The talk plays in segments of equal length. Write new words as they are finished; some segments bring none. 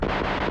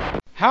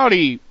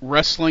Howdy,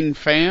 wrestling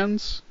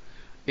fans.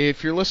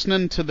 If you're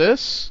listening to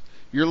this,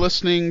 you're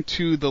listening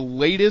to the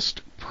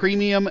latest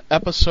premium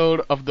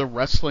episode of the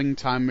Wrestling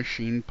Time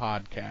Machine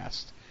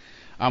podcast.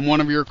 I'm one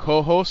of your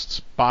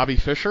co-hosts, Bobby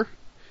Fisher,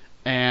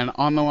 and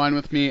on the line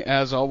with me,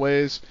 as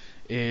always,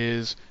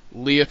 is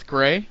Leith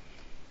Gray.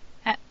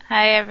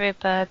 Hi,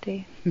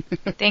 everybody.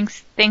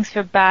 Thanks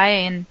for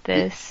buying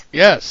this.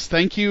 Yes,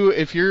 thank you.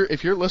 If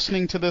you're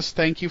listening to this,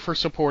 thank you for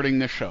supporting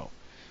the show.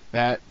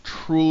 That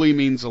truly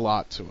means a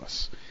lot to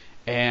us.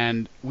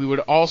 And we would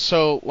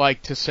also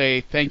like to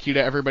say thank you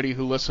to everybody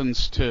who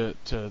listens to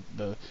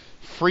the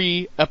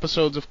free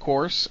episodes, of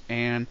course.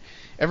 And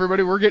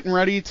everybody, we're getting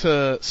ready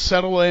to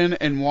settle in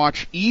and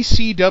watch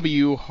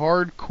ECW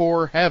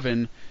Hardcore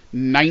Heaven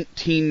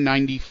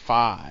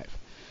 1995.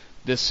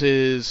 This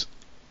is...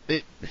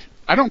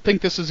 I don't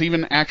think this is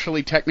even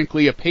actually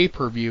technically a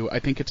pay-per-view. I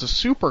think it's a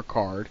super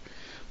card.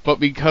 But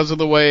because of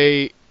the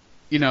way...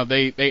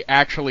 they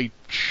actually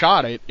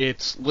shot it.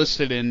 It's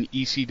listed in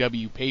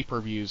ECW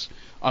pay-per-views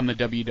on the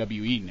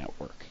WWE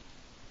network.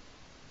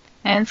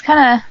 And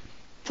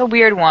it's a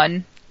weird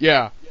one.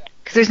 Yeah.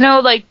 Because there's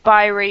no,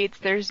 buy rates,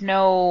 there's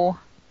no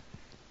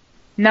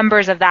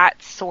numbers of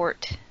that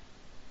sort.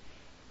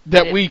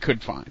 That we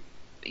could find.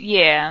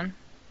 Yeah.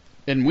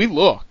 And we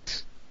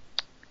looked.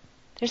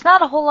 There's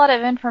not a whole lot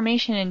of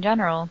information in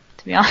general,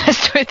 to be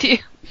honest with you.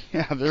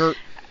 Yeah,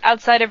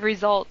 outside of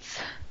results.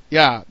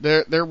 Yeah,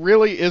 there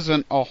really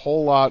isn't a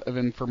whole lot of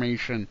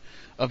information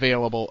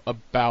available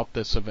about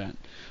this event.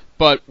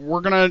 But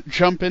we're going to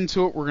jump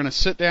into it. We're going to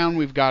sit down.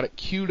 We've got it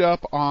queued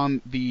up on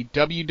the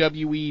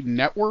WWE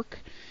Network.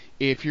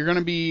 If you're going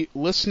to be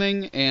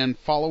listening and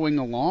following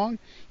along,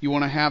 you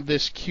want to have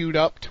this queued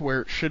up to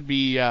where it should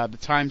be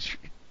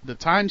the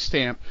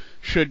timestamp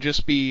should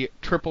just be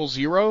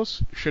 000,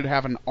 should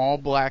have an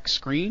all-black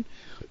screen.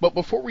 But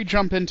before we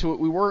jump into it,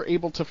 we were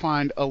able to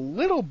find a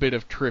little bit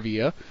of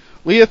trivia.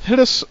 Leith, hit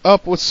us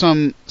up with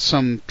some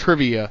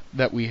trivia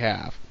that we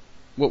have,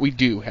 what we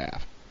do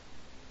have.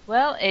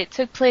 Well, it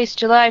took place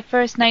July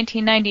 1st,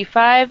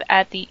 1995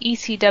 at the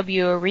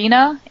ECW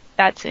Arena.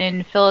 That's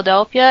in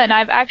Philadelphia, and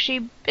I've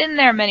actually been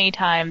there many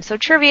times, so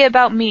trivia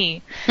about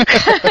me.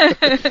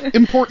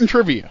 Important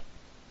trivia.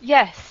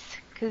 Yes,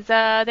 because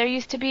there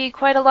used to be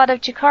quite a lot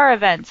of Chikara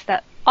events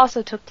that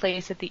also took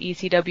place at the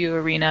ECW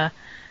Arena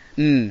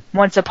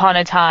once upon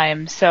a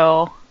time,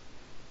 so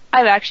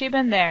I've actually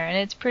been there, and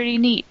it's pretty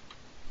neat.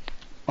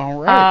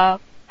 All right.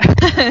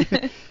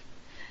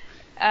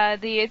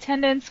 The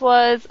attendance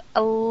was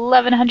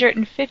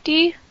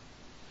 1,150,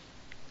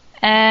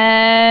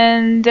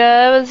 and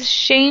it was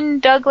Shane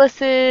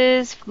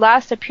Douglas's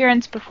last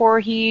appearance before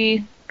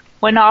he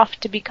went off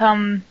to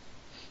become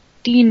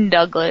Dean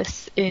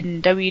Douglas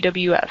in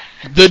WWF.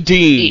 The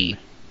Dean.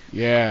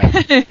 Yeah.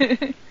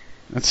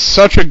 That's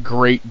such a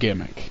great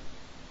gimmick.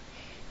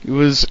 It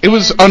was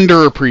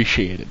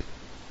underappreciated.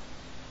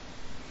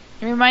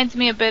 It reminds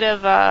me a bit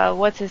of,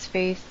 what's his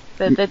face?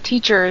 The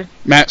teacher.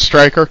 Matt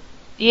Stryker?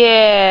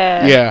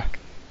 Yeah. Yeah.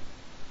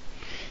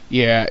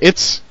 Yeah,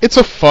 it's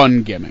a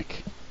fun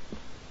gimmick.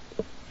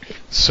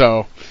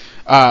 So,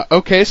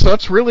 okay, so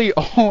that's really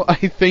all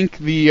I think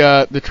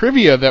the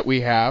trivia that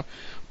we have.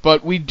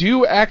 But we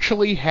do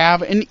actually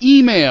have an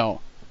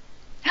email.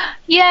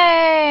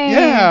 Yay!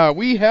 Yeah,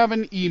 we have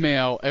an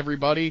email,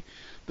 everybody.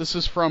 This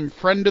is from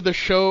friend of the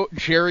show,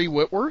 Jerry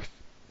Whitworth.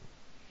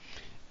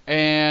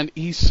 And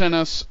he sent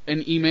us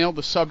an email.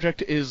 The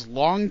subject is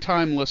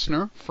long-time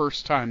listener,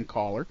 first-time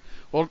caller.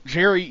 Well,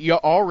 Jerry, you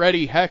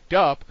already hecked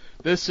up.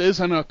 This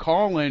isn't a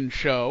call-in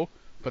show,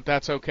 but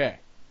that's okay.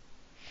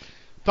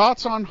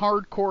 Thoughts on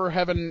Hardcore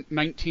Heaven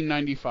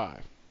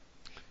 1995.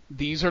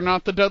 These are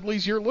not the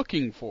Dudleys you're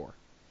looking for.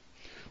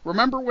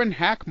 Remember when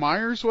Hack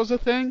Myers was a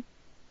thing?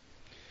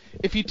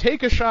 If you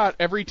take a shot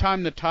every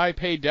time the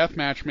Taipei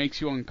deathmatch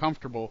makes you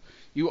uncomfortable,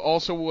 you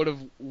also would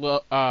have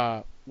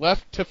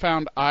left to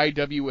found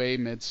IWA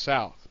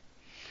Mid-South.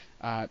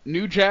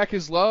 New Jack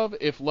is love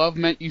if love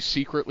meant you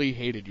secretly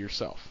hated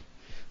yourself.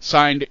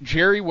 Signed,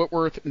 Jerry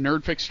Whitworth,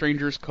 Nerdfix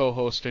Strangers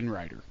co-host and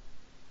writer.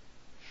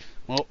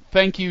 Well,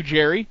 thank you,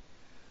 Jerry.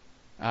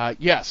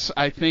 Yes,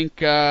 I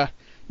think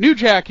New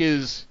Jack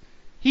he's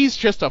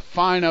just a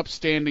fine,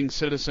 upstanding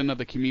citizen of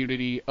the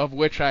community, of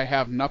which I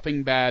have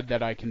nothing bad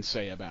that I can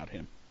say about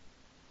him.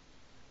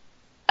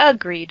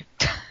 Agreed.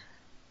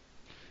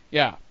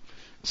 Yeah.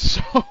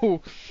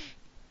 So,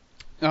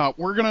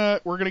 we're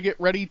gonna get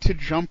ready to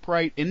jump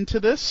right into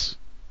this,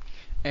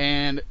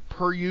 and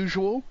per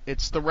usual,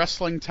 it's the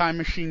Wrestling Time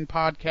Machine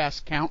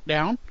podcast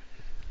countdown,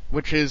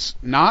 which is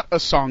not a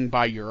song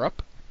by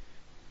Europe.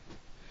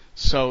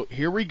 So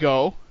here we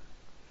go.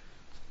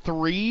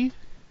 3,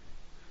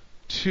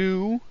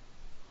 2,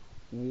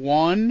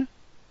 1,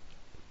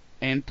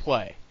 and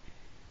play.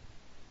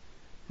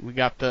 We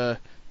got the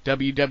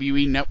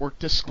WWE Network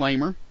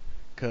disclaimer,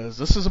 because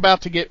this is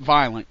about to get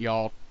violent,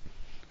 y'all.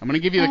 I'm gonna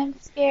give you I'm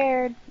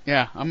scared.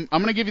 Yeah, I'm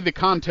gonna give you the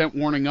content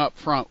warning up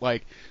front.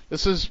 Like,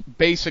 this is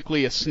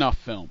basically a snuff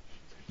film.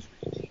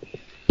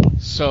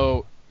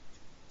 So,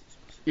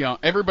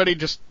 everybody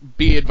just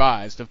be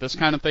advised. If this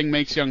kind of thing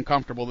makes you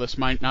uncomfortable, this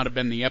might not have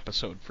been the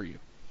episode for you.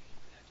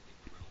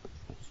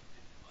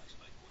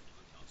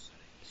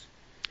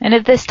 And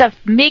if this stuff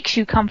makes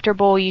you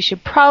comfortable, you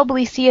should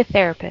probably see a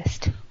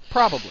therapist.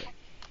 Probably.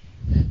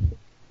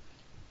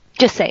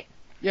 Just say.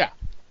 Yeah.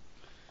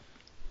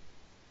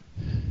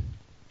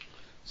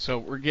 So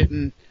we're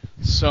getting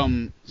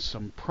some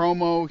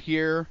promo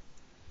here.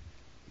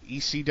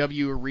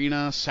 ECW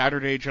Arena,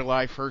 Saturday,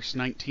 July 1st,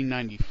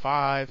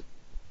 1995.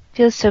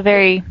 Feels so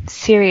very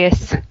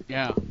serious.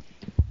 Yeah.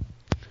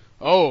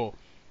 Oh,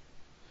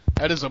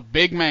 that is a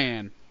big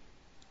man.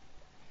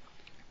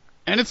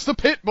 And it's the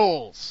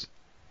Pitbulls.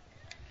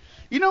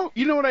 You know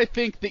what I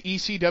think the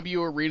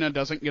ECW Arena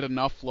doesn't get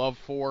enough love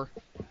for?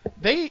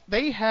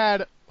 They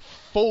had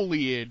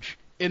foliage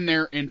in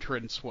their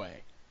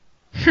entranceway.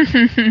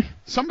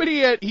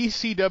 Somebody at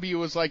ECW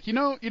was like, you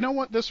know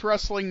what this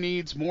wrestling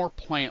needs? More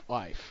plant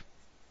life.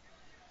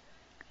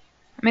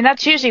 I mean,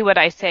 that's usually what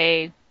I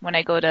say when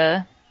I go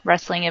to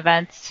wrestling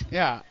events.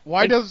 Yeah.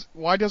 Why doesn't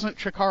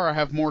Chikara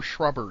have more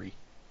shrubbery?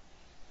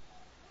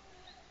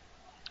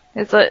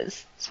 Does a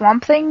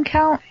Swamp Thing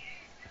count?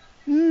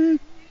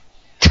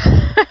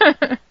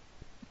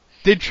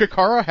 Did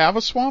Chikara have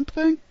a Swamp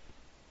Thing?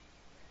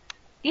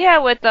 Yeah,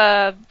 with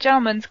the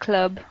Gentleman's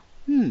Club.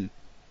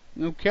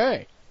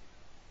 Okay.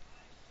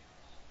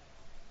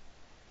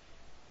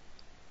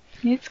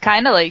 It's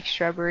kind of like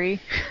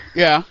shrubbery.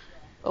 Yeah.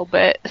 A little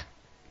bit.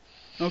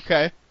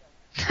 Okay.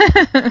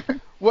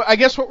 Well, I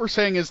guess what we're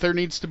saying is there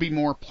needs to be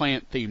more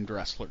plant-themed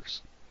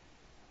wrestlers.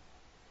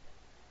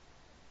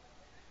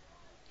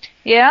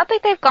 Yeah, I don't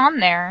think they've gone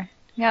there.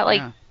 You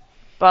got,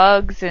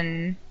 bugs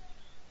and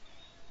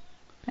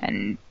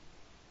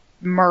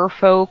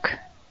merfolk.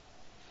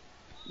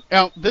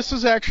 Now, this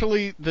is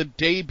actually the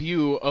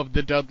debut of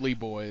the Dudley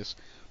Boys,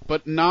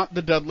 but not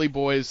the Dudley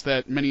Boys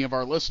that many of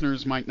our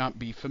listeners might not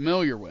be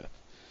familiar with.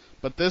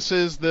 But this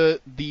is the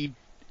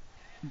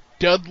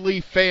Dudley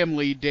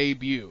family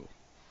debut.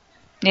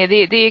 Yeah,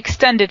 the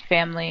extended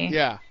family.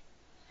 Yeah.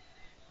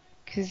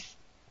 Because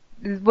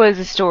it was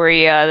a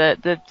story,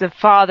 the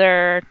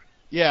father...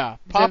 Yeah,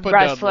 Papa the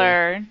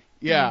wrestler. Dudley.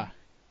 Yeah.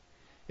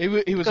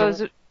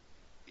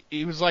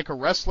 He was like a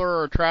wrestler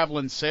or a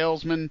traveling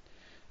salesman,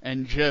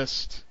 and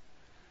just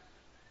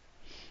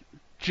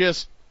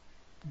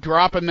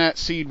dropping that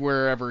seed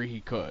wherever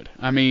he could.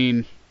 I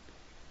mean,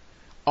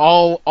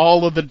 all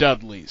of the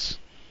Dudleys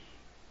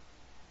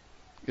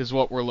is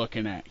what we're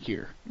looking at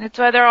here. That's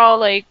why they're all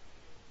like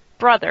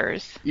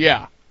brothers.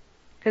 Yeah.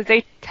 Because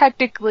they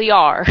technically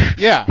are.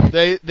 Yeah,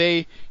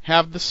 they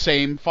have the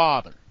same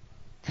father.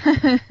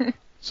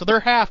 So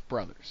they're half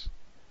brothers.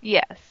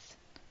 Yes.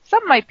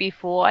 Some might be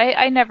full.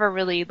 I never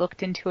really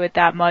looked into it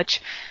that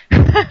much.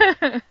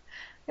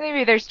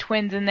 Maybe there's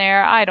twins in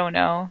there. I don't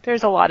know.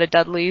 There's a lot of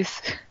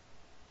Dudleys.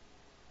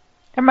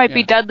 There might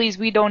be Dudleys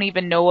we don't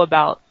even know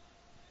about.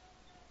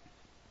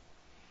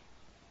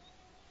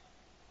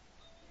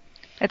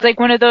 It's like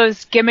one of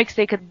those gimmicks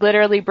they could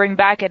literally bring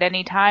back at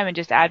any time and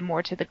just add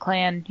more to the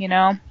clan, you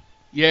know?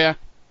 Yeah.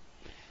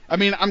 I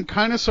mean, I'm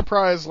kind of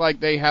surprised, like,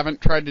 they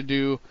haven't tried to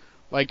do,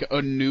 like,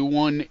 a new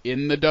one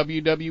in the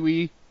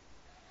WWE.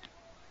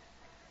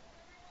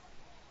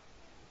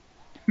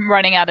 I'm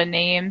running out of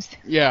names.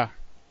 Yeah.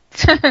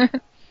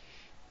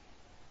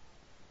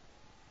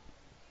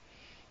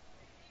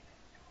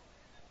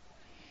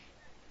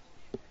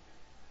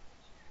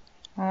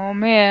 Oh,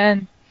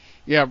 man.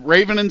 Yeah,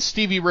 Raven and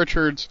Stevie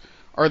Richards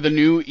are the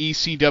new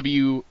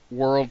ECW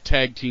World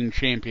Tag Team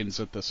Champions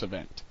at this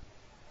event.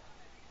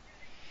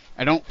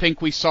 I don't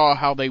think we saw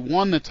how they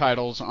won the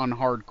titles on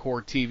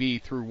Hardcore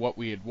TV through what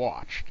we had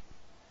watched.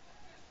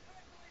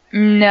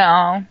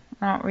 No,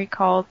 I don't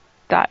recall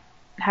that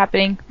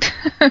happening.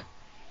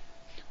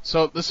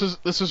 So this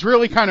is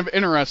really kind of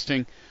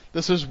interesting.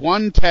 This is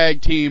one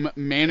tag team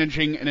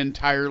managing an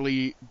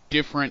entirely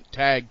different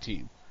tag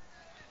team.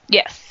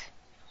 Yes.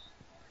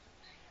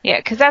 Yeah,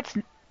 because that's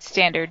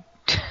standard.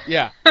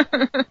 Yeah.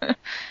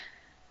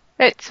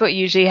 That's what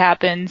usually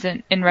happens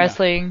in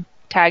wrestling.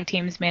 Tag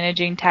teams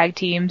managing tag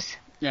teams.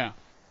 Yeah.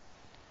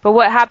 But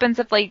what happens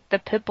if, like, the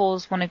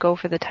Pitbulls want to go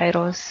for the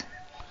titles?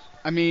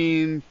 I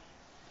mean,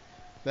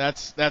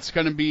 that's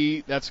gonna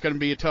be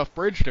a tough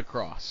bridge to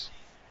cross.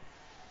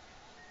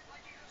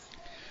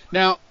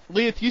 Now,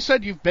 Leith, you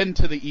said you've been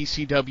to the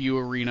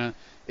ECW arena.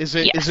 Is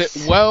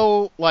it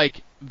well,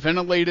 like,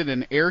 ventilated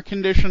and air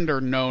conditioned,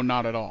 or no,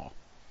 not at all?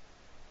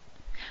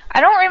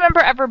 I don't remember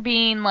ever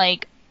being,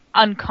 like,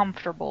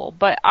 uncomfortable,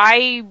 but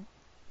I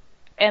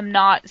am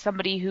not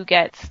somebody who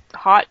gets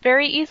hot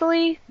very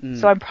easily,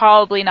 so I'm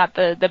probably not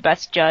the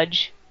best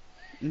judge.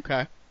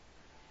 Okay.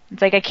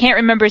 It's like I can't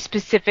remember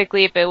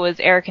specifically if it was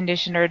air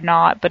conditioned or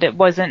not, but it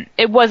wasn't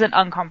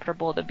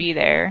uncomfortable to be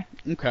there.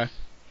 Okay.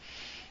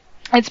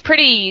 It's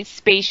pretty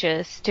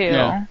spacious too.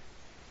 Yeah.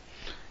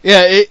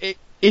 Yeah,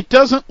 it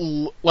doesn't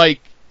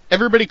like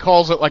everybody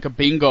calls it like a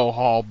bingo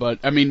hall, but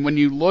I mean when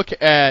you look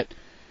at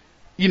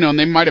and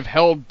they might have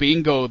held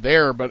bingo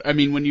there, but I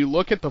mean when you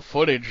look at the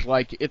footage,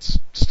 like it's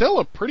still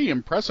a pretty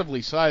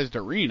impressively sized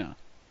arena.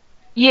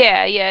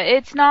 Yeah, yeah.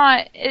 It's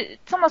not.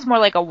 It's almost more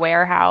like a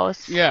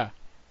warehouse. Yeah.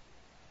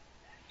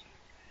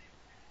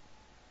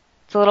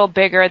 It's a little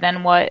bigger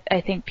than what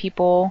I think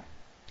people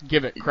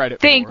Give it credit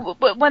think. for.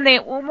 But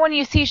when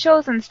you see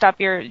shows and stuff,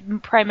 you're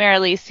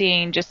primarily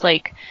seeing just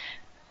like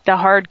the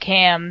hard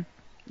cam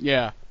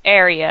Yeah.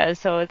 area.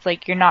 So it's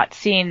like you're not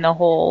seeing the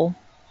whole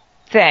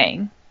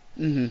thing.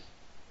 Mm-hmm.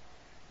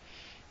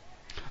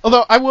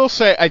 Although I will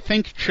say, I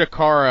think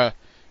Chikara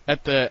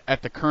at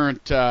the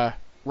current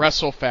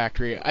Wrestle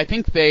Factory, I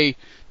think they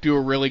do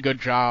a really good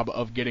job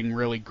of getting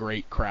really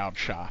great crowd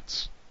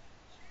shots.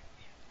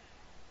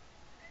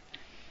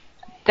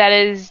 That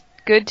is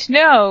good to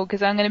know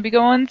because I'm going to be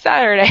going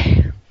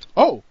Saturday.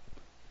 Oh,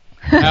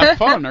 have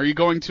fun. Are you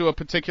going to a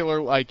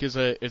particular, like, is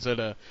it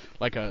a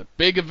like a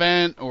big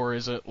event, or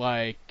is it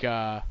like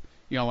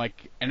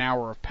like an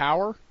hour of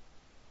power?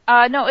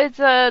 No, it's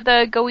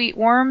the Go Eat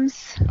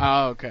Worms.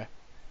 Oh, okay.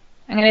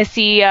 I'm going to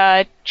see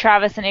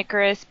Travis and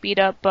Icarus beat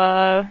up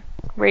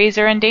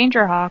Razor and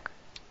Dangerhawk.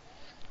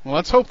 Well,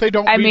 let's hope they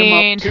don't beat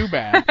him up too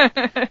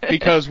bad,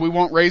 because we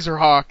want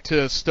Razorhawk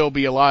to still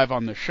be alive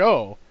on the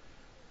show.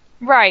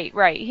 Right.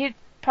 He'd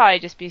probably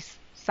just be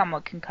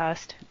somewhat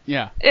concussed.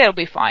 Yeah. It'll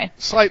be fine.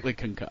 Slightly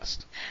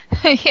concussed.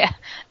 Yeah,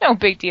 no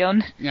big deal.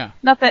 Yeah.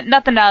 Nothing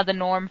out of the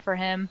norm for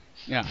him.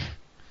 Yeah.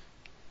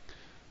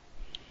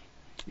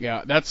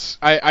 Yeah,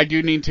 I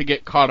do need to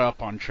get caught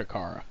up on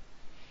Chikara.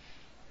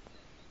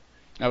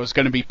 That was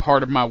going to be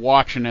part of my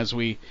watching as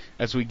we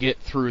get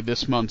through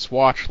this month's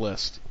watch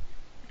list.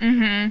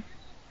 Mm-hmm.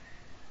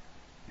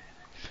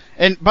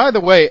 And by the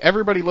way,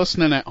 everybody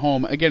listening at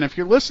home, again, if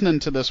you're listening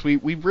to this, we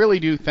really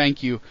do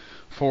thank you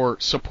for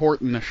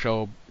supporting the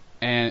show,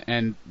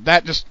 and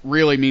that just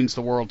really means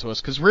the world to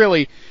us. Because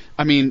really,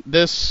 I mean,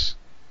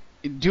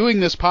 doing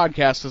this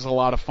podcast is a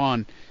lot of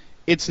fun.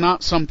 It's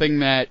not something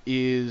that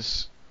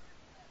is,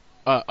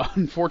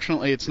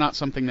 unfortunately, it's not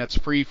something that's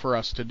free for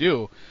us to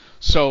do.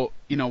 So,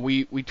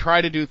 we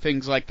try to do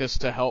things like this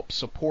to help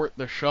support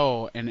the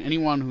show, and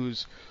anyone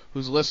who's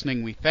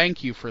listening, we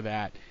thank you for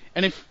that.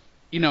 And if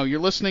you're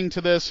listening to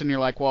this and you're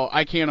like, well,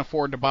 I can't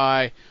afford to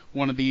buy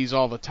one of these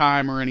all the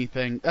time or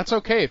anything, that's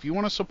okay. If you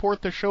want to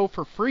support the show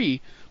for free,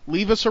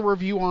 leave us a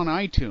review on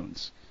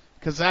iTunes,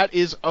 because that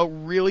is a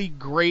really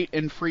great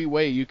and free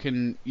way you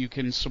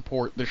can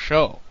support the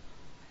show.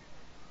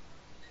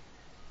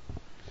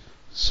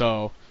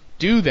 So,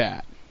 do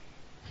that.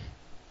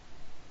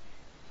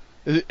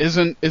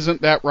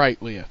 Isn't that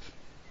right, Leah?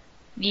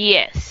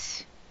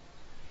 Yes.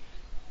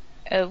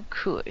 Of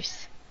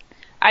course.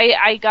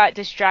 I got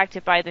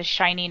distracted by the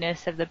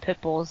shininess of the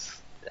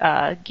Pipples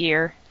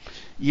gear.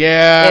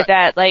 Yeah.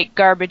 That like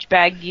garbage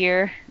bag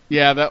gear.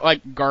 Yeah, that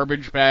like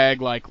garbage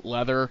bag, like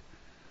leather.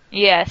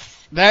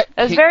 Yes. That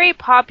was very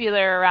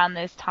popular around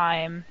this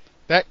time.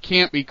 That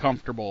can't be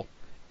comfortable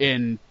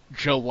in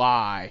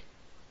July.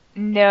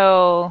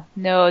 No,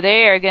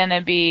 they are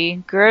gonna be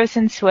gross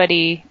and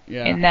sweaty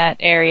in that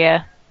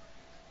area.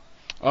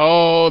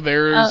 Oh,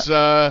 there's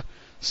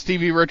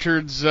Stevie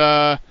Richards'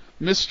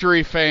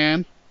 mystery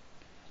fan.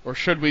 Or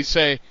should we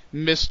say,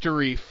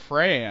 Mystery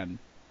Fran?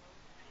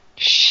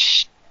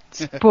 Shh.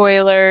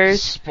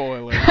 Spoilers.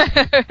 Spoilers.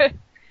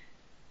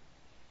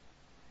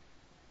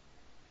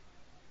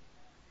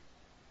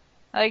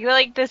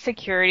 Like the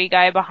security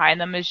guy behind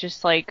them is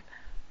just like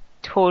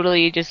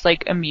totally just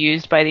like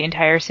amused by the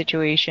entire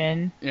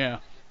situation. Yeah.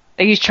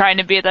 Like he's trying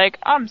to be like,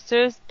 I'm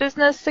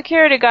business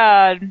security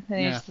guard. And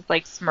he's just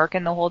like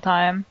smirking the whole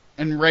time.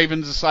 And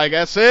Raven's just like,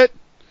 that's it?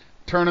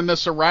 Turning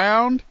this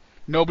around?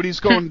 Nobody's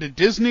going to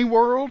Disney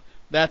World?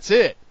 That's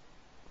it.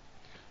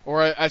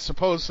 Or I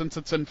suppose since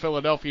it's in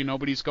Philadelphia,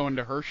 nobody's going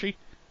to Hershey?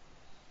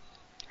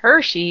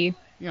 Hershey?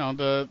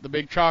 The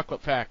big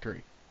chocolate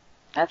factory.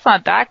 That's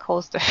not that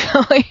close to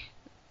Philly.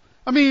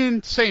 I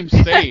mean, same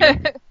state.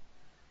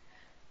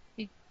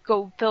 You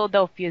go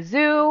Philadelphia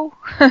Zoo.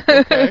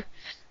 Okay.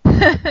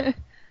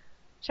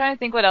 Trying to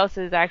think what else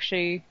is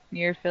actually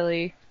near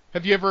Philly.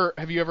 Have you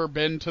ever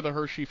been to the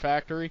Hershey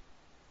factory?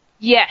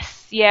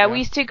 Yes. Yeah, we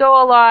used to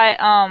go a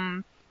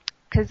lot,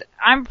 because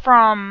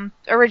I'm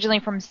originally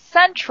from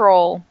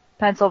central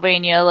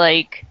Pennsylvania,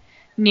 like,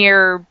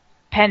 near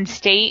Penn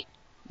State.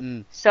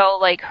 Mm. So,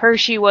 like,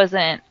 Hershey was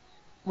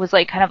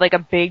like, kind of like a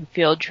big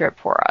field trip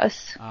for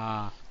us.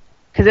 Ah.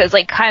 Because it was,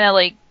 like, kind of,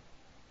 like,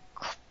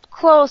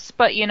 close,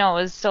 but, it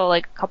was still,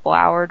 like, a couple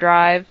hour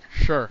drive.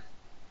 Sure.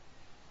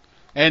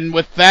 And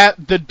with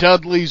that, the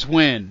Dudleys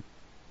win.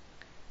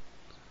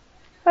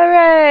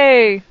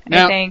 Hooray!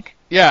 Now, I think.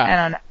 Yeah. I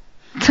don't know.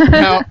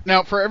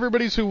 now, for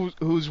everybody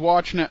who's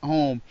watching at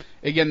home,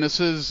 again,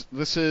 this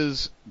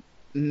is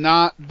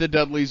not the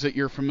Dudleys that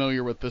you're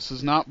familiar with. This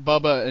is not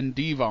Bubba and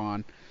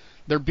Devon.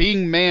 They're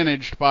being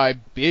managed by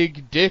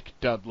Big Dick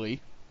Dudley,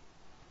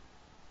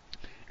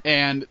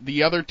 and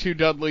the other two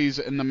Dudleys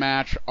in the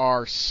match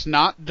are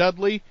Snot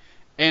Dudley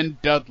and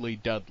Dudley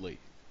Dudley.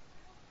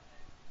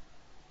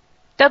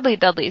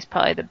 Dudley is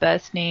probably the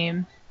best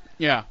name.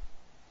 Yeah.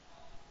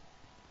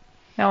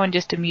 That one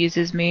just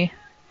amuses me.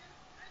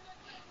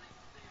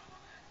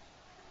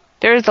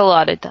 There's a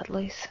lot of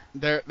Dudleys.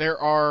 There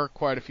are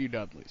quite a few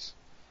Dudleys.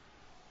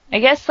 I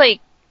guess, like,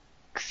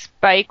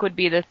 Spike would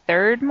be the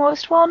third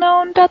most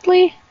well-known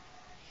Dudley?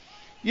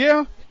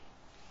 Yeah,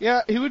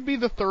 he would be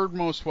the third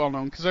most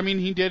well-known, because, I mean,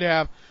 he did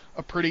have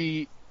a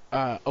pretty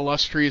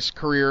illustrious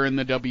career in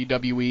the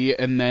WWE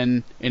and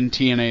then in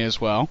TNA as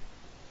well.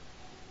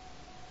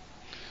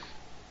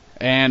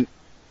 And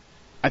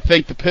I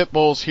think the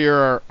Pitbulls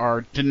here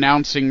are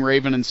denouncing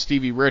Raven and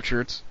Stevie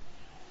Richards.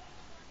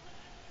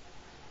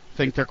 I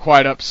think they're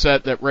quite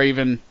upset that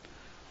Raven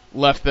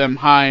left them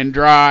high and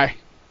dry.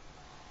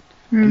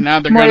 And now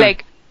they're more gonna...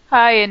 like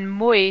high and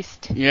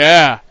moist.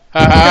 Yeah.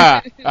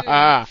 Ha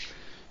ha.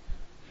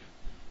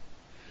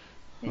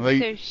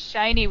 It's so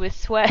shiny with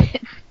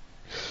sweat.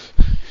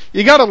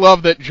 You gotta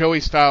love that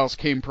Joey Styles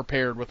came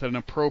prepared with an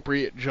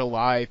appropriate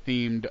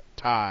July-themed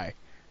tie.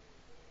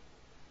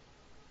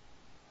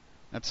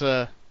 That's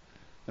a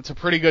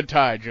pretty good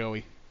tie,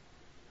 Joey.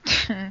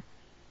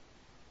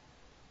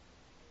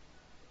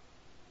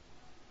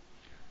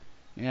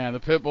 Yeah, the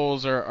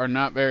Pitbulls are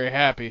not very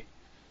happy.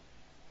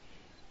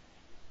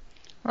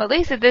 Well, at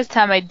least at this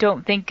time, I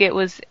don't think it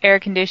was air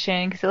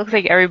conditioning, because it looks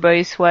like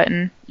everybody's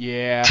sweating.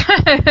 Yeah.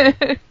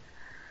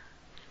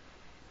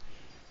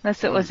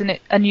 Unless it was an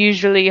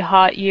unusually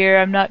hot year,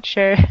 I'm not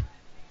sure.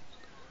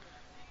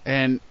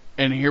 And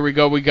here we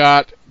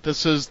go.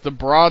 This is the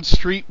Broad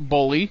Street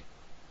Bully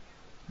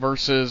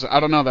versus, I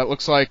don't know, that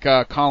looks like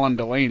Colin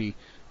Delaney.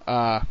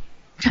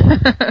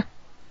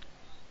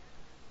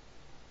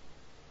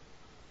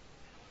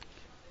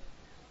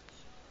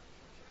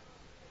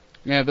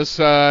 Yeah, this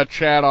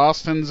Chad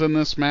Austin's in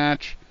this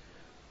match.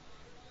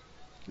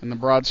 And the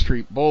Broad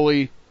Street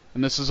Bully.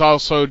 And this is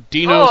also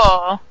Dino's...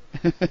 Oh!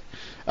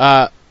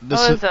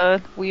 This was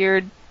a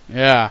weird...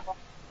 Yeah.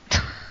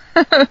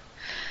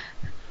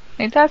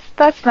 Like,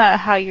 that's not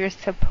how you're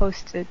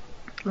supposed to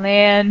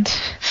land.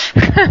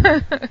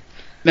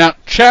 Now,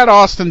 Chad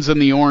Austin's in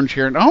the orange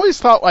here, and I always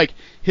thought, like,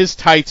 his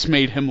tights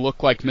made him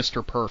look like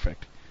Mr.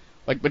 Perfect.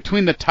 Like,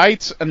 between the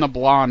tights and the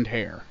blonde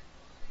hair.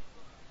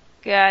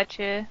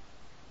 Gotcha.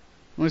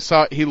 I always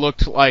thought he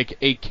looked like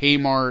a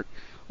Kmart,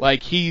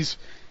 like he's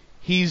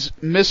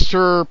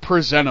Mr.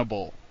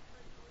 Presentable,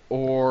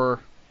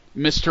 or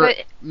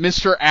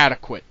Mr.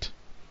 Adequate.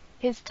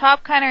 His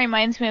top kind of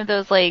reminds me of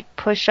those, like,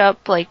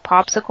 push-up, like,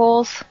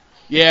 popsicles.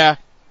 Yeah.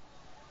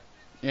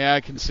 Yeah,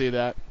 I can see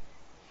that.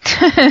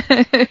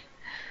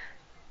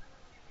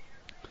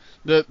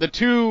 The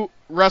two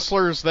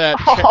wrestlers that...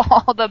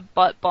 Oh, the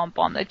butt bump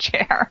on the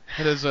chair.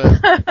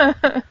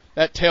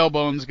 That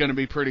tailbone's going to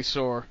be pretty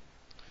sore.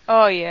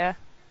 Oh, yeah.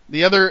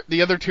 The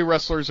other two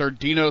wrestlers are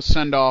Dino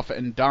Sendoff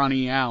and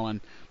Donnie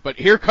Allen. But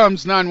here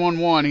comes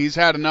 911. He's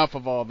had enough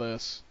of all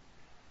this.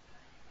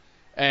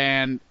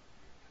 And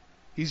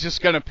he's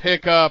just going to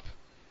pick up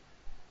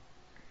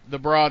the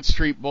Broad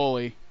Street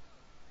Bully,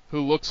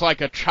 who looks like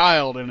a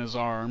child in his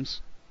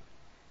arms.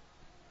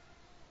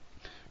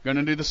 Going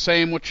to do the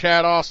same with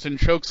Chad Austin.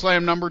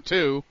 Chokeslam number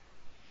 2.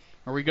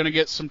 Are we going to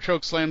get some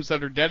chokeslams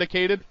that are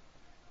dedicated?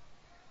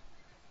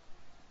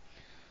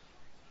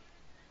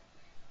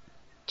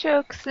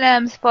 Choke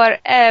slams for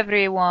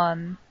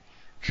everyone.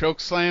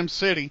 Chokeslam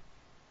City.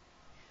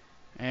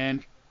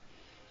 And,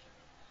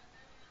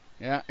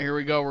 yeah, here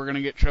we go. We're going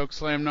to get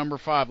Chokeslam number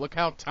 5. Look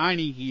how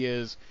tiny he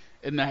is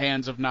in the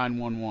hands of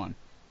 911.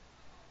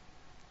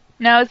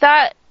 Now, is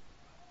that,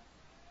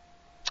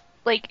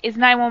 like, is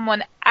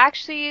 911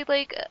 actually,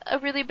 like, a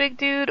really big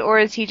dude, or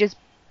is he just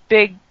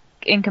big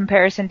in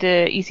comparison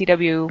to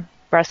ECW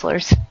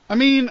wrestlers? I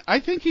mean, I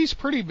think he's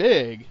pretty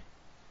big.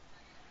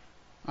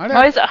 I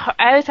always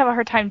have a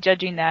hard time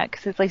judging that,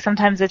 because it's like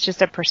sometimes it's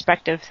just a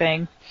perspective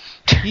thing.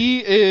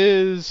 He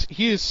is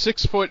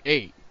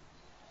 6'8".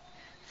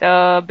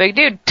 So, big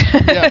dude.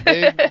 Yeah,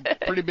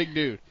 pretty big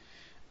dude.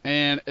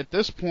 And at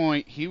this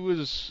point, he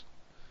was,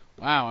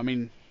 wow, I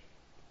mean,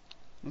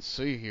 let's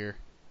see here.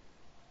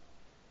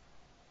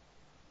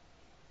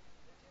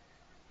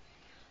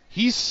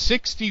 He's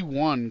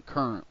 61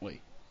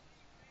 currently.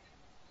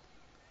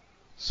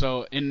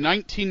 So, in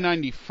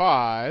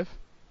 1995...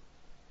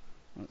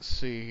 Let's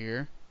see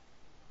here.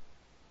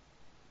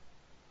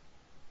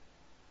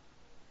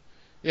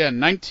 Yeah,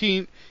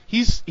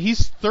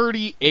 he's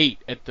 38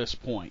 at this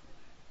point.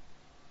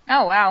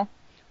 Oh, wow.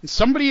 And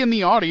somebody in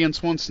the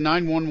audience wants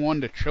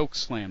 911 to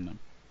chokeslam them.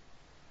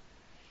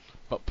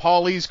 But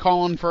Paulie's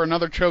calling for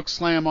another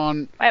chokeslam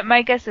on...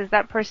 My guess is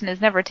that person has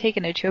never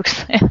taken a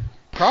chokeslam.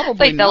 Probably It's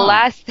like not. the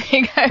last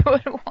thing I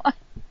would want.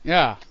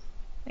 Yeah.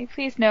 Like,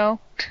 please, no.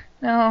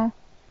 No.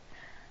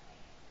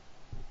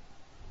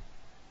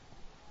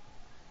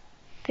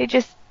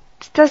 It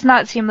does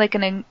not seem like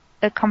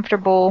a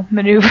comfortable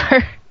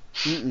maneuver.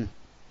 Mm-mm.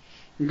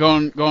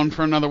 Going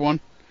for another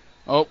one.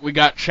 Oh, we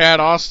got Chad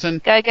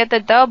Austin. Gotta get the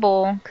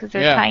double, because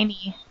they're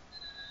tiny.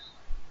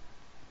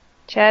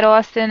 Chad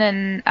Austin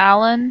and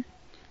Allen.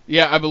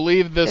 Yeah, I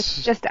believe this...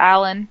 It's just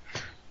Allen.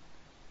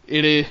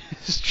 It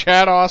is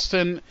Chad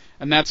Austin,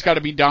 and that's got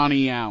to be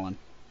Donnie Allen.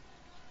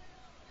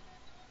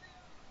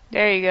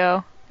 There you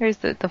go. There's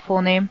the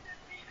full name.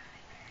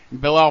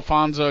 Bill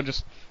Alfonso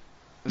just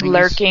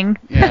lurking.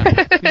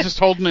 He's just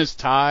holding his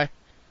tie.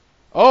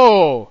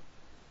 Oh,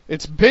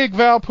 it's Big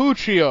Val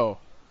Puccio.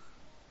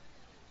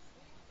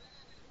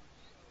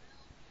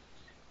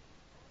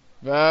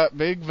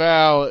 Big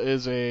Val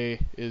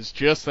is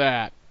just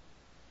that.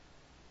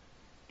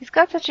 He's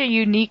got such a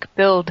unique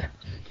build.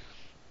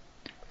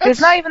 It's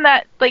not even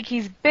that, like,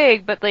 he's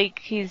big, but, like,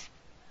 he's...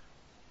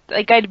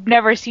 Like, I've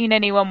never seen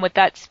anyone with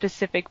that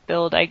specific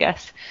build, I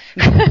guess.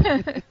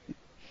 Like,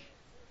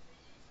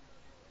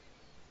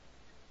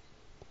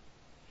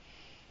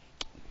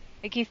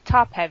 he's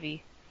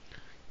top-heavy.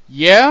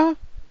 Yeah?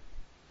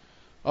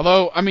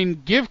 Although, I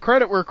mean, give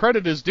credit where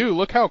credit is due.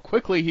 Look how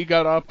quickly he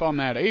got up on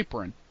that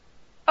apron.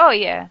 Oh,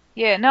 yeah.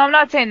 Yeah, no, I'm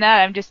not saying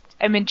that.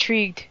 I'm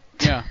intrigued.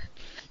 Yeah.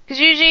 Because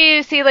usually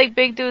you see, like,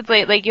 big dudes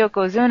like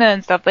Yokozuna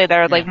and stuff like that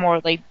are, like, more,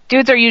 like,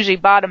 dudes are usually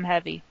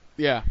bottom-heavy.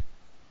 Yeah.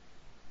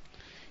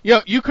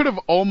 Yeah, you could have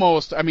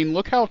almost, I mean,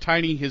 look how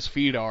tiny his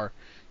feet are.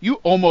 You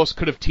almost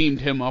could have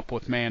teamed him up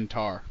with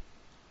Mantar.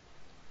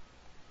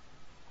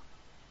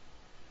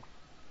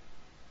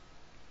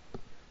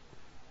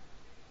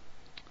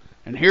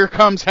 And here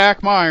comes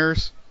Hack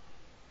Myers,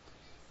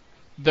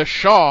 the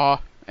Shaw,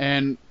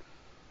 and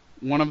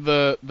one of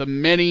the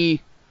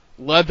many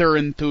leather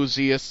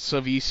enthusiasts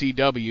of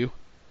ECW.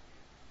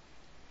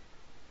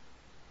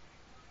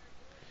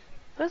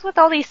 What's with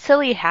all these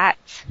silly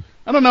hats?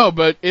 I don't know,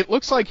 but it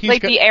looks like he's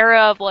like the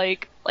era of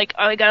like oh,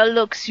 I gotta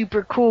look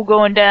super cool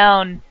going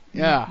down.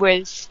 Yeah.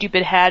 With this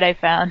stupid hat I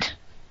found.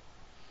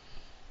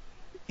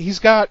 He's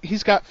got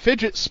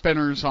fidget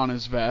spinners on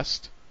his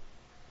vest.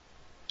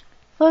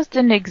 Those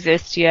didn't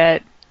exist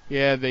yet.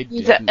 Yeah, they did.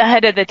 He's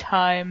ahead of the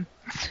time.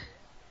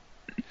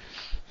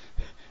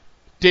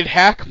 Did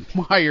Hack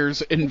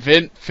Myers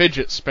invent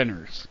fidget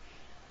spinners?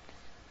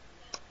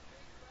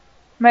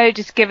 Might have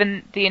just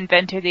given the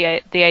inventor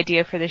the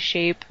idea for the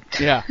shape.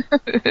 Yeah.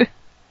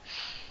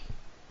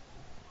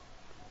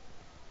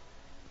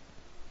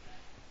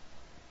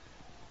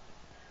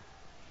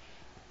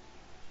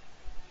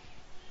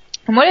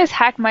 And what is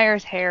Hack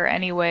Myers' hair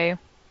anyway?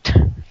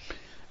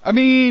 I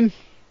mean,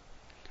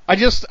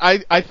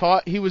 I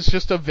thought he was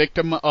just a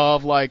victim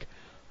of like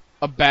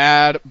a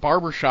bad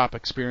barbershop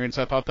experience.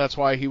 I thought that's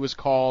why he was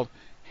called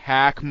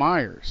Hack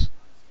Myers.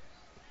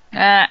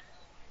 I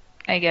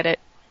get it.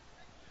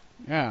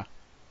 Yeah.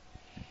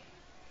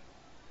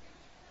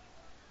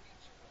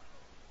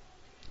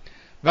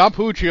 Val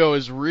Puccio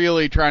is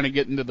really trying to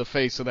get into the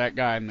face of that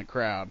guy in the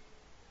crowd.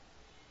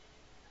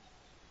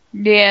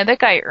 Yeah, that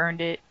guy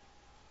earned it.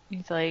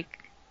 He's like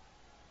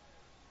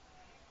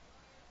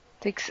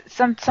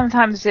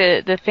sometimes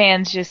the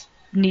fans just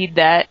need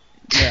that.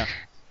 Yeah.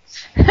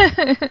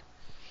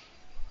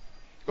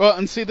 Well,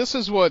 and see, this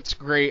is what's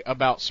great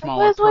about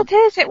smaller. What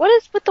is it? What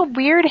is with the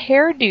weird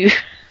hairdo?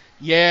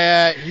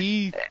 Yeah,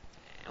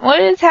 What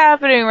is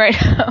happening right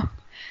now?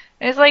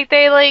 It's like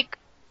they like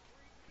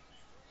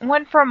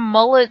went from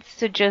mullets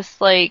to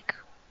just like,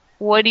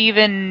 what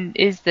even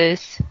is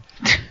this?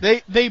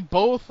 They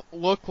both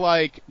look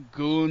like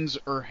goons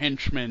or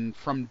henchmen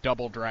from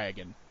Double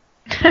Dragon.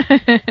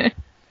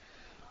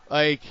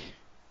 Like,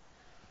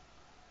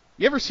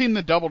 you ever seen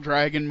the Double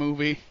Dragon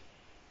movie?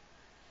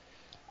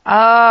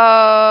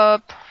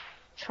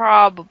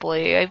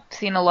 Probably. I've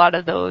seen a lot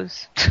of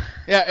those.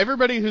 Yeah,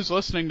 everybody who's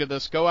listening to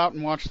this, go out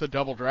and watch the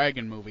Double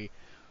Dragon movie.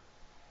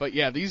 But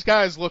yeah, these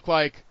guys look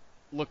like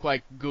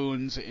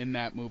goons in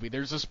that movie.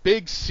 There's this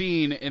big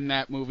scene in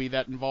that movie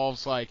that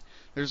involves like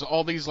there's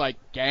all these like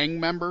gang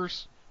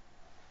members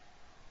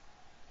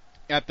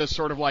at this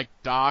sort of like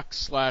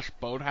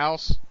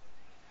dock/boathouse.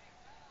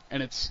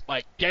 And it's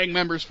like gang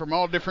members from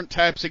all different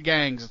types of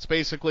gangs. It's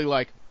basically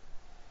like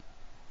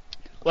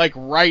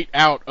right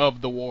out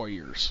of the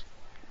Warriors,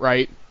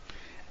 right?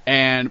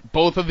 And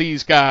both of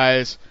these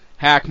guys,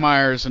 Hack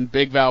Myers and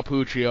Big Val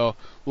Puccio,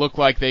 look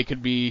like they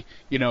could be,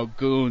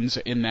 goons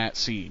in that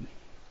scene.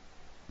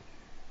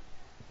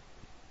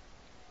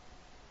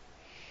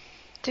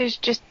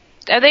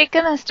 Are they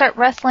gonna start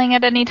wrestling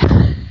at any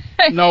time?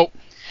 Nope.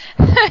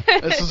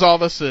 This is all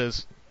this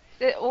is.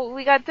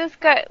 We got this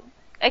guy.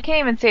 I can't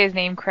even say his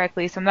name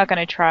correctly, so I'm not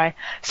gonna try.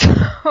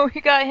 So we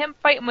got him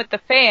fighting with the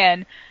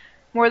fan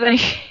more than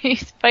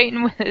he's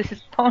fighting with his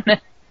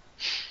opponent.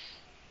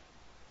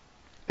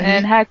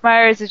 And Hack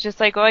Myers is just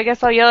like, well, I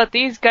guess I'll yell at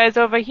these guys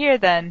over here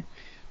then.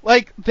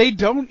 Like, they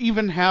don't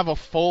even have a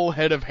full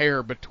head of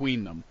hair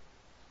between them.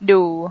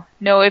 No.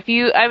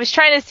 I was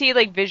trying to see,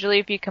 like, visually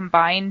if you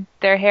combine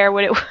their hair,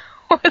 what it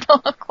would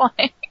look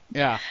like.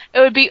 Yeah. It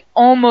would be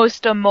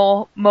almost a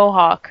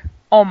mohawk.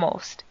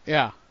 Almost.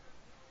 Yeah.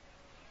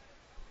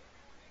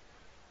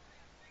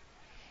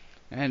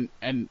 And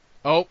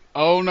oh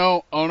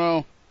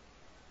no.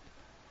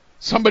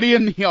 Somebody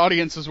in the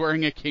audience is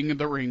wearing a King of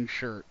the Ring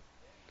shirt.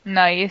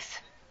 Nice.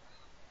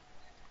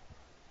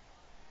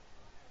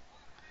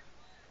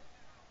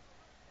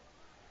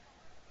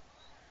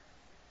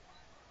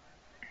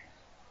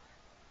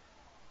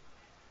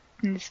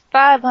 And it's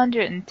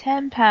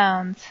 510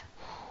 pounds.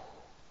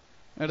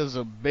 That is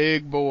a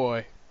big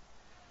boy.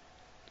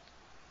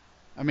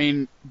 I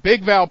mean,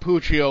 Big Val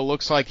Puccio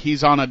looks like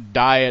he's on a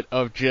diet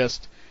of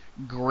just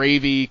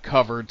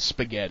gravy-covered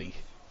spaghetti.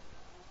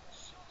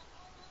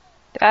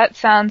 That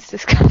sounds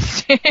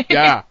disgusting.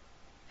 Yeah.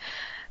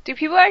 Do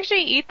people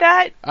actually eat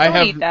that?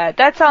 Don't eat that.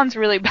 That sounds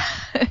really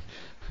bad.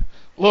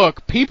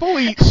 Look, people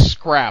eat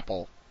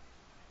scrapple.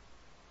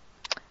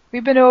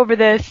 We've been over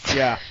this.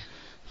 Yeah.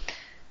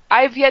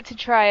 I've yet to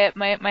try it.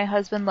 My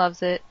husband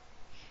loves it.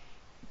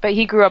 But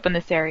he grew up in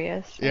this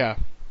area. So Yeah.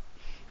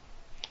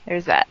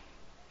 there's that.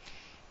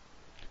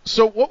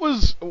 So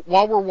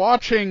while we're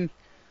watching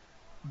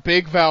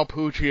Big Val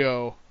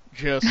Puccio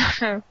just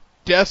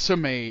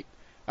decimate,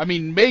 I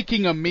mean,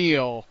 making a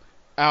meal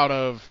out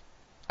of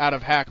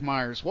Hack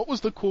Myers, what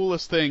was the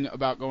coolest thing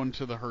about going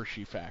to the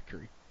Hershey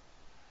factory?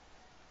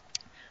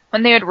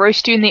 When they would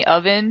roast you in the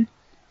oven.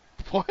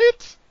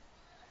 What?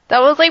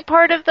 That was like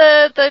part of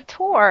the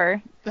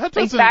tour. That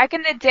doesn't... Like back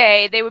in the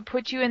day, they would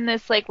put you in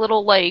this like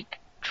little like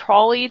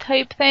trolley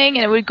type thing,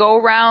 and it would go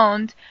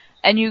around,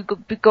 and you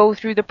go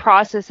through the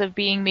process of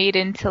being made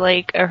into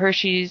like a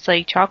Hershey's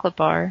like chocolate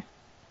bar,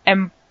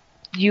 and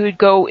you would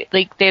go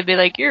like they'd be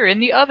like, you're in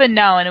the oven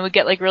now, and it would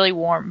get like really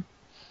warm,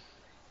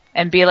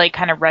 and be like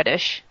kind of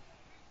reddish.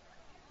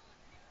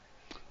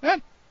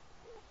 It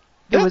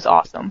was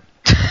awesome.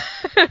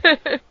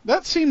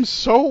 That seems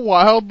so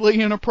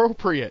wildly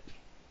inappropriate.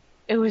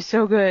 It was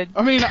so good.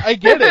 I mean, I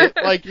get it.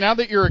 Like, now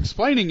that you're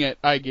explaining it,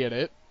 I get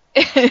it.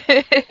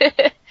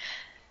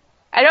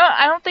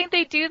 I don't think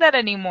they do that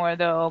anymore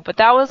though, but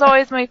that was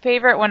always my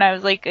favorite when I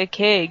was like a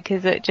kid,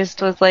 because it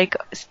just was like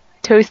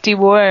toasty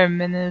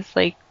warm, and it's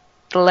like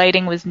the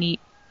lighting was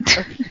neat.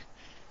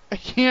 I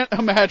can't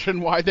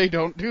imagine why they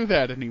don't do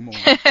that anymore.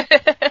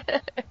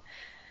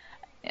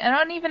 I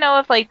don't even know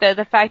if like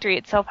the factory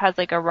itself has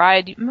like a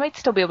ride. You might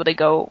still be able to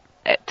go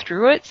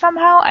through it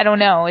somehow. I don't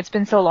know. It's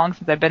been so long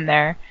since I've been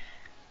there.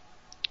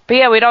 But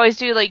yeah, we'd always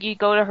do like you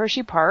go to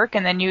Hershey Park,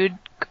 and then you'd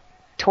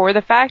tour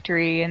the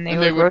factory, and they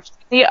would roast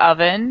in the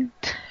oven.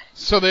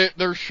 So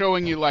they're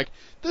showing you like,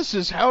 this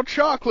is how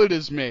chocolate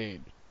is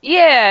made.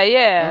 Yeah,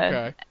 yeah.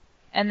 Okay.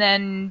 And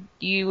then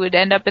you would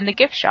end up in the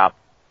gift shop.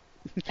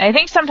 And I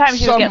think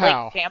sometimes you would get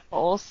like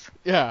samples.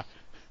 Yeah.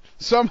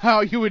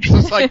 Somehow you would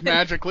just like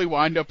magically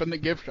wind up in the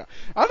gift shop.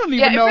 I don't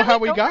even know how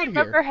we got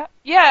here.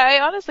 I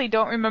honestly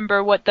don't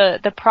remember what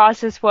the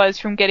process was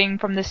from getting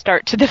from the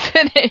start to the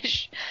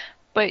finish.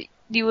 But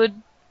you would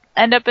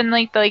end up in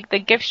like the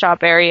gift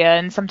shop area,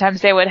 and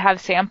sometimes they would have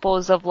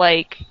samples of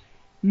like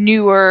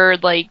newer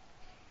like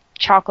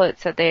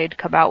chocolates that they'd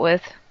come out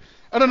with.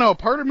 I don't know.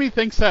 Part of me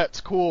thinks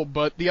that's cool,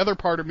 but the other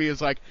part of me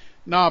is like,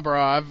 nah,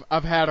 bro.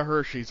 I've had a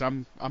Hershey's.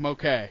 I'm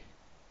okay.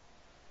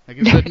 Like,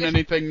 it isn't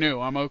anything new.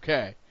 I'm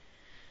okay.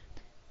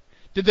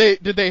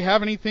 Did they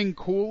have anything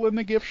cool in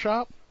the gift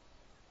shop?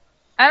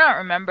 I don't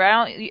remember.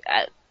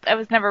 I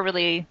was never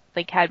really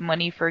like had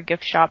money for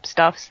gift shop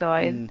stuff, so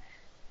I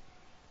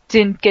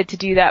didn't get to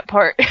do that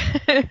part.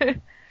 I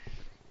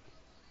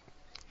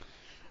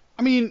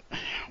mean,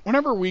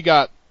 whenever we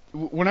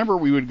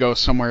would go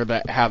somewhere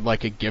that had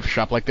like a gift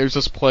shop, like there's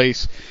this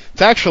place.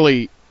 It's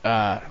actually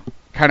kind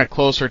of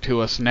closer to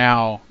us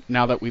now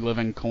that we live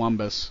in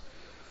Columbus,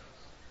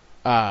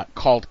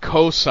 called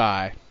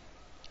COSI,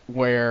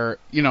 where,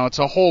 you know, it's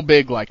a whole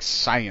big like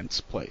science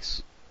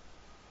place.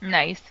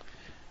 Nice.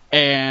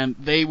 And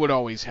they would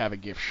always have a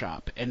gift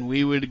shop, and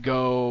we would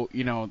go,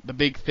 you know, the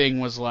big thing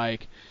was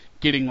like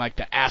getting like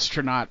the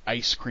astronaut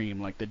ice cream,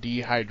 like the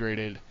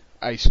dehydrated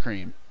ice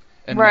cream.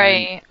 And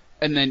right.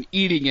 Then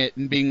eating it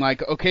and being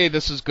like, okay,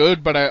 this is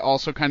good, but I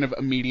also kind of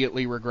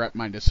immediately regret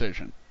my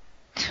decision.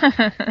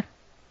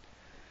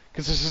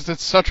 Because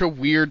it's such a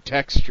weird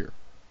texture.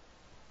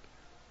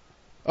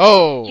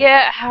 Oh.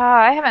 Yeah,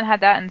 I haven't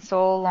had that in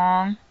so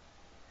long.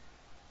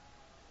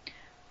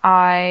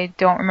 I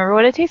don't remember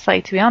what it tastes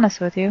like, to be honest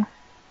with you.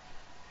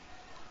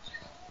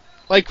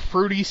 Like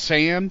fruity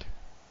sand,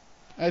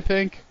 I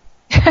think.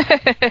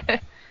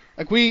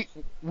 Like we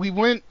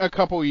went a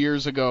couple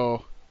years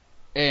ago,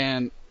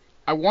 and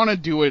I want to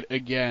do it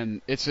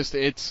again. It's just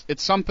it's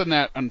something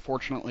that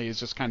unfortunately is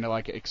just kind of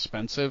like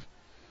expensive.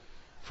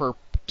 For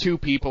two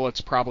people,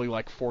 it's probably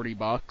like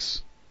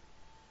 $40.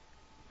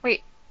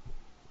 Wait,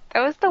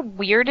 that was the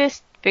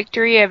weirdest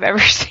victory I've ever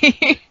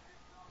seen.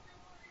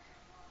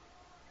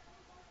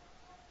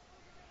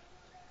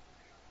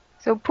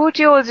 So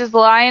Puccio was just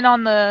lying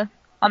on the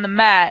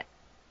mat,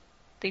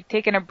 like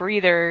taking a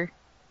breather.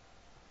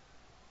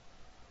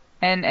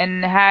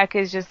 And Hack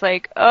is just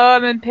like, oh,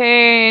 I'm in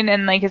pain,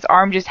 and like his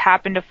arm just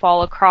happened to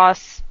fall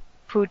across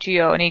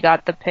Puccio, and he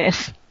got the pin.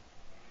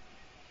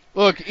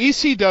 Look,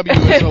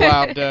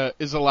 ECW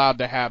is allowed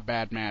to have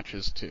bad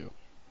matches too.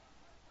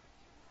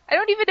 I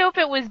don't even know if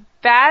it was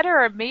bad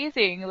or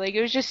amazing. Like,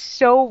 it was just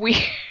so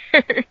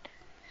weird.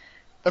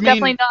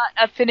 Definitely not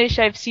a finish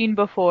I've seen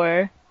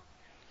before.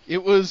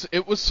 It was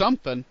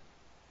something.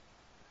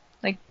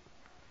 Like,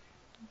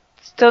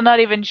 still not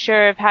even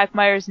sure if Hack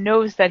Myers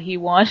knows that he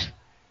won.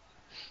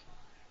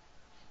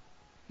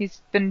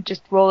 He's been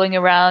just rolling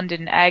around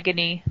in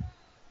agony. I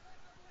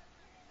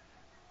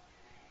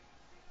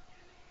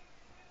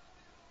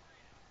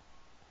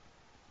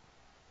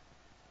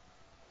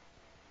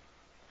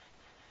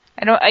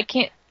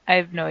I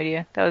have no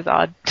idea. That was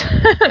odd.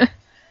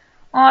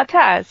 Aw,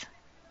 Taz.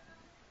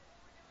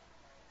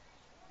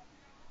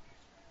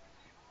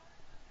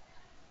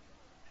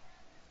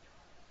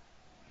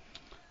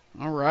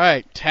 All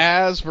right,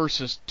 Taz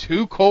versus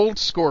Too Cold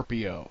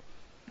Scorpio.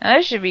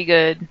 That should be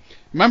good.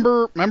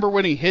 Remember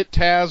when he hit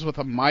Taz with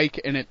a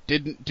mic and it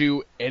didn't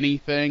do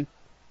anything?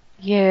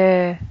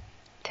 Yeah.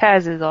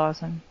 Taz is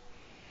awesome.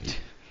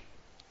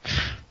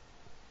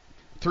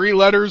 3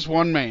 letters,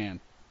 1 man.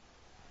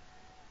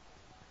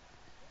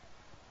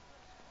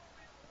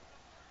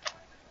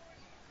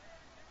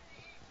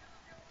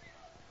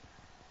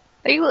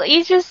 Like,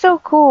 he's just so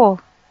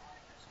cool.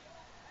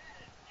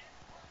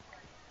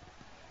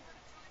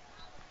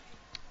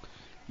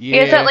 Yeah. He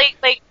has that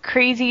like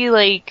crazy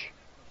like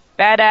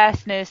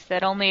badassness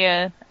that only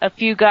a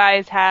few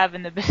guys have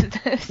in the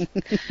business.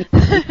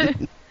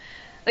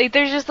 Like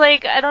there's just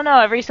like, I don't know,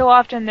 every so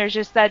often there's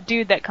just that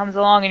dude that comes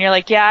along and you're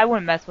like, yeah, I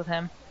wouldn't mess with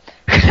him.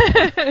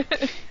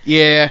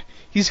 Yeah,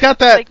 he's got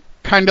that Like,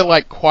 kind of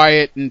like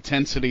quiet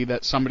intensity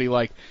that somebody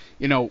like,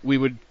 we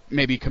would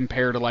maybe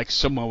compare to like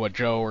Samoa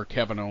Joe or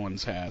Kevin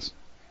Owens has.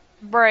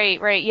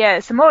 right, yeah,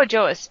 Samoa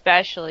Joe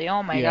especially.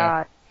 Oh my Yeah.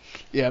 god.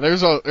 Yeah,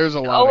 there's a lot of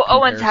comparison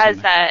Owens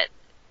has there.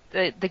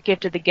 that the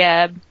gift of the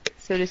gab,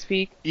 so to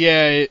speak.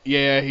 Yeah,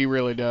 he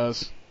really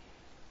does.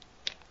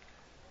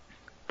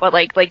 But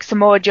like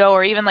Samoa Joe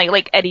or even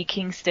like Eddie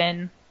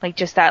Kingston, like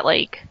just that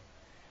like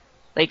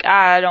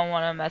I don't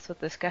want to mess with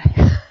this guy.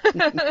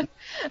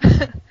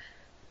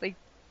 Like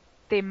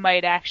they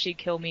might actually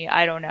kill me.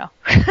 I don't know.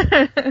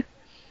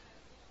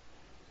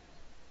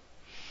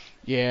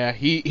 Yeah,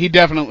 he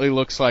definitely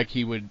looks like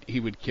he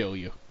would kill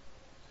you.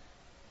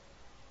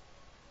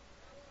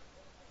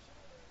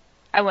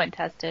 I wouldn't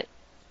test it.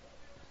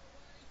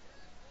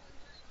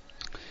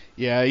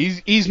 Yeah,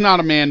 he's not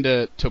a man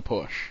to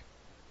push.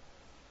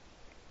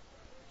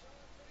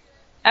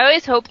 I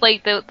always hope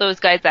like those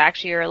guys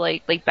actually are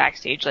like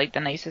backstage like the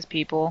nicest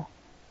people,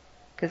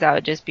 because that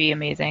would just be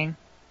amazing.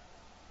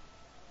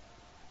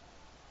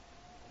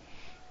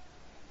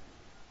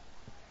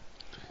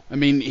 I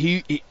mean,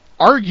 he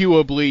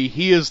arguably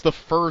he is the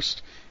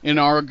first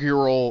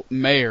inaugural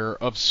mayor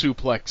of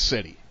Suplex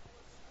City.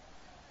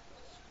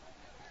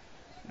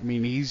 I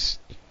mean,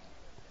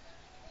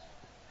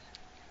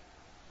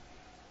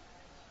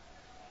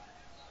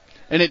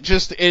 and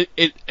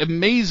it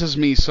amazes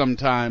me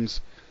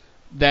sometimes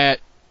that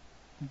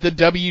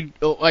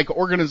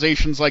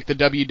organizations like the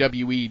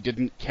WWE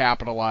didn't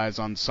capitalize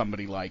on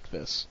somebody like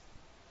this.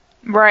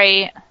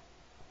 Right.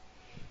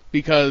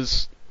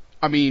 Because,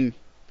 I mean,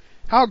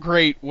 how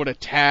great would a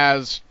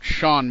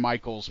Taz-Shawn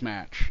Michaels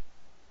match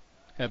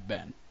have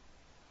been?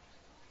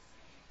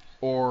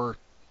 Or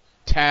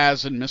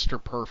Taz and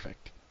Mr.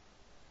 Perfect.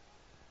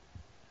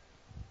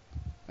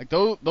 Like,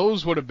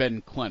 those would have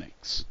been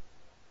clinics.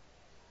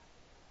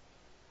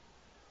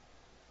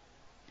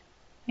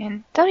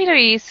 And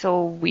WWE is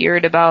so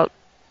weird about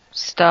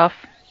stuff.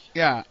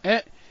 Yeah.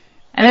 And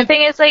the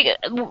thing is, like,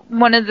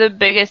 one of the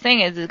biggest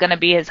things is going to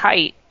be his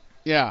height.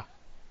 Yeah.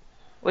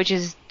 Which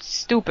is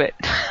stupid.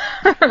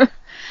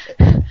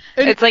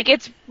 It's like,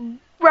 it's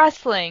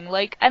wrestling.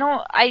 Like,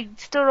 I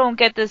still don't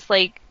get this,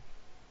 like,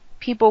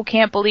 people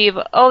can't believe,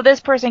 oh, this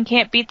person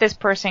can't beat this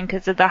person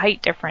because of the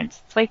height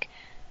difference. It's like,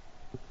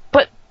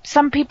 but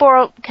some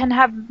people can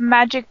have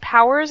magic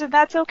powers and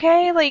that's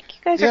okay? Like,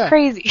 you guys are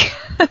crazy.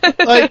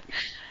 Like,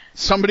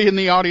 somebody in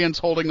the audience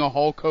holding a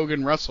Hulk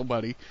Hogan Wrestle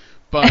Buddy.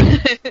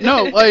 But,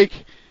 no, like,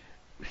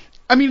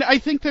 I mean, I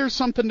think there's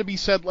something to be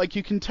said. Like,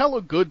 you can tell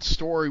a good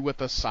story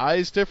with a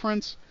size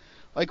difference.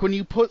 Like, when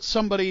you put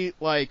somebody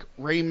like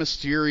Rey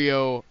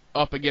Mysterio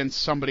up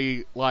against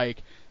somebody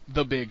like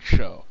The Big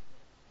Show,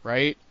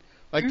 right?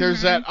 Like,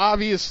 there's that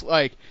obvious,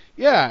 like,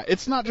 yeah,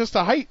 it's not just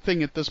a height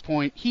thing at this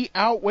point. He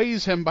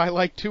outweighs him by,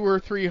 like, 200 or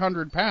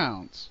 300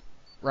 pounds,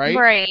 right?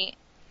 Right.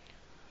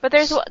 But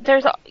there's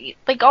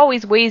like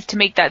always ways to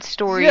make that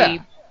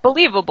story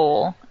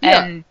believable,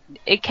 and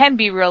it can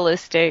be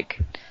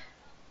realistic,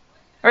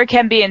 or it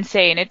can be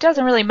insane. It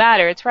doesn't really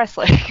matter. It's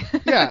wrestling.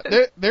 Yeah,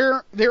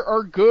 there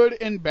are good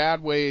and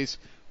bad ways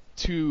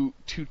to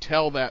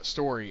tell that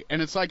story, and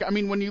it's like, I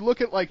mean, when you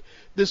look at like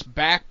this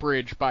back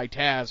bridge by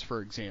Taz,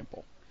 for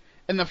example,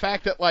 and the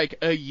fact that like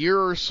a year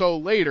or so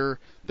later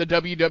the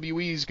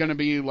WWE is going to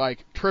be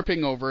like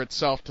tripping over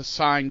itself to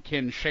sign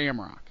Ken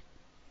Shamrock,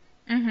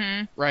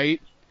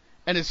 right?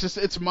 And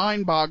it's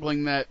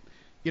mind-boggling that,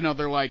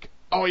 they're like,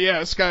 oh yeah,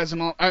 this guy's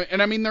and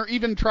I mean, they're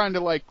even trying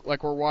to like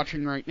we're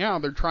watching right now,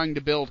 they're trying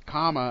to build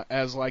Kama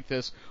as like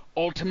this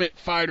ultimate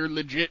fighter,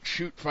 legit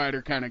shoot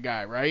fighter kind of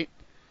guy, right?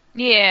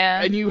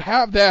 Yeah. And you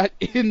have that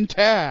in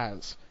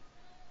Taz.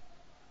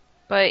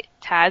 But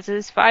Taz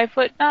is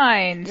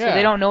 5'9", so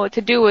they don't know what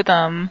to do with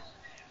him.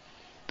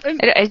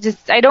 And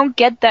I don't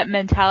get that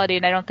mentality,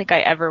 and I don't think I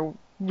ever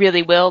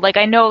really will. Like,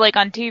 I know, like,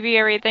 on TV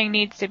everything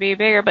needs to be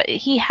bigger, but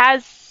he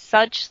has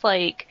such,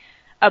 like,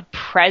 a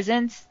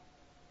presence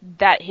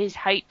that his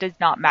height does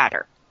not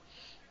matter.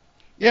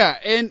 Yeah,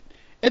 and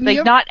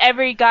like, not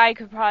every guy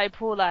could probably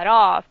pull that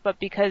off, but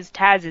because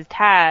Taz is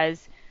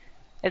Taz,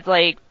 it's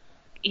like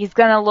he's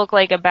gonna look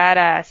like a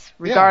badass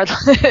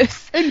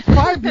regardless. Yeah. And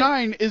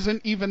 5'9"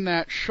 isn't even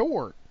that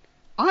short.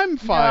 I'm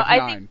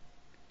 5'9".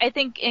 I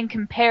think in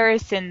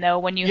comparison, though,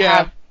 when you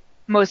have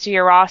most of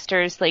your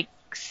rosters like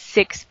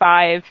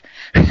 6'5",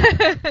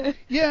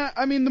 yeah,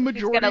 I mean the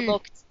majority he's gonna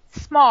look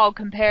small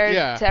compared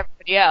to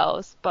everybody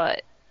else,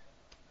 but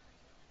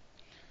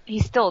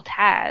he's still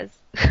Taz.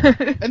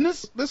 And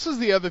this is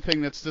the other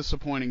thing that's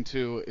disappointing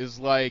too, is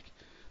like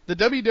the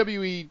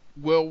WWE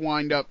will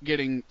wind up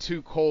getting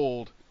Too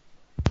Cold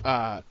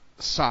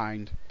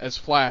signed as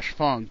Flash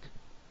Funk.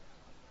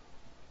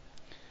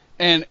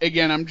 And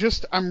again,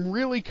 I'm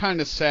really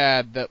kind of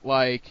sad that,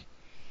 like,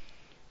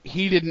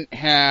 he didn't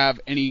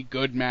have any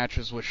good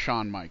matches with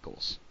Shawn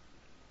Michaels.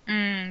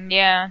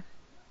 Yeah.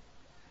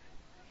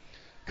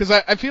 Because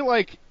I feel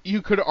like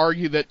you could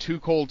argue that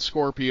Too Cold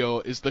Scorpio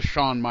is the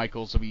Shawn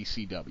Michaels of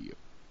ECW.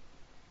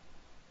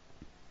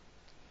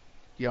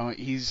 You know,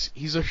 he's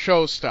a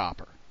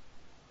showstopper.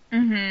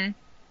 Mm-hmm.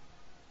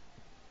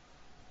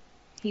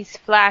 He's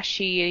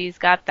flashy, he's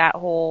got that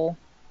whole...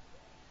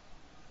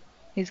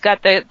 He's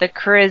got the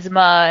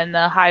charisma and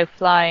the high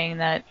flying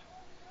that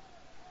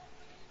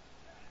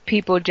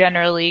people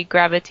generally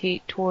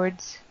gravitate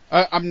towards.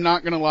 I'm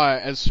not going to lie.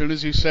 As soon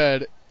as you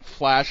said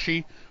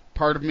flashy,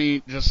 part of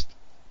me just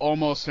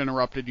almost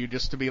interrupted you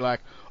just to be like,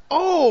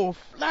 "Oh,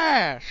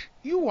 Flash,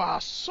 you are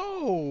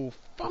so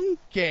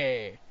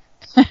funky."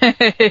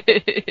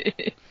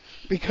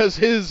 Because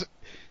his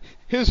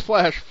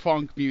Flash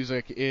funk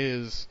music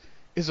is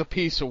a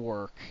piece of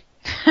work.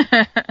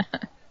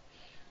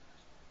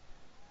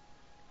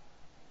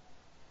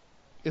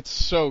 It's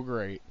so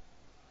great.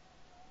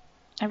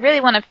 I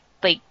really want to,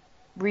 like,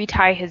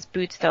 retie his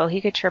boots, though. He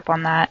could trip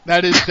on that.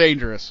 That is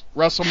dangerous.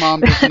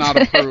 WrestleMom does not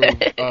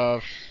approve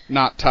of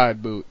not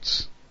tied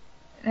boots.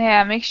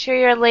 Yeah, make sure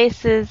your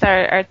laces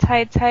are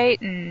tied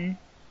tight and,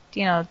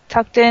 you know,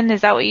 tucked in.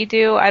 Is that what you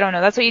do? I don't know.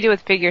 That's what you do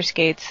with figure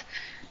skates.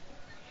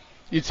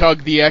 You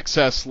tug the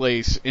excess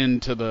lace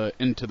into the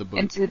boot.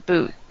 Into the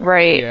boot,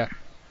 right. Yeah.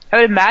 I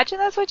would imagine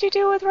that's what you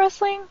do with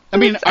wrestling. I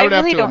mean, I would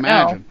really have to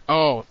imagine.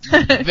 Know.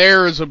 Oh,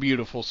 there is a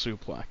beautiful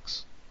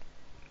suplex.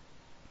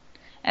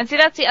 And see,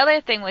 that's the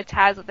other thing with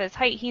Taz with his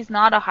height. He's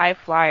not a high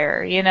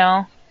flyer, you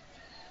know?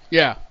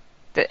 Yeah.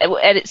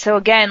 So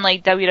again,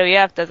 like,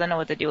 WWF doesn't know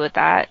what to do with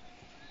that.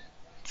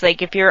 It's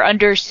like, if you're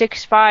under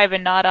 6'5"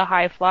 and not a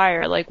high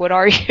flyer, like, what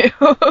are you?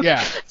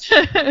 Yeah.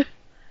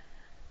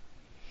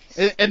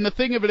 And the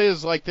thing of it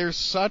is, like, there's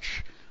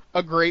such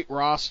a great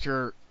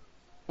roster.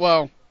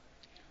 Well,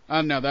 I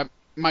don't know, that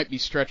might be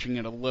stretching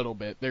it a little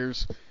bit.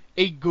 There's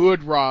a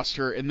good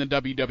roster in the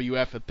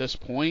WWF at this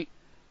point,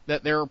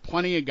 that there are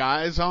plenty of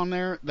guys on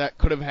there that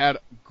could have had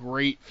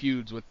great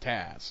feuds with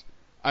Taz.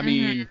 I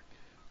mean,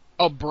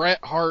 a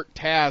Bret Hart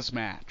Taz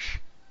match.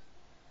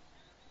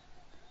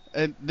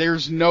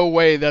 There's no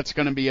way that's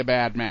going to be a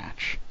bad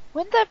match.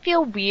 Wouldn't that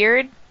feel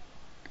weird?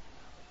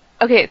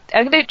 Okay,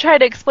 I'm going to try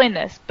to explain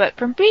this, but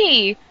for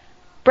me,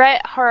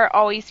 Bret Hart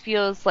always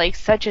feels like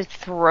such a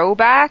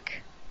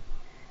throwback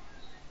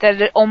that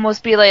it'd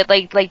almost be like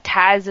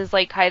Taz is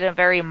like kind of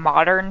very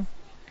modern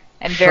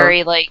and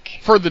very like...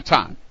 For the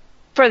time.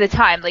 For the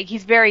time. Like,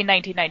 he's very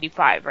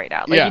 1995 right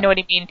now. Like, you know what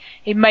I mean?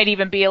 He might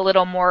even be a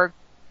little more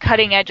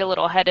cutting edge, a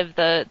little ahead of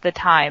the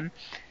time.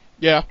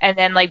 Yeah. And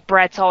then, like,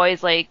 Bret's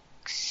always, like,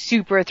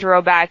 super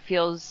throwback,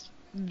 feels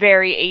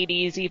very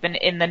 80s even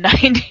in the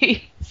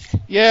 90s.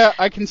 Yeah,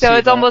 I can see So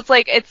it's that. almost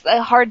like it's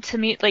hard to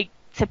meet, like,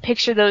 to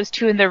picture those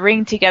two in the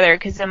ring together,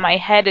 because in my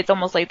head it's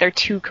almost like they're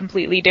two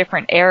completely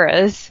different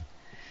eras.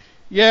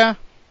 Yeah.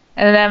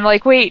 And then I'm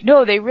like, wait,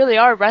 no, they really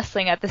are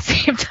wrestling at the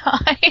same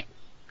time.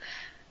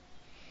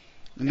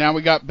 And now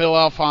we got Bill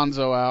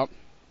Alfonso out.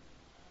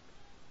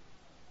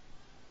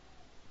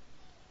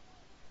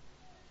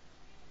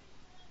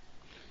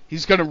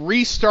 He's going to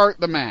restart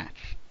the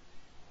match.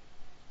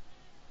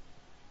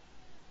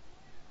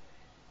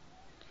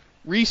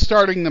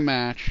 Restarting the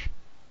match.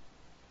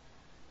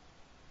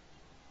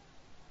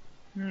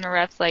 And the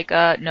ref's like,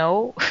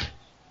 no.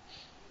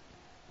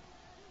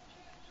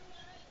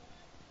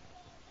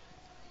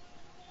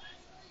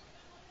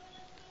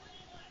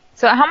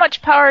 So how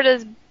much power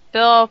does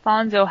Bill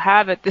Alfonso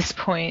have at this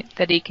point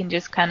that he can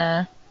just kind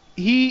of...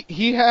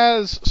 He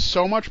has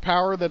so much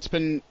power that's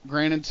been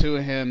granted to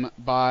him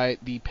by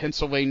the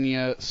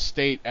Pennsylvania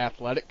State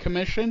Athletic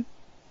Commission.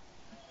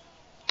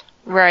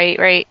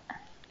 Right.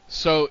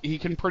 So he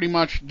can pretty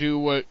much do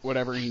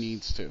whatever he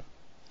needs to.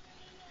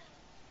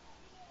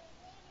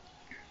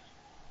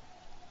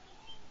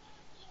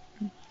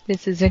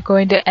 This isn't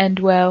going to end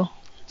well.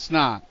 It's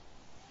not.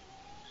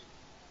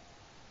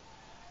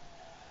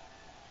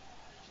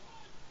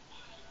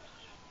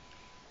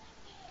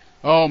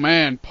 Oh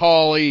man,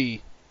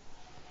 Paulie.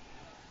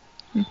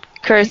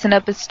 Cursing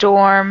up a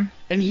storm.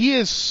 And he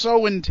is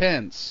so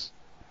intense.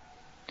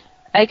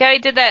 Like how he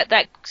did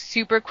that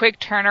super quick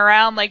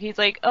turnaround, like he's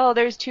like, oh,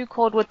 there's Too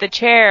Cold with the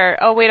chair.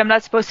 Oh wait, I'm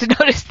not supposed to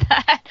notice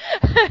that.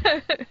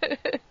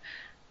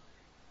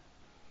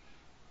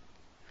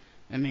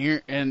 And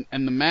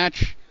the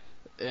match,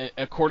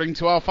 according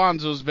to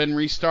Alfonso, has been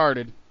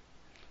restarted.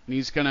 And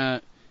he's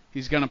gonna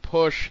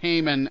push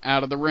Heyman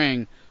out of the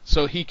ring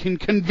so he can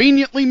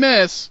conveniently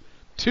miss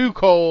Too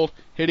Cold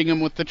hitting him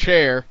with the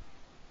chair.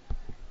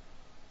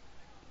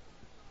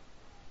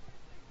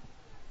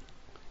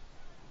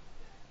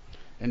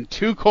 And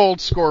Too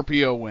Cold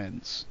Scorpio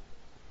wins.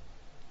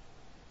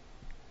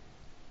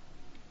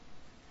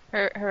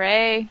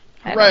 Hooray.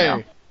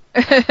 Hooray.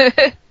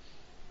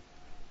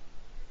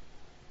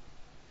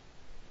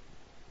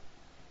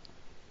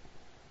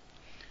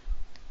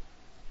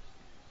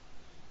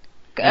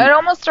 It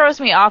almost throws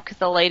me off because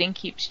the lighting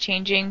keeps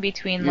changing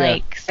between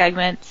like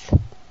segments.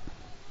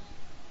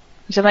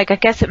 So I'm like, I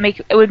guess it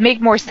would make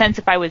more sense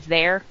if I was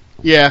there.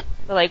 Yeah.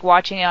 But like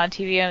watching it on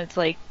TV, it's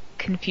like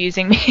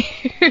confusing me.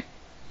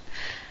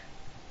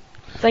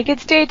 It's like,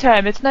 it's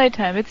daytime, it's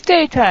nighttime, it's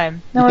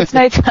daytime. No, it's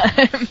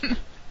nighttime.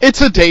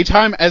 It's a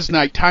daytime as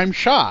nighttime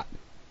shot.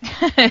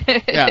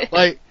 Yeah,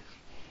 like...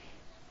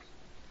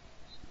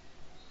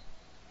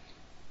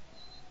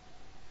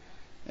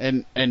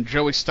 And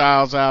Joey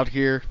Styles out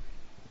here.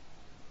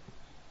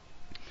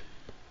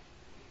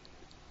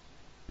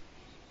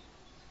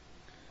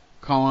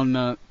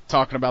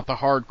 Talking about the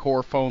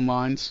hardcore phone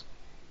lines.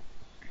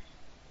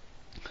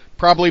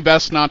 Probably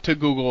best not to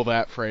Google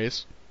that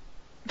phrase.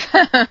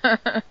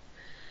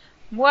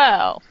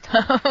 Well.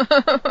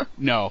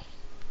 No.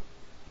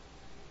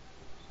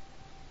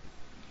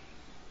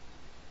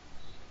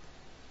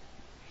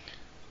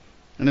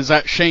 And is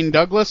that Shane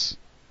Douglas?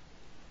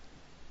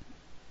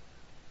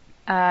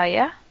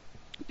 Yeah.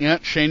 Yeah,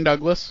 Shane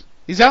Douglas.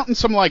 He's out in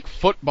some, like,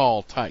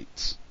 football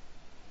tights.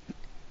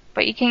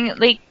 But you can,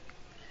 like,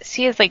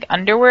 see his, like,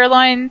 underwear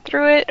line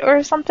through it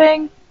or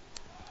something.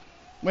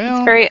 Well...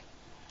 It's very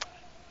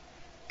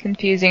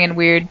confusing and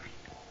weird.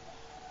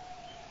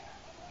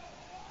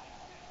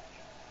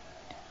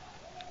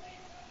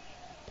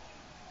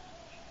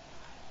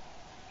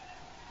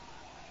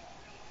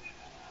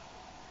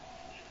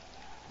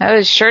 Oh,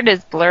 his shirt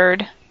is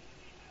blurred.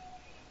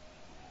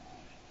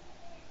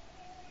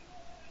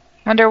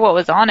 Wonder what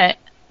was on it.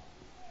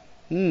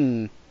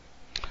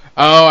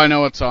 Oh, I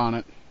know what's on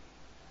it.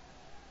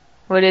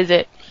 What is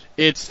it?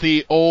 It's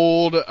the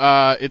old,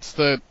 it's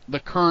the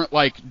current,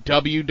 like,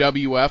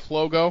 WWF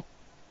logo.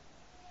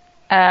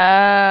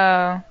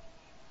 Oh.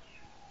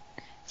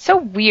 So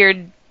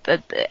weird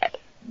that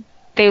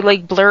they,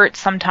 like, blur it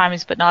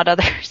sometimes, but not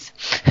others.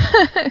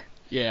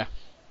 Yeah.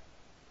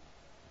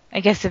 I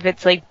guess if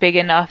it's, like, big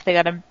enough, they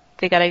gotta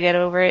get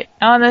over it.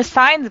 Oh, and the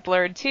sign's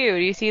blurred, too.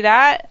 Do you see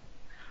that?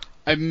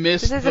 I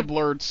missed the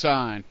blurred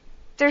sign.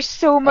 There's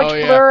so much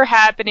blur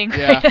happening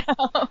right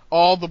now.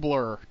 All the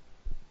blur.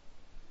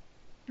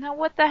 Now,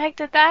 what the heck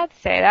did that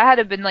say? That had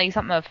to have been, like,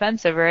 something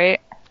offensive, right?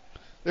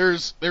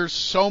 There's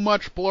so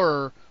much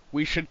blur,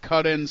 we should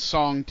cut in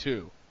song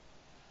 2.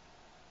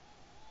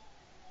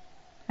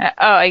 Oh,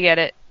 I get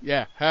it.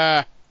 Yeah.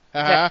 Ha.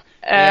 Ha.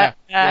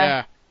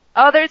 Yeah.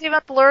 Oh, there's even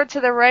blur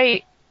to the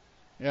right.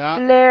 Yeah.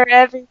 Blur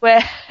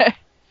everywhere.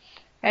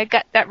 I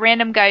got that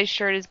random guy's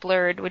shirt is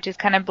blurred, which is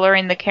kind of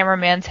blurring the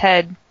cameraman's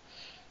head.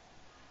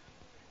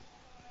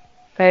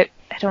 But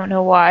I don't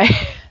know why.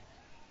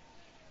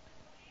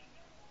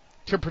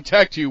 To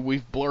protect you,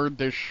 we've blurred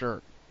this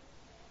shirt.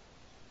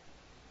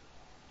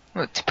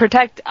 Well, to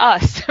protect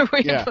us,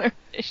 we blurred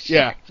this shirt.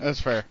 Yeah,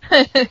 that's fair.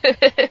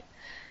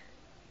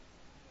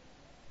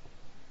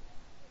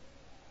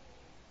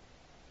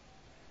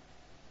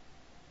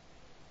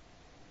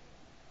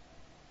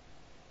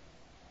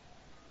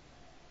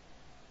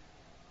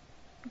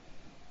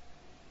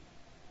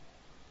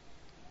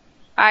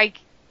 I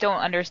don't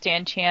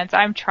understand chants.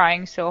 I'm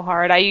trying so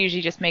hard. I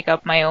usually just make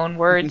up my own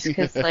words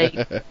because,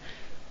 like,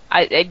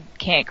 I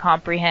can't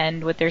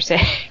comprehend what they're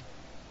saying.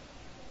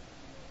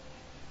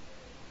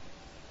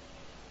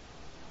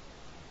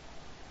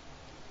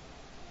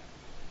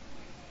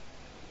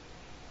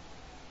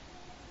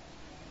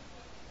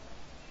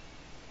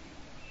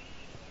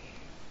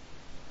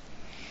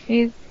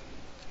 He's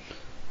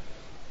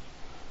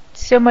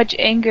so much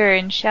anger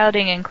and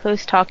shouting and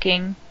close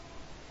talking.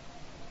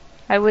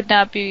 I would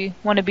not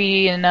want to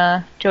be in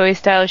Joey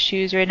Styles'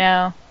 shoes right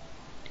now.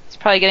 He's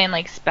probably getting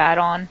like spat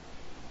on.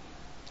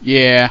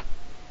 Yeah.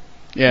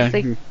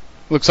 Like,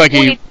 looks like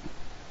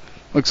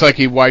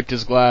he wiped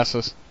his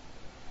glasses.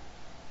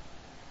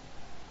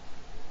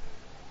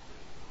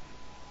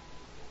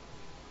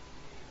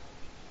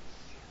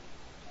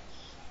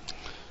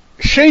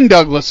 Shane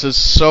Douglas is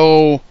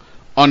so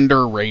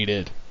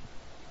underrated.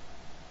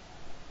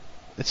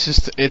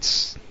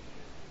 It's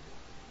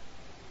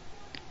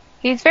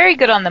He's very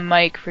good on the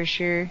mic, for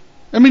sure.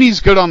 I mean, he's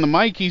good on the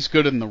mic, he's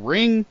good in the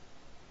ring.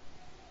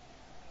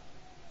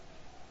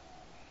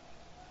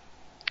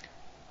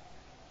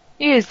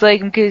 You just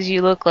like him because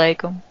you look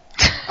like him.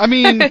 I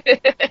mean,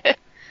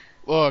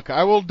 look,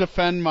 I will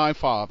defend my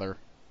father.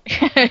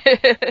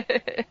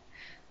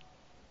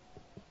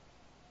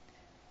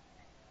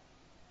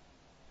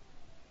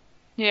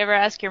 You ever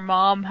ask your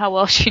mom how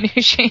well she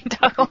knew Shane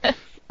Douglas?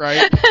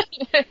 Right?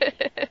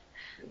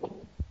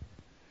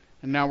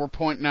 And now we're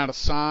pointing out a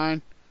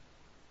sign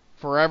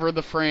Forever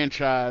the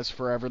franchise,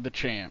 forever the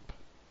champ.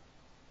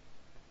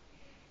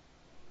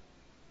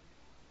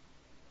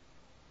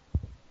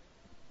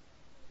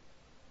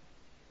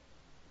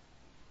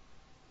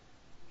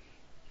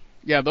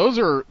 Yeah, those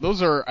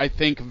are I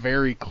think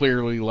very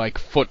clearly like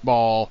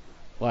football,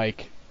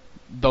 like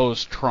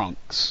those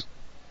trunks.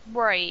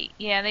 Right.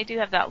 Yeah, they do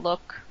have that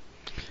look.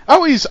 I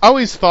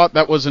always thought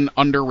that was an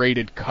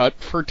underrated cut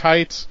for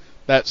tights.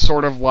 That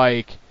sort of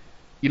like,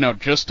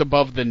 just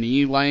above the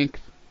knee length.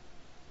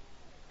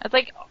 That's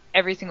like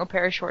every single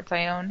pair of shorts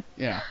I own.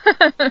 Yeah.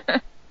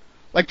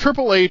 Like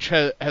Triple H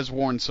has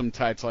worn some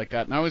tights like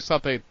that, and I always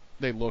thought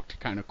they looked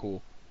kind of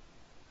cool.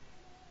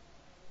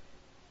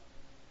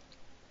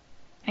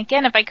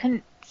 Again, if I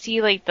couldn't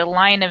see like the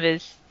line of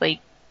his I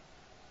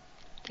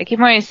keep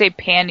wanting to say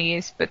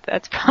panties, but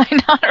that's probably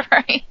not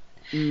right.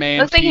 Manties.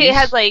 Looks like he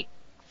has like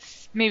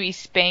maybe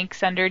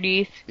Spanx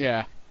underneath.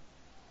 Yeah.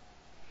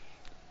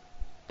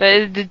 But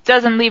it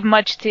doesn't leave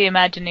much to the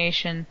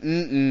imagination.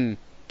 Mm-mm.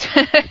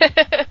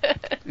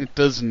 It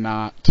does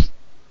not.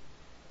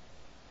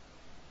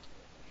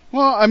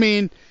 Well, I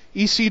mean,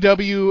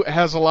 ECW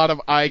has a lot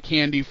of eye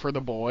candy for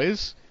the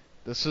boys.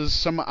 This is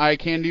some eye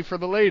candy for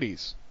the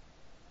ladies.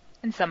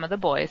 And some of the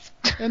boys.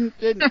 And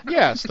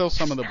yeah, still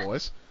some of the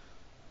boys.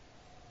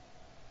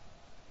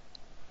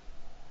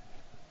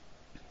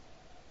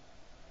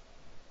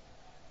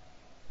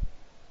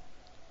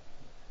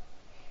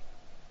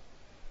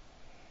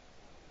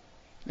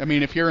 I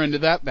mean, if you're into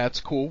that, that's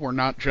cool. We're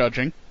not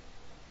judging.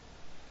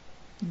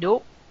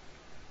 Nope.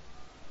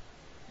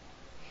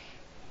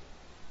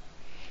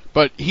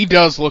 But he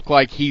does look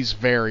like he's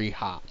very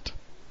hot.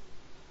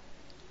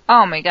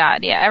 Oh my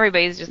god, yeah,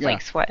 everybody's just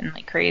like sweating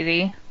like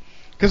crazy.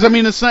 Because I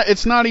mean,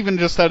 it's not even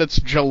just that it's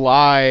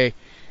July,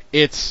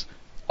 it's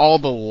all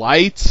the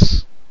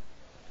lights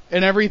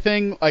and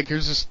everything. Like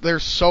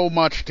there's so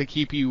much to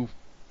keep you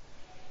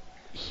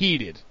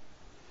heated.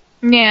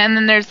 Yeah, and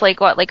then there's like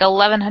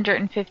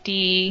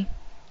 1,150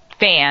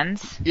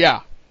 fans.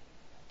 Yeah.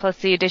 Plus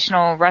the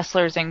additional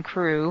wrestlers and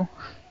crew.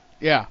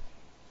 Yeah.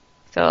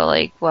 So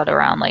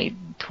around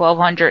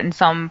 1,200 and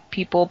some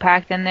people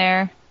packed in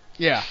there.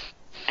 Yeah.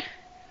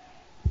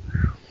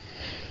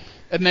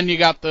 And then you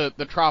got the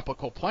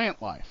tropical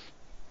plant life.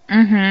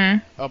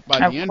 Mm-hmm. Up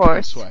by the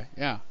entranceway.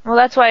 Yeah. Well,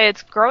 that's why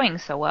it's growing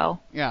so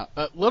well. Yeah.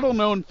 Little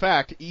known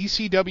fact,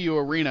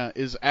 ECW Arena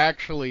is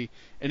actually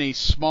in a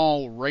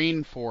small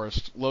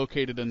rainforest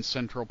located in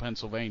central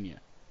Pennsylvania.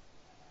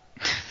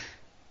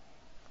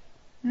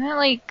 Isn't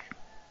that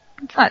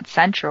it's not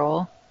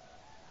central.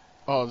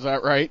 Oh, is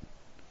that right?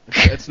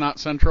 It's not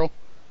central?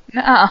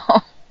 No.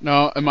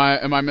 No, am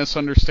I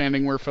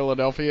misunderstanding where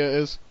Philadelphia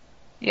is?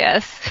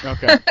 Yes.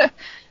 Okay.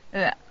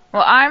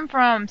 Well, I'm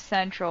from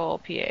Central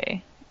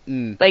PA.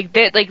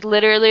 Mm.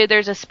 Literally,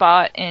 there's a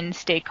spot in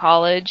State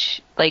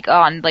College,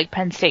 on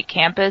Penn State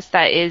campus,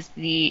 that is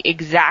the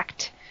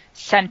exact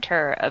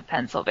center of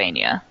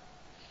Pennsylvania,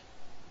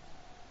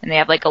 and they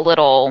have a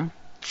little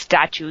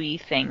statue-y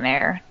thing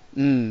there.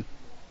 Mm.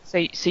 So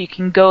you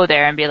can go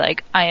there and be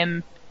like, I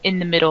am in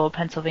the middle of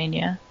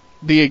Pennsylvania.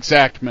 The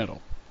exact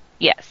middle.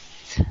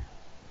 Yes.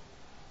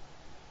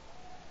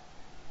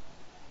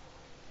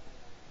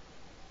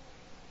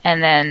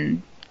 And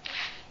then,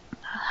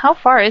 how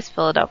far is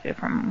Philadelphia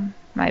from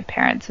my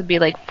parents? Would be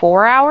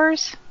 4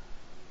 hours?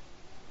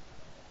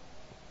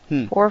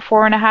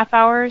 4.5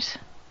 hours?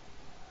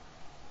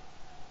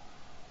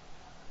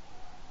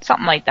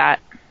 Something like that.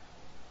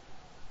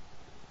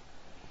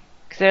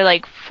 Because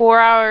they're 4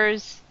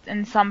 hours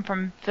and some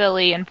from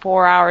Philly and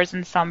 4 hours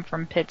and some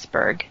from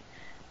Pittsburgh.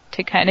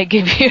 To kind of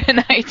give you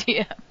an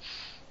idea.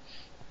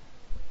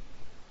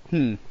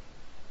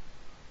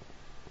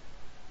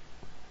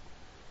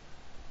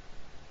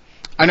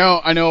 I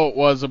know it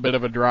was a bit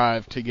of a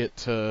drive to get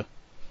to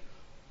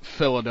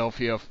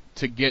Philadelphia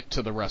to get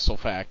to the Wrestle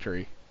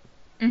Factory.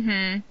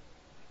 Mm-hmm.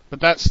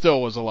 But that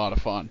still was a lot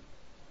of fun.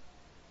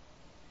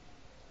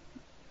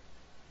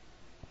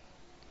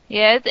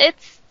 Yeah,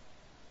 it's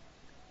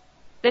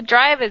the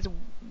drive is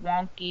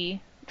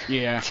wonky.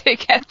 Yeah. To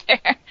get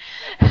there.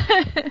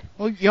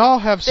 Well, y'all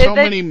have so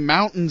many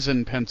mountains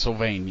in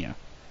Pennsylvania.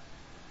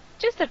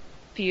 Just a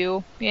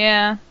few,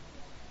 yeah.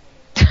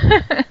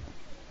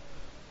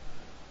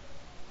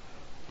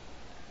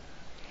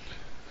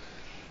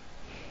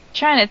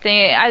 Trying to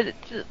think,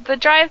 the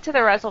drive to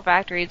the Wrestle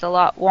Factory is a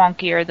lot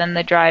wonkier than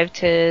the drive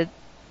to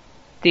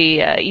the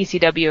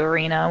ECW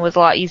arena. It was a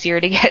lot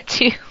easier to get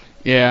to.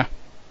 Yeah,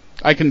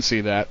 I can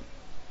see that.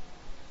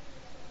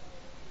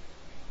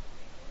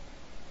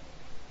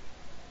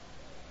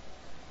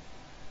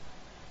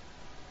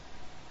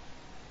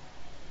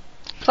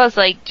 Plus,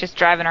 just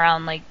driving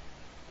around,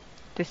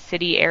 the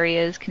city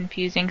area is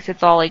confusing, because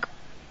it's all,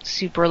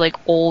 super,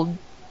 old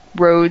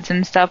roads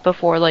and stuff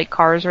before,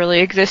 cars really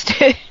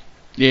existed.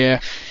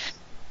 Yeah.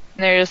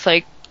 And they're just,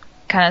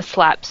 kind of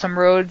slap some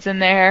roads in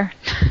there.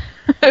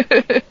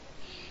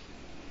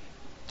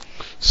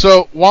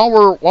 So, while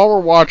we're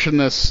watching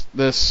this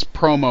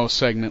promo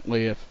segment,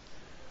 Leah,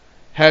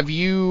 have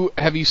you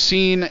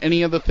seen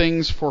any of the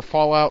things for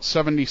Fallout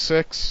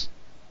 76?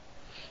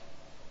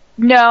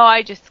 No,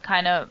 I just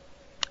kind of,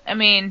 I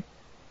mean,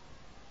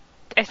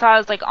 I saw it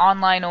was like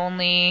online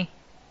only,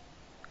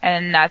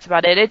 and that's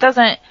about it. It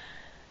doesn't.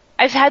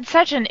 I've had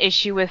such an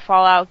issue with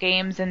Fallout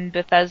games and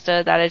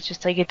Bethesda that it's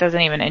just like it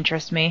doesn't even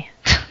interest me.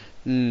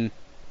 Hmm.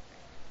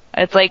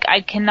 It's like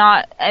I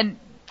cannot, and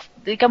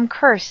like I'm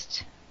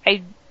cursed.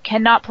 I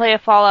cannot play a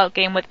Fallout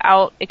game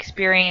without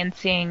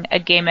experiencing a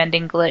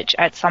game-ending glitch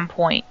at some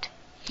point.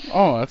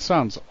 Oh, that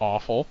sounds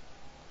awful.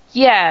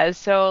 Yeah,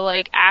 so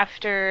like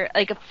after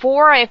like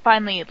 4, I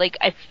finally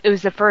it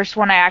was the first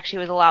one I actually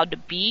was allowed to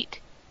beat,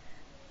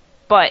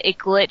 but it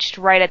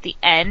glitched right at the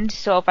end.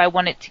 So if I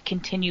wanted to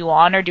continue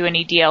on or do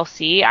any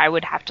DLC, I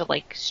would have to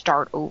like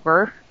start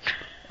over.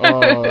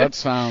 Oh, that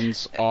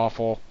sounds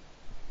awful.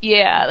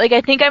 Yeah, like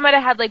I think I might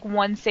have had like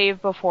one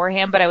save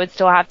beforehand, but I would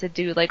still have to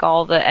do like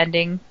all the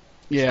ending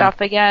Yeah. stuff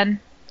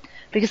again.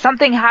 Because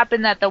something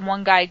happened that the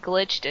one guy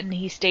glitched and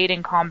he stayed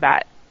in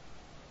combat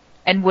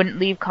and wouldn't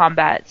leave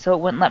combat, so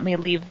it wouldn't let me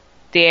leave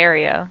the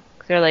area.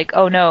 They're like,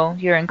 "Oh no,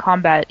 you're in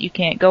combat. You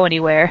can't go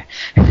anywhere."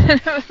 And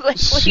I was like,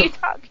 "What are you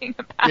talking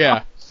about?"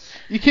 Yeah.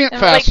 You can't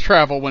And fast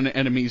travel when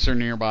enemies are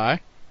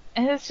nearby.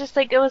 and it's just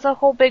like it was a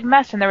whole big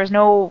mess, and there was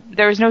no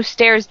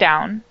stairs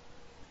down.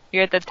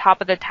 You're at the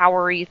top of the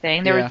towery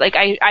thing. There Yeah. was like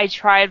I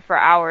tried for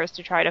hours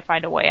to try to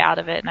find a way out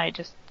of it, and I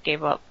just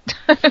gave up.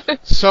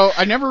 So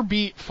I never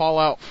beat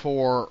Fallout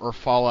 4 or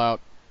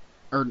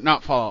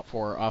not Fallout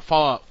 4,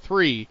 Fallout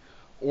 3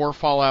 or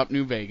Fallout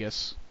New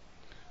Vegas.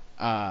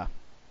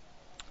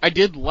 I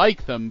did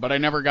like them, but I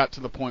never got to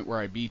the point where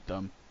I beat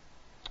them.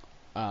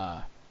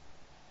 Let's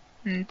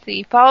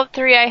see, Fallout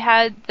 3, I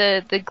had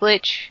the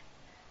glitch,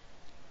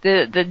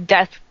 the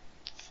death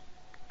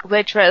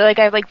glitch. Right? Like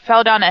I like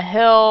fell down a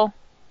hill,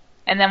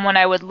 and then when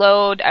I would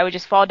load, I would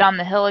just fall down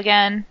the hill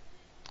again.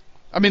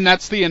 I mean,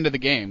 that's the end of the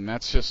game.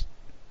 That's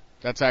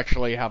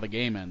actually how the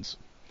game ends.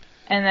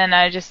 And then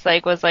I just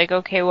like was like,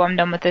 okay, well I'm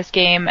done with this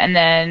game. And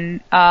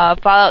then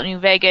Fallout New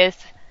Vegas,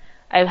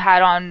 I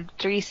had on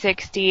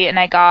 360, and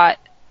I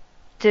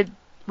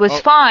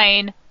was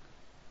fine.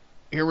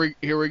 Here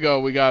we go.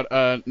 We got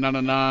na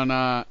na na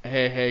na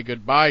hey hey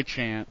goodbye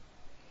chant,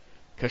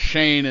 because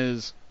Shane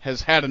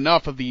has had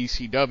enough of the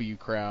ECW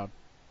crowd.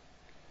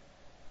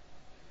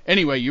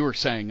 Anyway, you were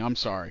saying, I'm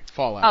sorry,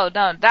 Fallout. Oh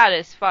no, that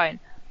is fine.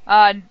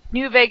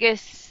 New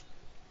Vegas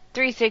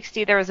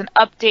 360, there was an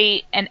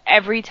update, and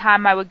every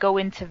time I would go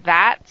into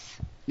VATS,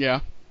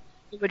 Yeah.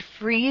 it would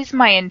freeze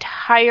my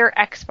entire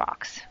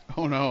Xbox.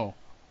 Oh no.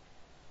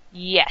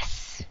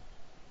 Yes.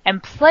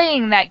 And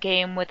playing that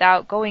game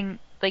without going,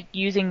 like,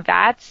 using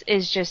VATS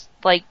is just,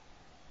 like,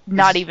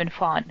 not even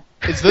fun.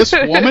 Is this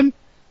woman?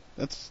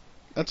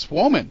 That's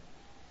woman.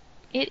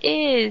 It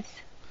is.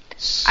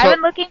 So, I've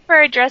been looking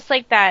for a dress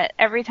like that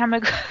every time I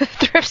go to the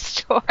thrift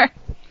store.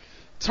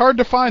 it's hard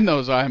to find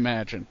those, I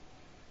imagine.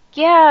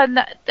 Yeah,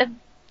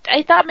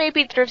 I thought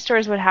maybe thrift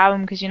stores would have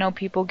them because,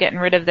 people getting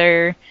rid of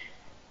their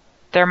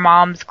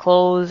mom's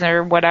clothes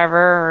or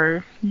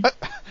whatever.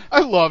 I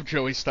love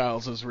Joey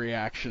Styles'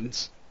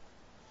 reactions.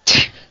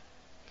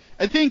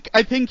 I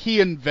think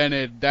he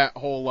invented that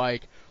whole,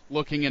 like,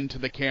 looking into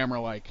the camera,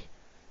 like,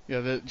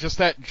 just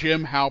that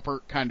Jim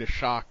Halpert kind of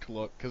shocked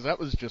look, because that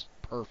was just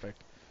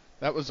perfect.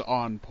 That was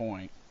on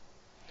point.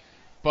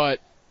 But,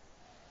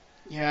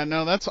 yeah,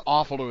 no, that's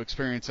awful to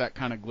experience that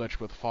kind of glitch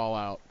with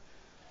Fallout.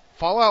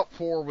 Fallout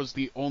 4 was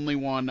the only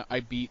one I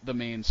beat the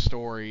main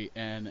story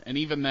in, and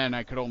even then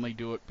I could only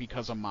do it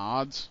because of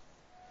mods,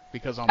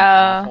 because I'm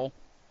awful.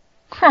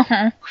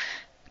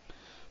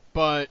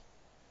 But,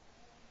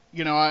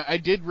 I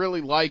did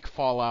really like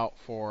Fallout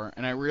 4,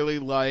 and I really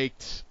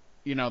liked,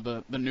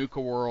 the Nuka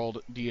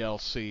World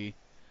DLC.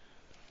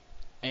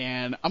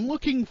 And I'm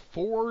looking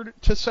forward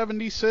to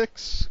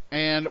 76,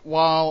 and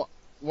while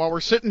we're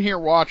sitting here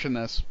watching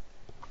this,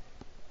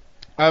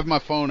 I have my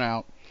phone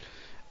out,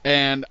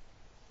 and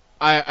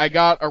I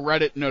got a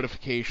Reddit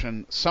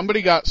notification.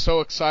 Somebody got so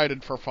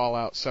excited for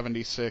Fallout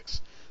 76,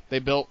 they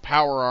built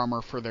power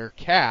armor for their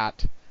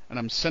cat, and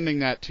I'm sending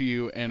that to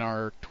you in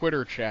our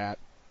Twitter chat.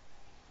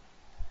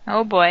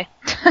 Oh boy.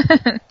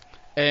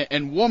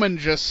 And woman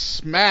just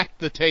smacked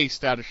the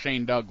taste out of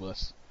Shane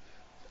Douglas.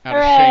 Out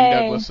Hooray. of Shane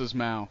Douglas's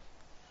mouth.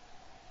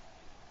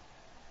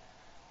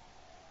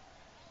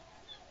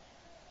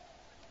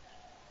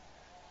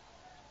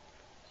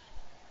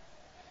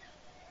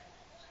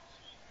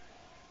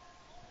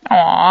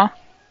 Aww.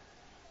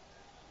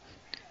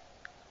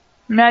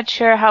 I'm not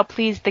sure how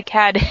pleased the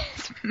cat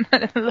is,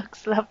 but it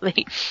looks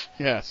lovely.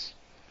 Yes.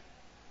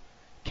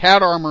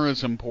 Cat armor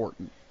is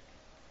important.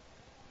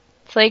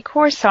 It's like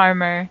horse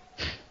armor.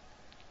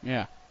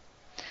 Yeah.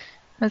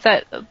 Was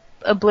that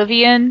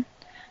Oblivion?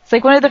 It's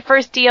like one of the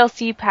first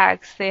DLC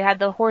packs. They had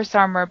the horse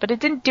armor, but it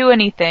didn't do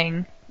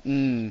anything.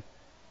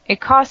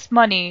 It cost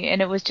money,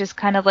 and it was just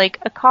kind of like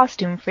a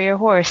costume for your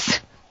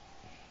horse.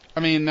 I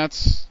mean,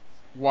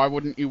 why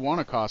wouldn't you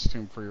want a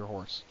costume for your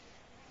horse?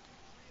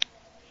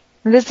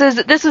 This was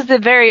the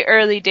very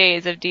early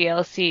days of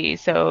DLC,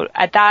 so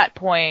at that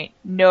point,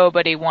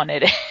 nobody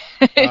wanted it.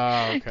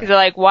 Okay. Because they're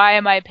like, why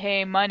am I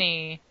paying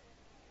money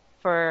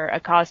for a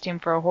costume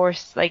for a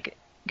horse, like,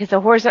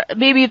 because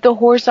maybe if the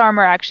horse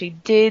armor actually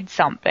did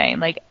something,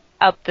 like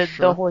up the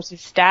Sure.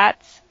 horse's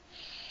stats,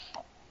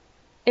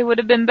 it would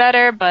have been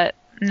better, but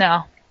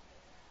no.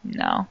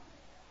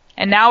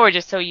 And now we're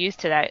just so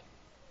used to that.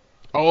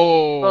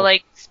 Oh. We'll,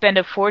 like, spend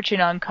a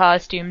fortune on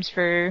costumes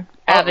for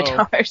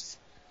avatars.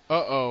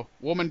 Uh-oh.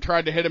 Woman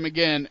tried to hit him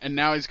again, and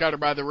now he's got her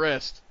by the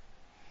wrist.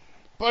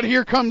 But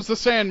here comes the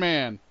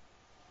Sandman.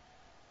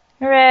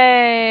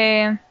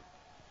 Hooray!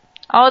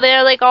 Oh,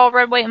 they're, like, all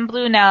red, white, and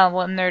blue now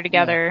when they're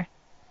together.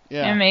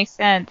 Yeah. It makes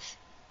sense.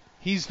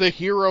 He's the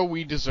hero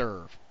we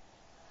deserve.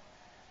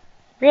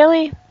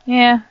 Really?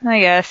 Yeah, I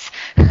guess.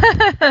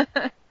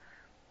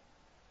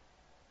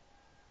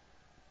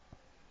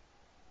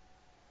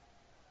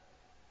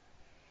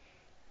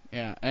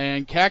 Yeah,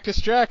 and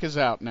Cactus Jack is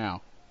out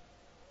now.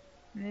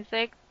 And he's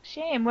like,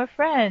 Shame, we're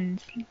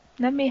friends.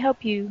 Let me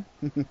help you.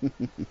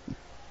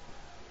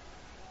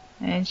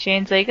 And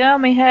Shane's like, oh,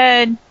 my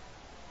head.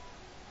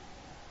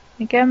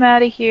 Like, I'm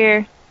out of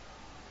here.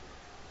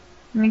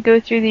 Let me go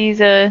through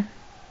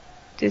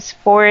this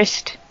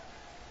forest.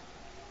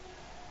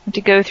 I have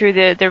to go through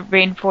the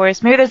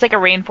rainforest. Maybe there's like a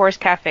rainforest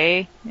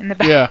cafe in the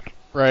back. Yeah,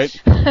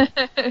 right.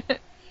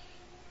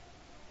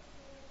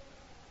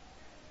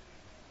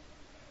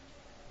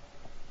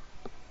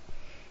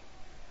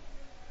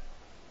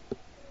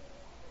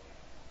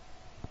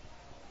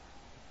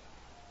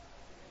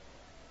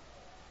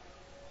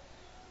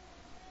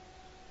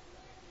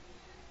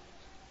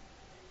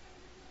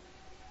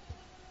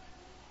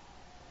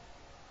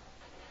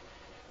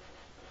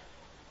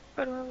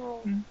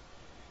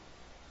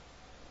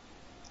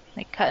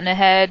 Like cutting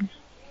ahead.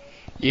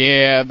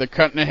 Yeah, they're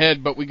cutting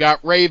ahead, but we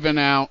got Raven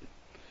out.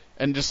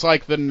 And just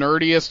like the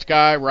nerdiest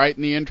guy right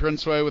in the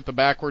entranceway with the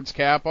backwards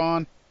cap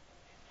on.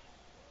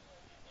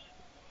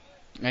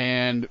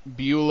 And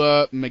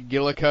Beulah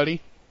McGillicuddy.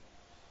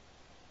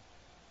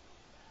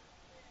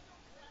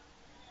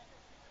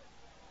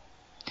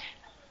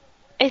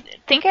 I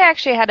think I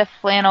actually had a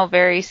flannel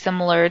very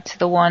similar to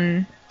the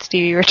one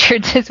Stevie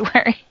Richards is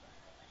wearing.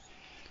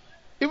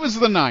 It was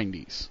the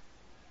 90s.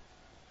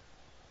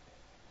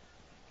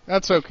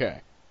 That's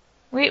okay.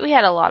 We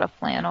had a lot of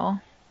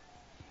flannel.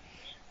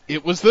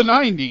 It was the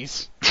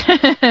 90s.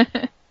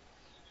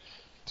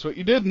 That's what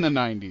you did in the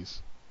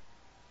 90s.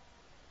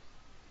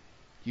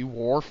 You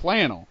wore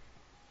flannel.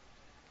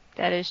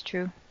 That is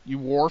true. You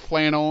wore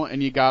flannel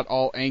and you got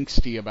all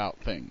angsty about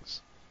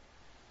things.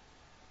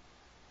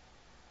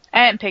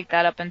 I didn't pick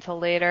that up until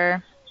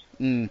later.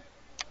 Mm.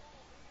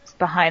 It's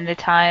behind the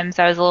times.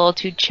 I was a little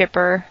too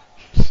chipper.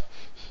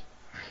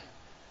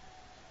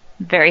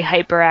 Very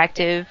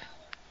hyperactive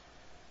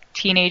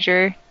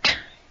teenager.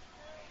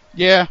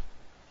 Yeah.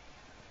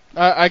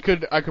 I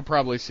could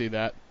probably see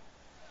that.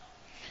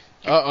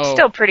 Uh-oh.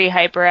 Still pretty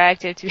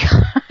hyperactive, to be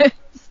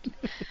honest.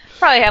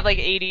 Probably have like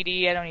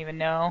ADD, I don't even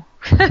know.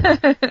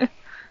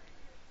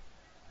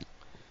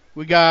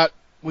 We got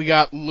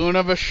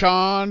Luna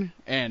Vachon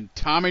and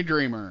Tommy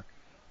Dreamer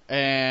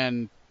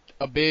and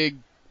a big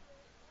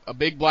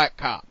black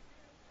cop.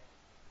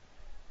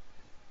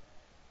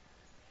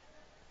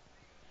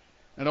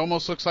 It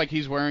almost looks like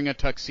he's wearing a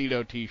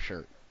tuxedo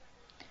t-shirt.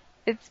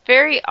 It's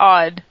very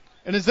odd.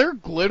 And is there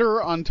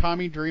glitter on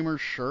Tommy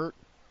Dreamer's shirt?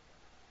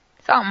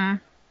 Something.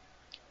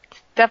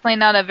 It's definitely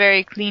not a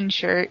very clean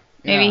shirt.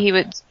 Maybe Yeah. he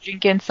was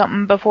drinking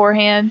something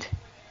beforehand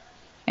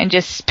and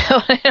just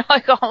spilled it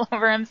like all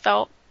over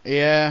himself.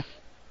 Yeah.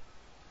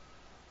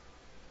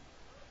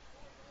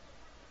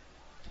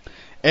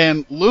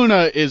 And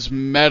Luna is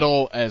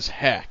metal as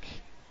heck.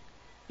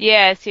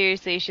 Yeah,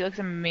 seriously, she looks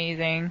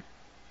amazing.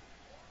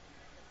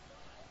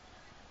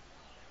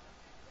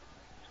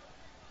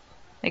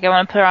 Like, I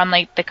want to put her on,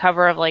 like, the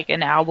cover of, like,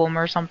 an album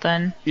or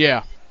something.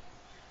 Yeah.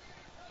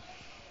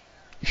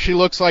 She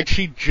looks like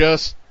she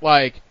just,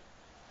 like,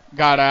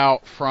 got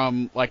out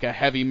from, like, a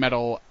heavy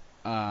metal,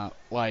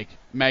 like,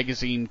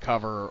 magazine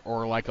cover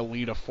or, like, a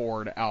Lita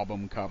Ford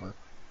album cover.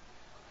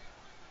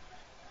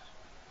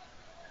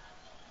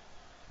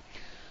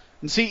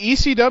 And see,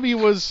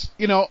 ECW was,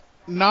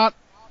 not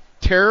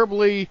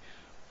terribly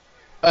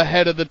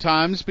ahead of the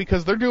times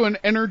because they're doing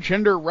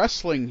intergender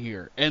wrestling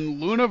here.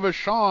 And Luna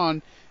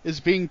Vachon is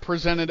being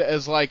presented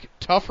as, like,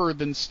 tougher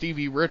than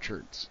Stevie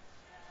Richards.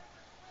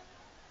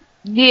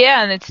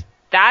 Yeah, and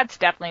that's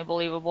definitely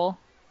believable.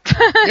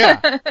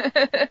 Yeah.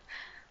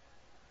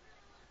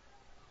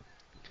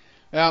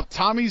 Now,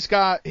 Tommy's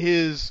got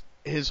his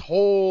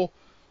whole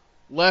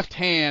left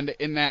hand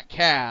in that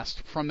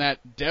cast from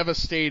that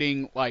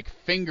devastating, like,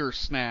 finger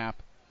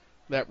snap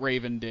that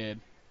Raven did.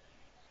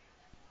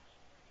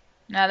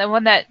 Now, the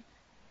one that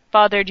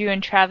bothered you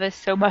and Travis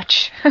so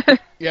much.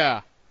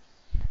 Yeah.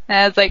 And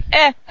I was like,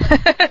 eh.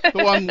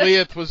 The one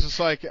Leith was just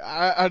like,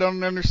 I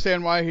don't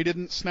understand why he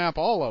didn't snap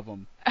all of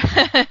them.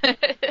 I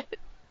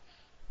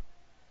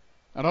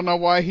don't know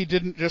why he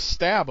didn't just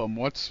stab him.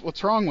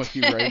 What's wrong with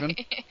you, Raven?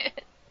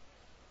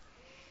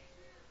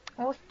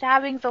 Well,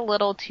 stabbing's a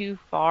little too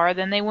far,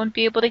 then they wouldn't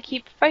be able to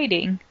keep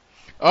fighting.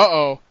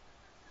 Uh-oh.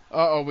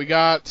 We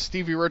got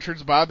Stevie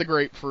Richards by the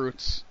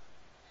grapefruits.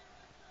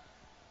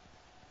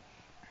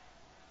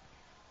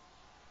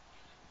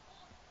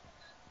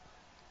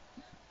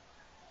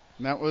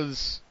 That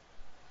was...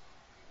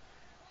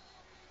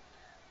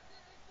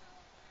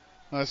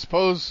 I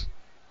suppose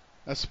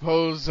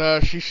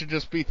she should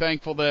just be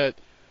thankful that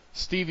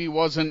Stevie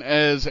wasn't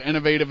as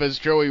innovative as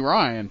Joey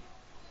Ryan.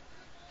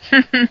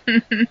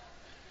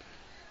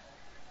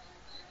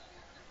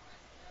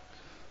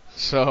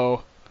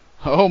 So,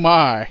 oh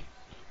my,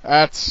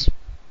 that's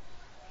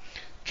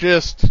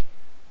just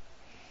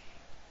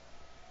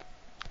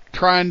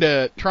trying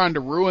to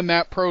ruin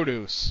that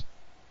produce.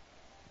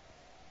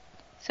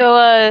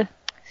 So,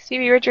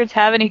 Stevie Richards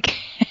have any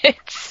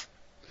kids?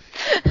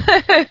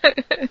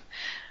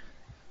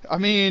 I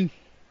mean,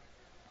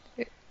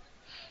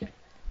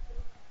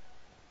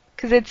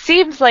 because it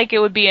seems like it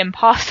would be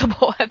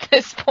impossible at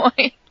this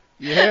point.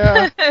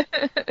 Yeah.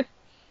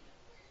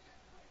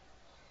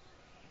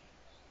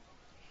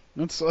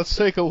 Let's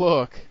take a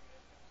look.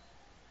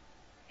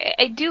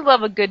 I do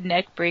love a good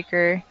neck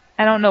breaker.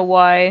 I don't know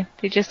why.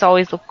 They just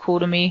always look cool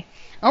to me.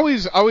 I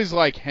always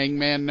like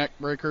hangman neck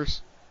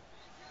breakers.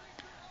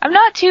 I'm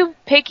not too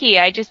picky.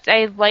 I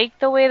like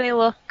the way they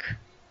look.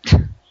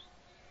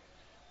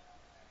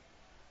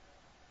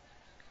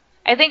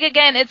 I think,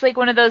 again, it's like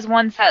one of those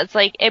ones that's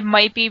like, it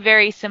might be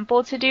very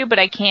simple to do, but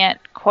I can't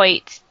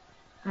quite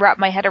wrap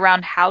my head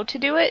around how to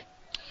do it.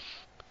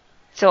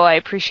 So I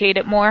appreciate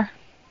it more.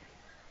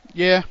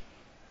 Yeah.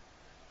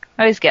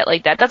 I always get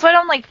like that. That's why I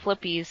don't like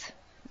flippies.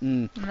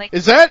 Like,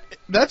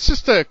 that's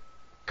just a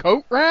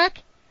coat rack?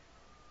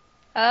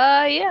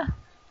 Yeah.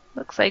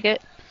 Looks like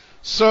it.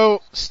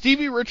 So,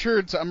 Stevie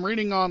Richards, I'm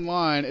reading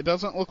online, it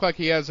doesn't look like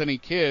he has any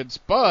kids,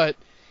 but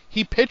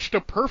he pitched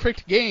a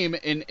perfect game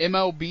in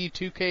MLB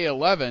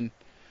 2K11.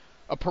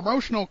 A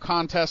promotional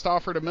contest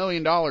offered $1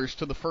 million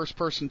to the first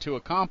person to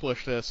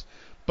accomplish this,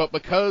 but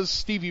because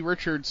Stevie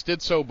Richards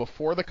did so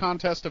before the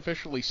contest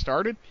officially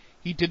started,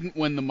 he didn't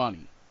win the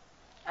money.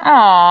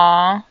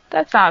 Aww,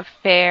 that's not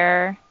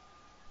fair.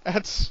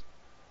 Is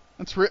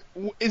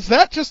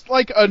that just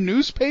like a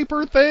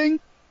newspaper thing?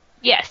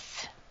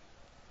 Yes.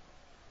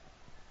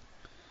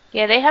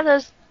 Yeah, they have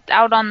those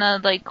out on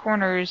the like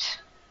corners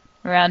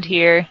around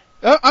here.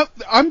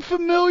 I'm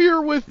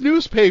familiar with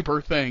newspaper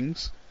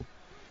things.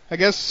 I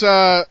guess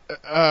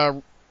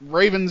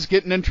Raven's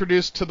getting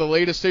introduced to the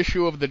latest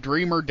issue of the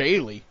Dreamer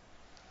Daily.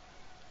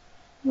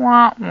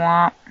 Womp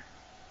womp.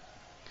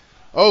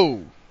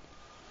 Oh,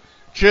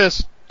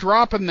 just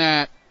dropping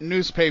that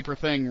newspaper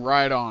thing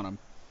right on him.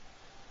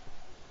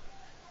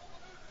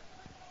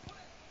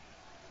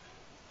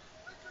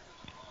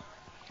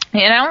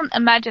 And I don't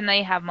imagine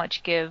they have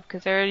much give,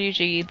 because they're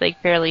usually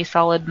like fairly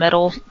solid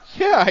metal.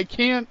 Yeah, I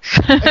can't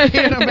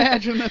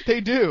imagine that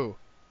they do.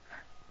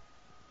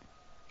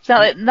 It's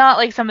not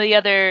like some of the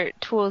other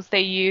tools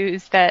they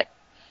use that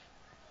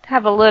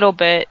have a little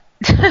bit.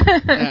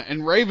 Yeah,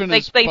 and Raven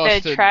is busted.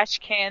 Like the trash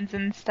cans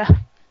and stuff.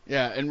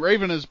 Yeah, and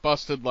Raven is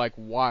busted like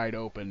wide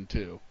open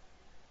too.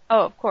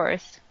 Oh, of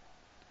course.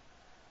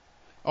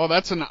 Oh,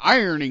 that's an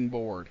ironing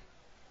board.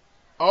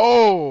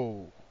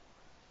 Oh,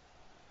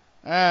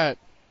 that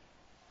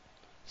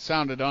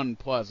sounded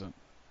unpleasant.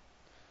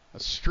 A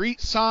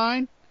street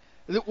sign?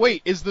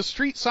 Wait, is the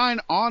street sign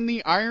on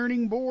the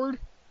ironing board?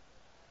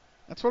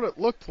 That's what it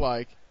looked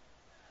like.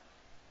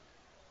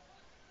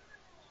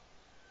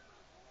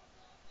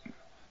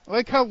 I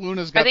like how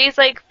Luna's got... Are these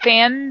like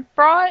fan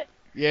brought?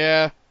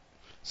 Yeah.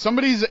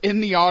 Somebody's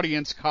in the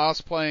audience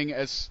cosplaying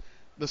as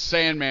the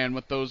Sandman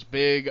with those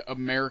big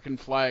American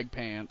flag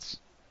pants.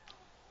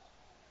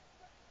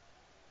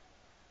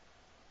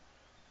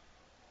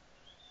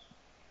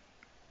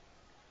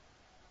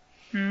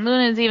 And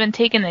Luna's even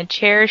taking the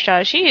chair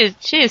shot. She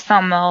is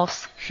something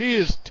else. She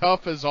is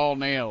tough as all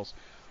nails.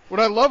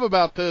 What I love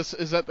about this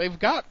is that they've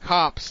got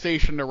cops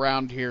stationed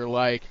around here,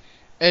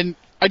 and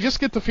I just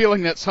get the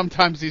feeling that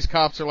sometimes these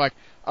cops are like,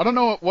 I don't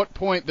know at what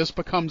point this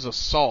becomes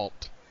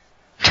assault.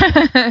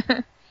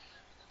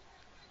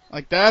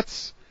 Like,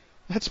 that's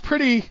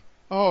pretty,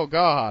 oh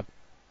god.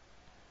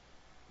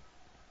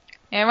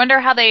 Yeah, I wonder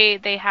how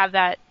they have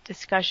that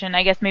discussion.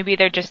 I guess maybe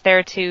they're just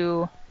there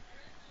to...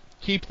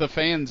 keep the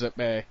fans at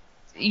bay.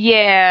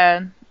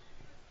 Yeah.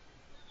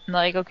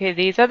 Like, okay,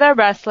 these are the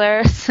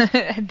wrestlers,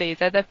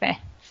 these are the fans.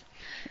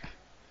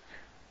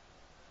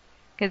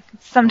 Because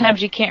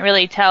sometimes you can't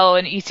really tell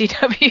in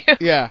ECW.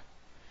 Yeah.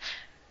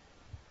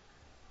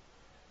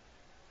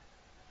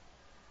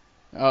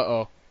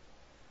 Uh-oh.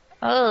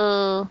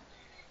 Oh.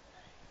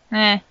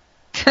 Eh.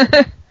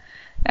 No,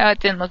 it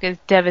didn't look as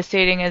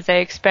devastating as I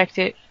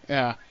expected.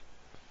 Yeah.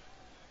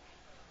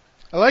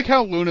 I like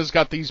how Luna's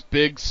got these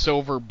big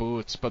silver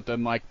boots, but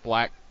then, like,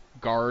 black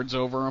guards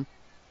over them.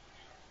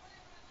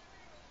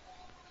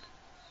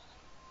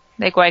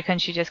 Like, why couldn't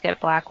she just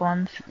get black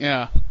ones?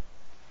 Yeah.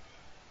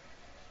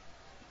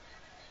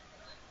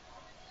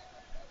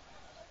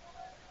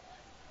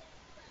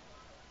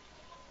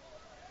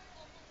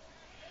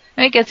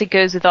 I guess it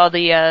goes with all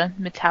the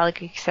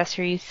metallic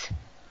accessories.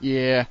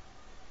 Yeah.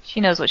 She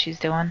knows what she's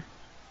doing.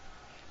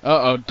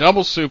 Uh-oh,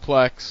 double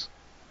suplex.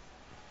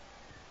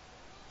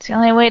 It's the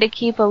only way to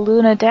keep a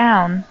Luna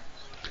down.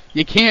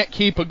 You can't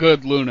keep a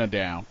good Luna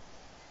down.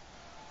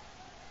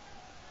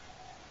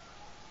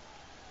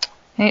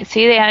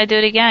 See, they had to do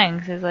it again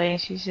because like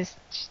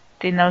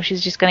they know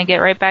she's just gonna get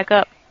right back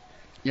up.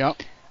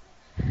 Yep.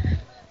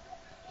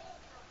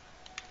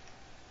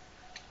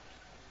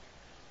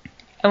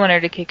 I want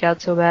her to kick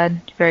out so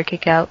bad. Very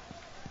kick out.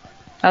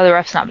 Oh, the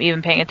ref's not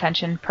even paying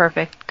attention.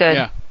 Perfect. Good.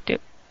 Yeah.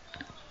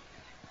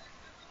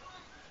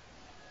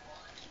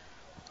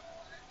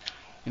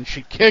 And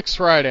she kicks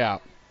right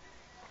out.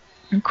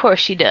 Of course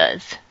she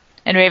does.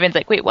 And Raven's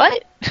like, wait,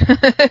 what?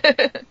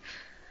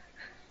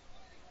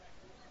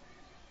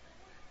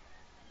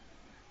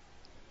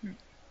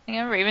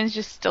 Yeah, Raven's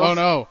just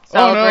still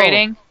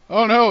celebrating.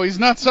 Oh no, he's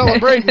not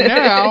celebrating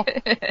now.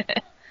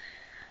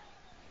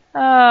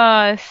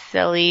 Oh,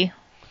 silly.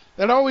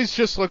 That always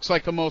just looks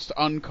like the most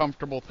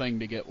uncomfortable thing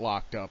to get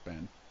locked up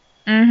in.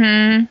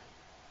 Mm-hmm.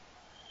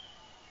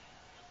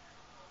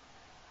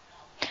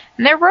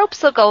 And their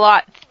ropes look a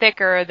lot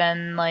thicker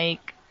than,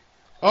 like,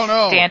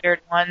 standard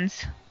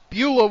ones.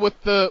 Beulah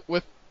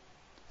with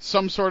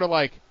some sort of,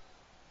 like,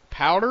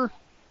 powder?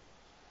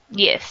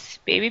 Yes.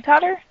 Baby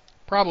powder?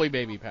 Probably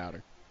baby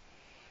powder.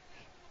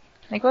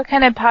 Like, what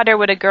kind of powder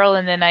would a girl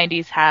in the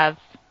 90s have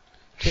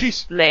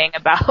she's laying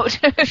about?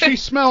 She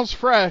smells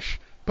fresh,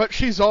 but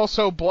she's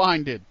also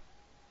blinded.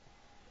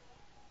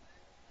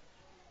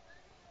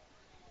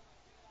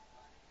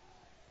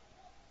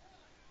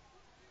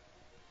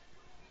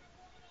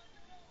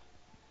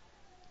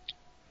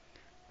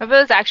 If it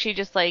was actually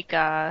just like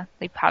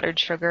powdered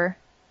sugar.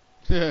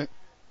 Yeah.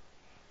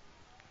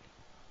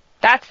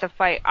 That's the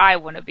fight I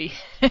want to be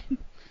in.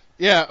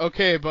 Yeah,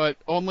 okay, but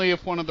only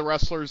if one of the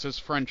wrestlers is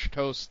French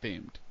toast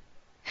themed.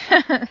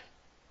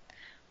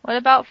 What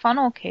about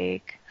funnel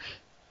cake?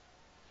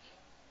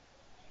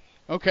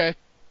 Okay.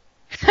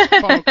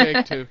 Funnel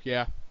cake too,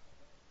 yeah.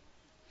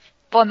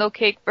 Funnel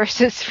cake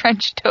versus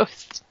French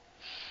toast.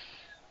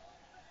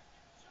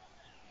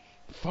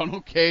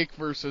 Funnel cake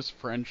versus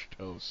French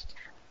toast.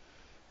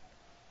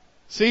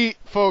 See,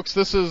 folks,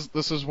 this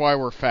is why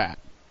we're fat.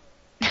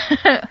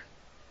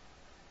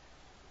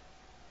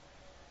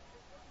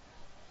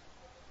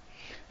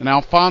 And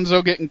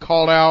Alfonso getting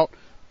called out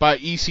by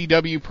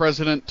ECW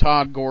President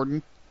Todd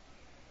Gordon.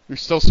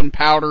 There's still some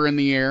powder in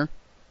the air.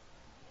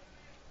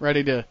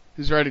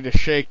 He's ready to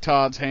shake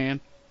Todd's hand.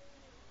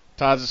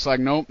 Todd's just like,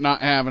 nope,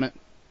 not having it.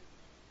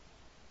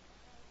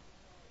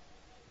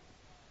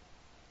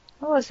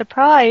 Oh, a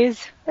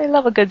surprise. I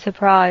love a good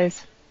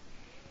surprise.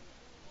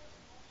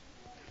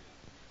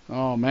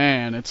 Oh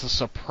man, it's a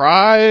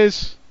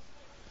surprise.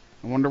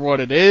 I wonder what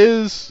it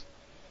is.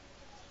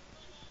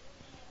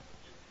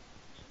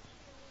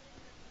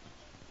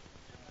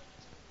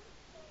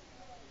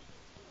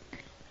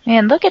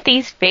 Man, look at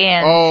these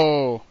fans.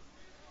 Oh,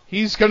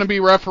 he's going to be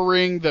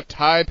refereeing the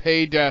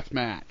Taipei Death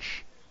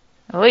Match.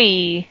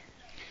 Oi.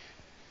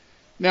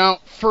 Now,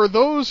 for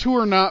those who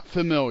are not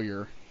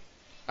familiar,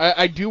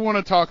 I do want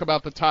to talk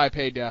about the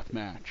Taipei Death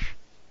Match.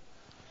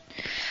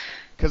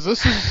 Because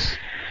this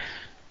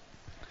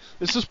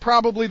is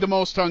probably the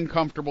most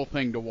uncomfortable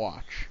thing to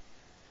watch.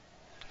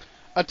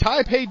 A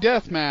Taipei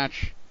Death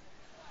Match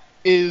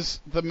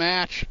is the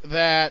match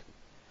that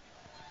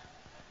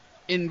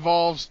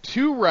involves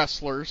two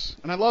wrestlers,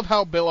 and I love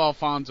how Bill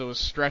Alfonso is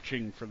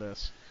stretching for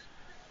this.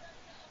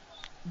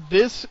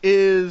 This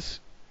is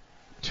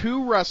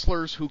two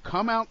wrestlers who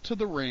come out to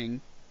the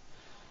ring.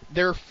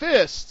 Their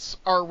fists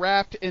are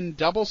wrapped in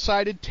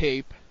double-sided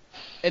tape,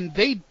 and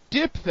they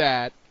dip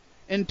that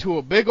into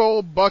a big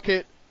old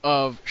bucket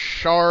of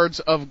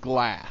shards of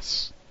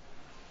glass.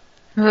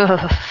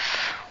 Ugh.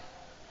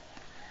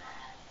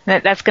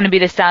 That's going to be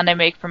the sound I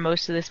make for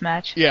most of this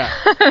match. Yeah.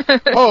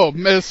 Oh,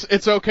 miss,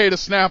 it's okay to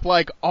snap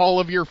like all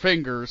of your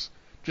fingers,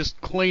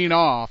 just clean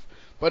off.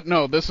 But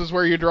no, this is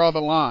where you draw the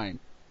line.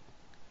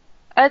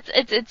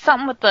 It's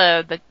something with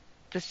the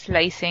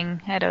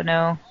slicing. I don't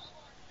know.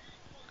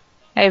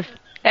 I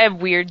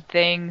have weird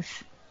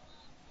things.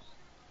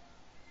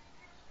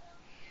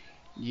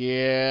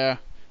 Yeah.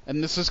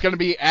 And this is going to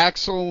be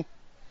Axel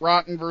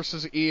Rotten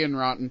versus Ian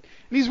Rotten.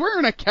 And he's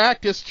wearing a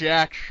Cactus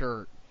Jack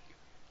shirt.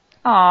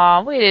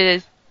 Aw, way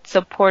to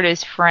support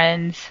his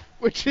friends.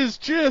 Which is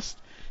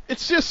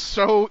it's just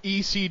so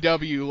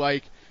ECW.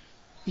 Like,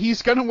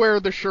 he's going to wear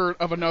the shirt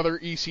of another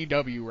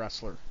ECW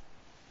wrestler.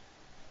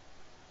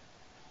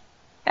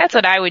 That's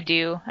what I would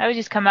do. I would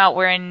just come out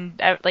wearing,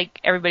 like,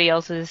 everybody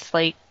else's,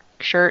 like,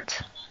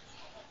 shirts.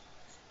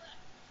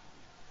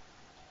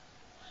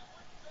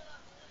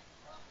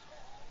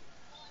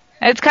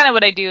 It's kind of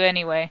what I do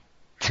anyway.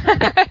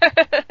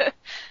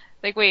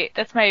 Like, wait,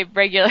 that's my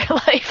regular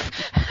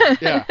life.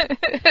 Yeah.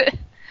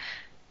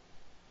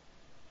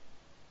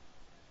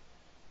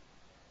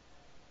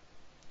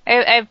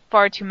 I have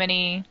far too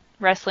many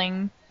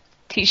wrestling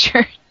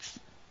t-shirts.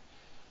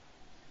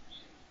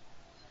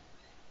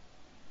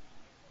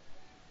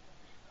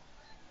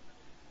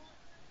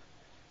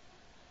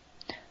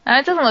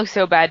 It doesn't look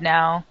so bad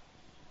now.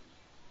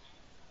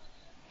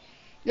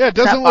 Yeah, it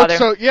doesn't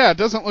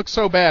look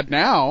so bad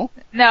now.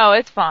 No,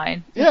 it's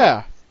fine.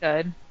 Yeah. It's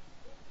good.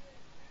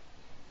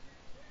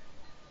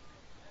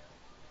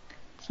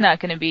 It's not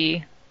going to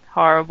be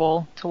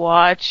horrible to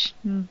watch.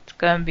 It's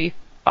gonna be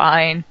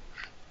fine.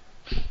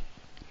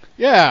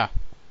 Yeah.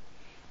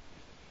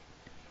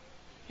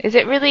 Is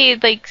it really,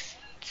 like,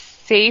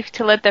 safe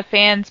to let the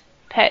fans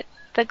pet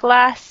the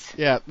glass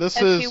Yeah, this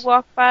as is... we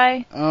walk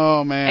by?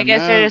 Oh, man. I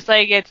guess they're just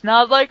like, it's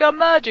not like a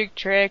magic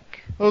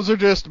trick. Those are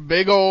just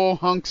big ol'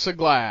 hunks of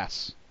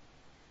glass.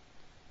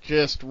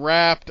 Just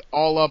wrapped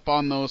all up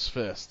on those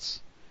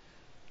fists.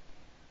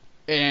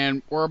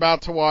 And we're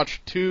about to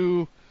watch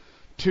two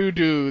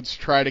dudes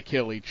try to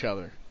kill each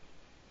other.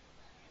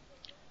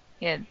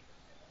 Yeah.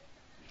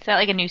 Is that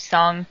like a new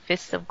song,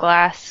 Fists of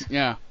Glass?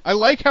 Yeah. I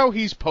like how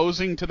he's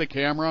posing to the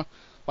camera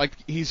like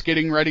he's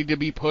getting ready to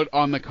be put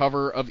on the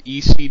cover of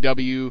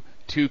ECW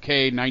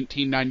 2K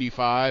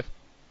 1995.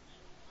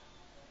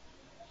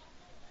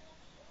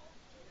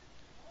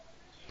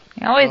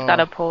 You always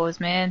gotta pose,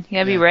 man. You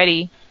gotta be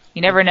ready.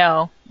 You never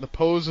know. The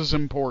pose is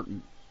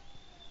important.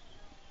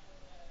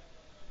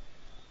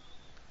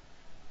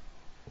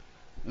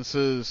 This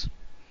is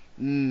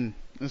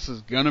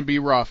gonna be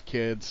rough,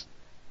 kids.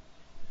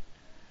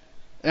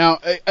 Now,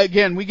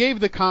 again, we gave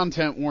the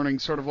content warning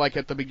sort of like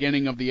at the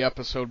beginning of the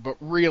episode, but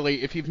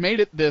really, if you've made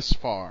it this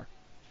far,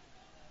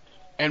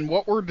 and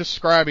what we're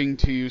describing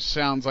to you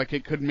sounds like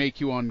it could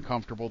make you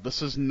uncomfortable,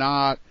 this is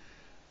not...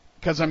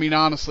 Because, I mean,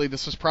 honestly,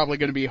 this is probably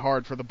going to be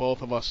hard for the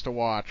both of us to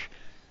watch.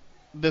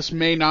 This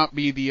may not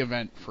be the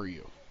event for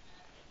you.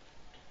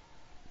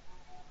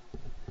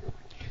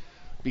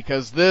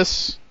 Because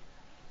this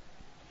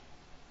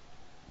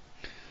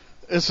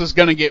is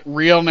going to get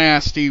real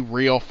nasty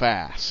real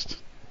fast.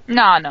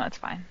 No, it's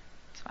fine.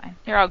 It's fine.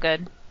 You're all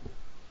good.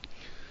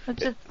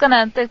 There's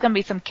gonna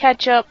be some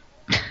ketchup.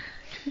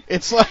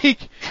 It's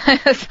like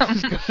there's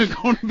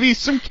going to be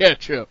some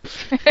ketchup.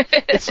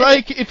 It's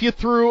like if you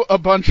threw a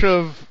bunch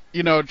of,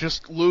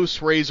 just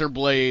loose razor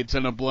blades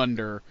in a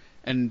blender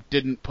and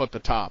didn't put the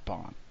top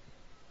on.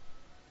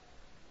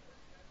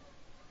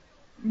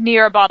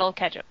 Near a bottle of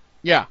ketchup.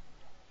 Yeah.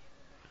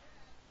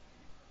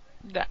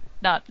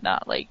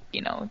 Not like,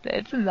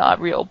 it's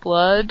not real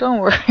blood, don't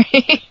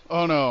worry.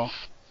 Oh no.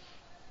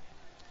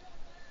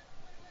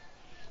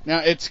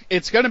 Now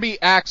it's going to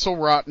be Axel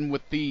Rotten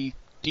with the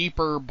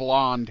deeper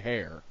blonde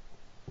hair.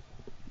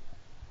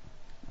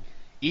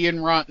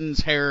 Ian Rotten's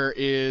hair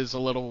is a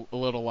little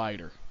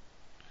lighter.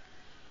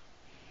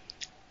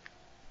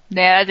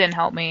 Yeah, that didn't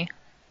help me.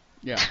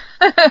 Yeah.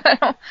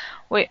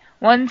 Wait,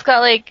 one's got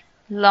like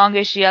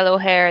longish yellow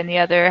hair and the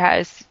other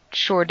has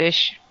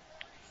shortish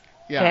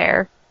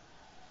hair.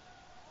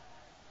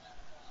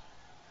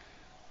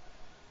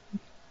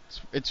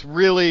 It's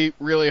really,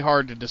 really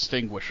hard to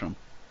distinguish them.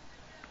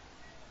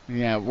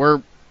 Yeah,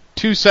 we're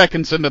 2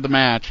 seconds into the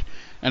match,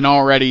 and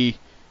already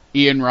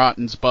Ian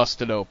Rotten's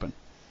busted open.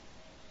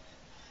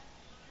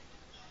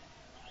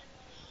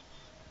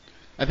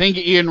 I think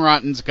Ian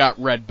Rotten's got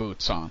red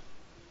boots on.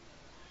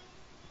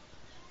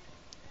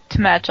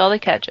 To match all the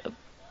ketchup.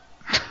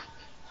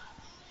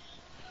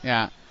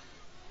 Yeah.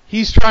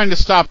 He's trying to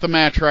stop the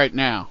match right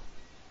now,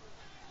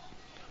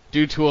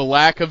 due to a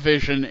lack of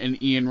vision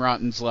in Ian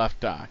Rotten's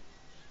left eye.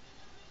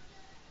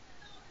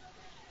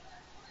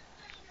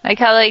 Like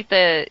how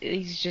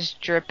he's just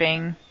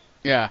dripping.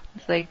 Yeah.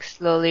 It's like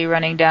slowly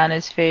running down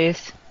his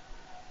face.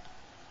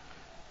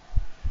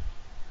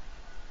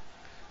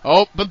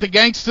 Oh, but the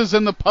gangsters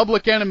and the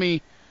Public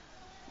Enemy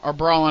are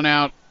brawling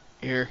out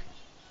here.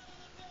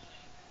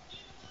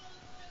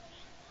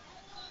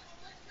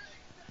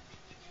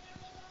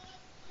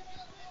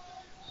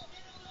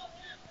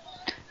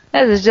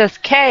 This is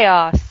just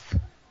chaos.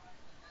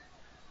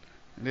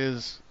 It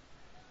is.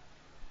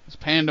 It's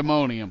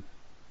pandemonium.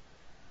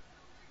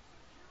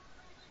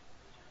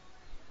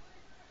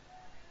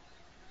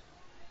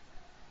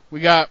 We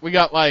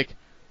got like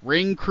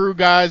ring crew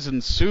guys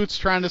in suits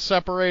trying to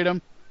separate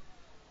them.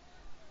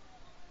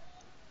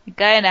 The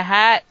guy in a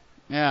hat.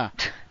 Yeah.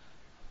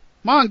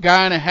 Come on,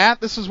 guy in a hat.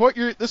 This is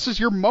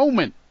your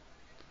moment.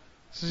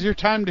 This is your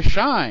time to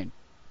shine.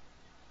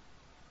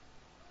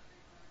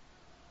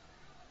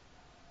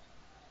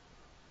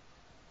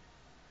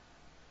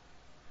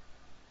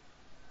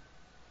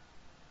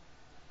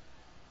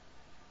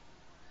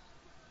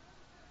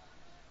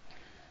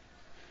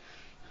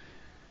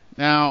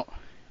 Now,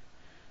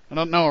 I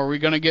don't know, are we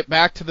going to get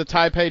back to the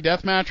Taipei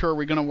deathmatch, or are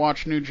we going to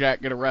watch New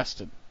Jack get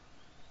arrested?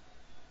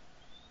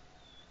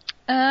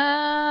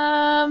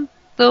 Yeah.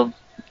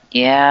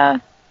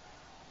 I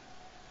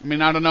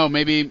mean, I don't know,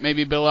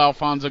 maybe Bill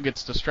Alfonso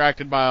gets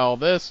distracted by all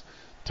this,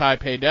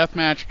 Taipei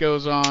deathmatch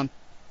goes on.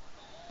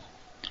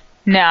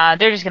 Nah,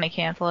 they're just going to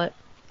cancel it.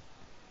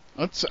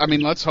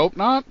 Let's hope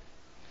not.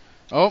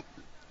 Oh,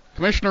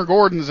 Commissioner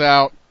Gordon's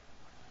out.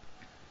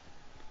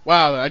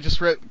 Wow, I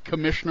just read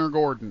Commissioner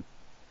Gordon.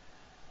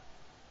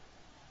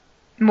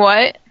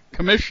 What?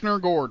 Commissioner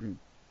Gordon.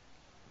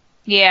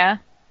 Yeah.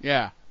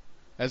 Yeah.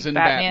 As in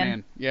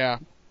Batman. Yeah.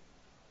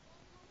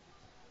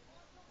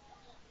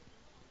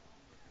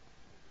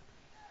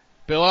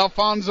 Bill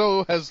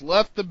Alfonso has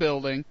left the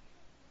building.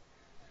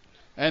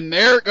 And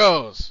there it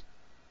goes.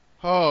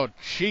 Oh,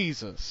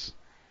 Jesus.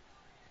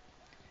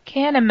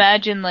 Can't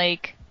imagine,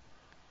 like,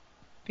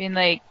 being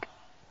like,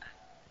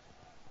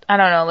 I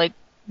don't know, like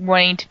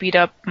wanting to beat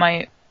up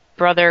my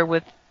brother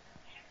with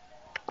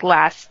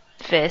glass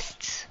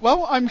fists.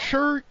 Well, I'm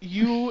sure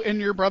you and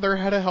your brother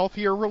had a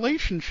healthier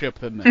relationship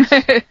than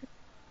this.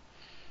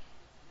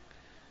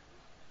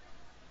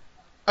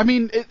 I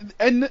mean,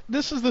 and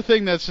this is the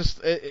thing that's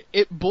just,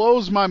 it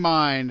blows my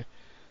mind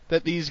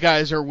that these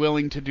guys are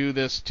willing to do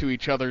this to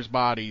each other's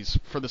bodies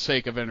for the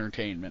sake of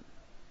entertainment.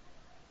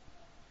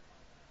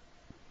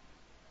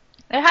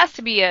 There has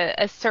to be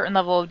a certain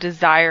level of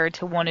desire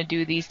to want to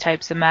do these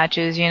types of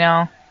matches, you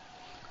know?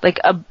 Like,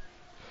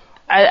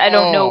 I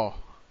don't know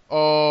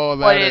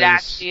what it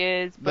actually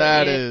is.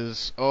 But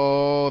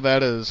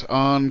that is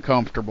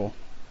uncomfortable.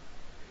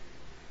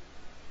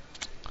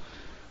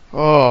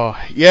 Oh,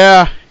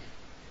 yeah.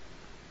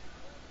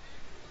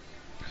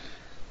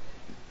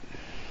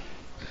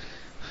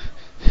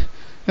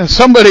 Now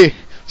somebody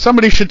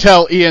should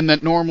tell Ian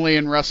that normally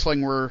in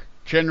wrestling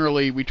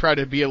we try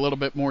to be a little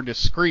bit more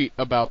discreet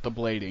about the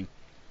blading.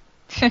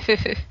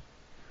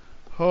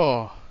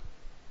 Oh. I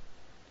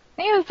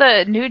think it was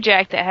the New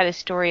Jack that had a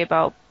story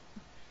about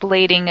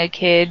blading a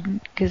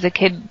kid, because the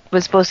kid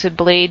was supposed to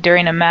blade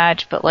during a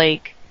match, but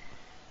like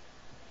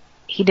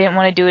he didn't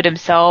want to do it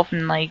himself,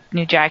 and like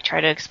New Jack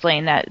tried to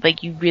explain that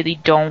like you really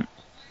don't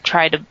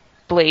try to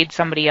blade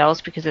somebody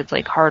else because it's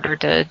like harder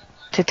to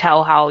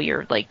tell how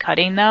you're like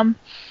cutting them.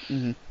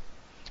 Mm-hmm.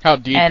 How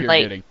deep and, you're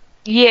like, getting.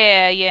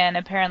 Yeah, and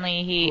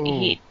apparently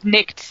he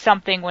nicked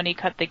something when he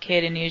cut the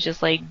kid, and he was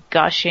just like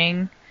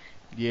gushing.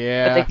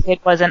 Yeah. But the kid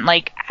wasn't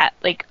like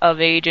of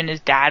age, and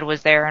his dad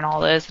was there and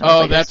all this. And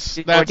oh, it was,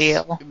 like,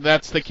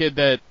 that's the kid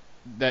that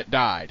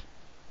died.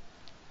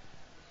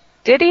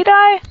 Did he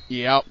die?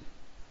 Yep.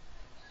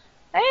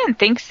 I didn't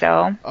think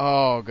so.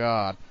 Oh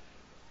God.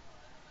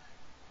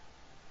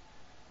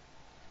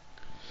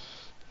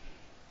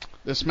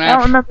 This match. I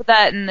don't remember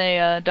that in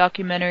the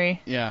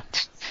documentary. Yeah.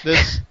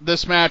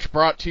 This match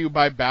brought to you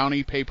by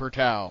Bounty paper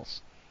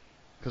towels,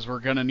 because we're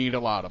gonna need a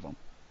lot of them.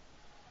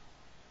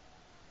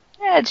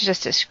 Yeah, it's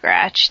just a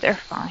scratch. They're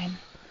fine.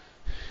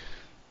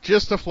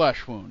 Just a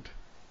flesh wound.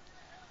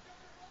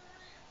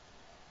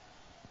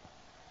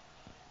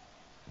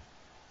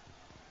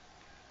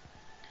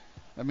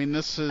 I mean,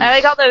 this is... I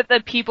like all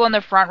the people in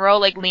the front row,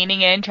 like,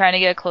 leaning in, trying to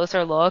get a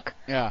closer look.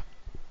 Yeah.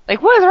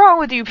 Like, what is wrong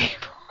with you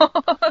people?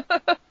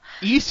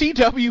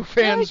 ECW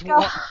fans,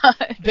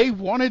 they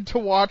wanted to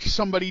watch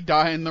somebody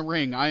die in the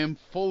ring. I am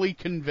fully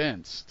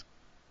convinced.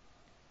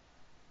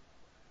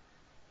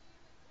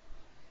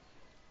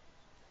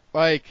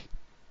 Like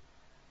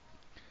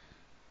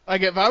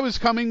if I was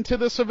coming to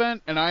this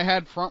event and I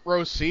had front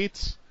row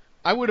seats,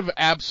 I would have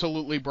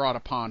absolutely brought a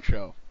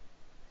poncho.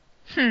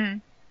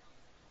 Like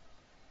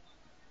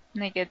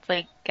it's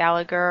like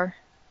Gallagher.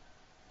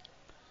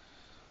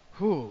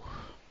 Whew.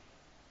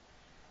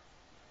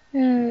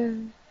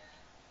 And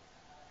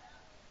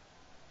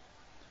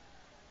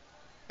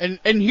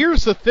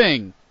here's the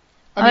thing.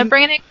 I'm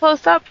bringing it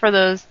close up for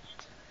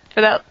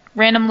that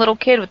random little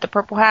kid with the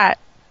purple hat.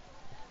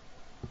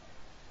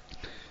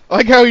 I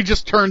like how he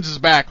just turns his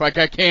back. Like,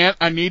 I can't.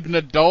 I need an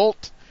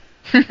adult.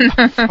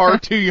 I'm far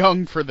too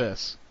young for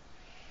this.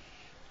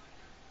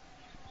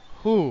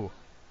 Whew.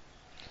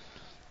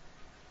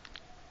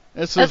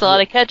 That's a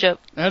lot of ketchup.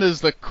 That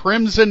is the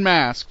Crimson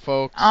Mask,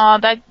 folks. Oh,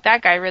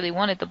 that guy really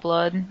wanted the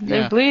blood.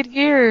 They bleed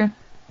here.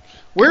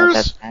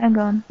 Where's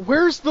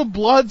the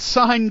blood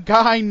sign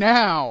guy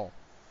now?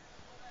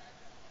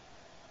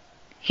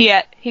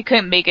 Yeah, he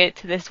couldn't make it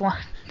to this one.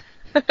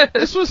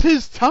 This was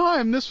his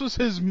time. This was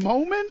his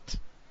moment.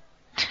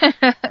 I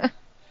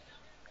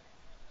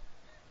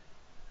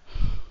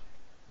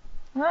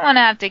don't want to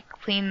have to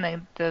clean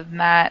the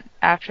mat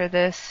after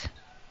this.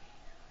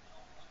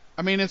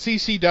 I mean, it's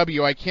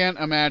ECW. I can't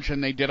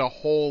imagine they spent a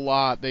whole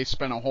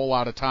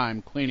lot of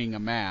time cleaning a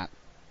mat.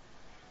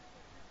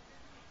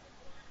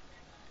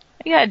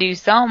 You gotta do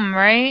something,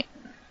 right?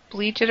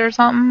 Bleach it or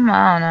something?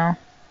 I don't know.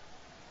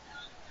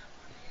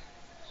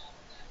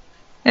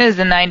 It was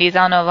the 90s. I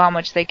don't know how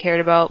much they cared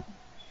about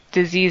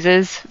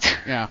diseases.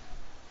 Yeah.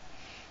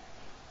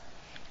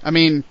 I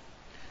mean,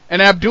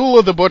 and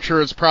Abdullah the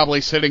Butcher is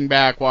probably sitting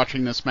back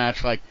watching this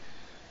match like,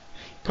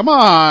 come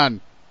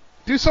on,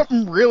 do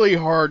something really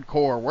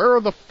hardcore. Where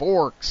are the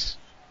forks?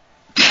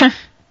 I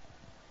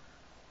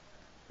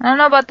don't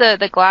know about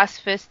the glass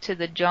fist to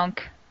the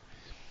junk.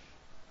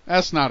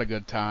 That's not a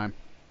good time.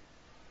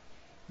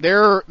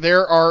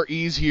 There are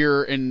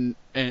easier and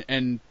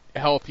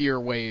healthier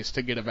ways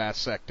to get a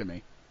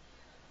vasectomy.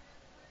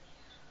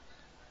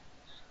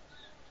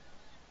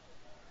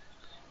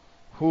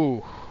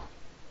 Whew.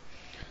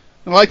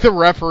 Like the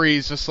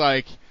referee's just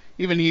like,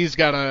 even he's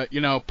gotta,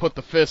 put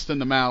the fist in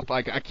the mouth.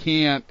 Like, I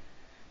can't.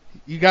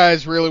 You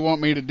guys really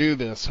want me to do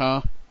this,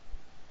 huh?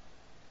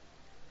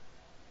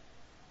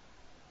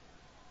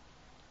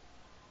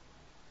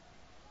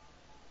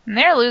 And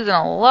they're losing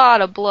a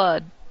lot of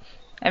blood.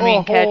 I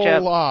mean, ketchup. A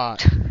whole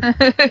lot.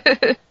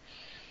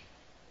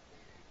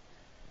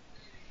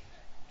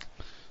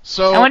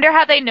 So I wonder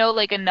how they know,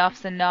 like,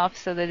 enough's enough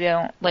so that they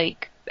don't,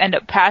 like, end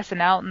up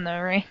passing out in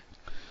the ring.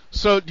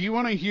 So, do you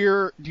want to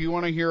hear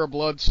a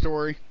blood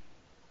story?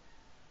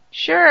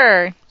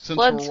 Sure. Since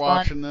Blood's we're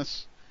watching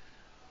this.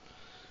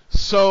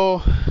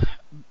 So,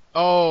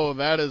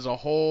 that is a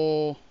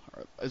whole.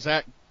 Is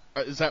that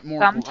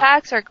more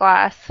thumbtacks or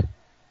glass?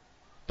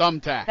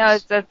 Thumbtacks. No,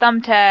 it's the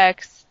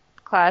thumbtacks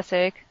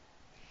classic.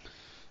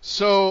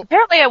 So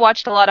apparently, I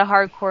watched a lot of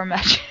hardcore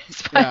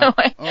matches. By the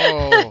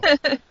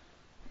way.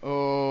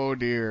 Oh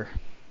dear.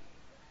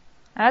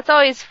 That's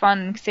always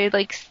fun because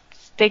they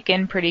stick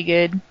in pretty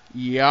good.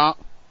 Yeah.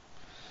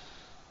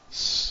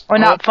 Or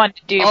not fun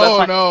to do, but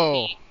fun no.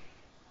 to see.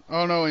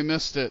 Oh no, we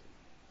missed it.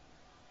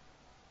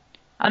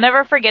 I'll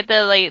never forget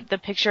the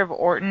picture of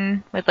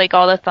Orton with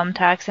all the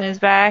thumbtacks in his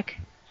back.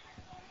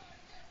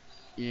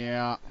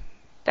 Yeah.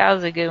 That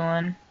was a good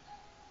one.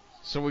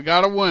 So we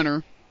got a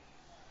winner.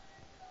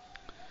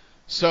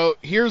 So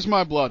here's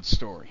my blood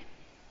story.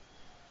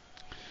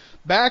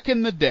 Back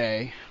in the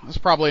day, I was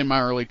probably in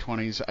my early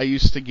 20s, I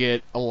used to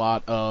get a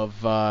lot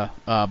of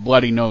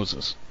bloody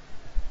noses.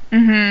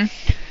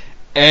 Mm-hmm.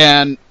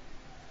 And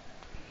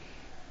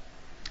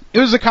it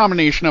was a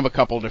combination of a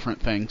couple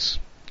different things.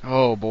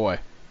 Oh boy.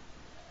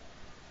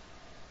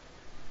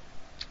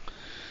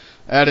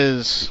 That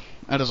is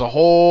a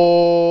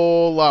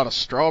whole lot of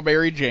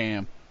strawberry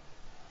jam.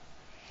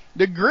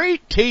 The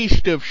great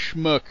taste of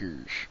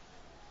Schmuckers.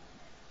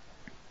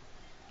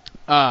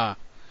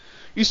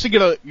 Used to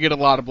get a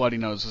lot of bloody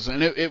noses,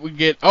 and it would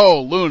get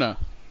Luna.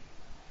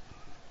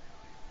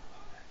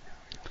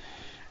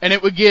 And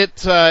it would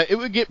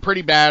get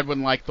pretty bad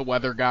when the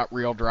weather got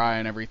real dry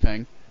and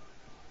everything.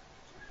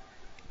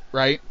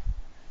 Right?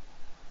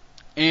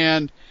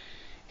 And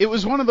it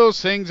was one of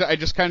those things I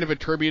just kind of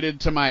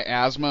attributed to my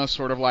asthma,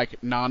 sort of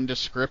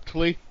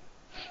nondescriptly.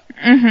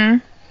 Mm-hmm.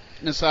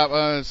 And I thought,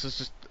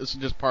 this is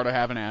just part of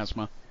having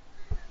asthma.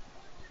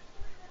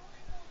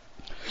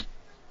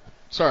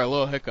 Sorry, a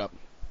little hiccup.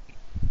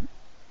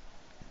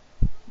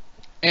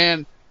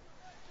 And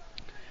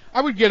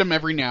I would get them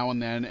every now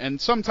and then, and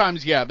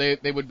sometimes, yeah,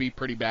 they would be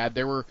pretty bad.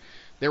 There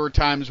were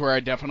times where I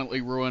definitely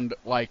ruined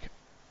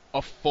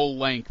a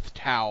full-length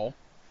towel,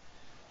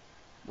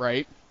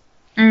 right?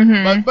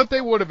 Mm-hmm. But they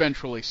would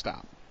eventually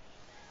stop.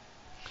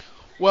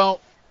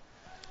 Well,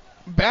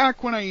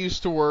 back when I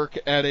used to work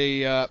at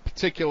a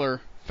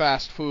particular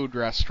fast food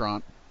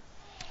restaurant,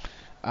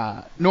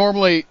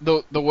 normally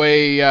the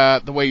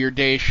way your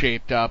day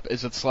shaped up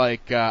is it's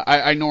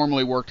I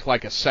normally worked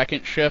a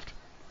second shift,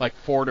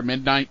 4 to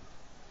midnight,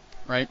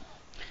 right?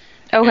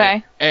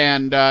 Okay.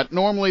 And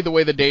normally the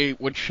way the day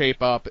would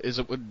shape up is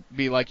it would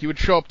be you would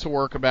show up to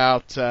work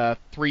about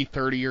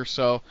 3:30 or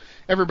so.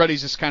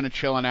 Everybody's just kind of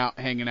chilling out,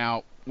 hanging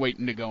out,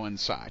 waiting to go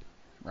inside,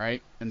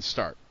 right? And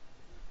start.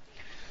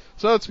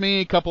 So it's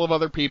me, a couple of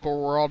other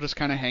people. We're all just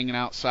kind of hanging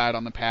outside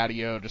on the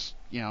patio, just,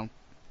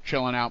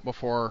 chilling out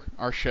before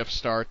our shift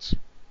starts.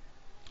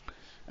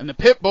 And the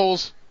pit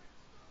bulls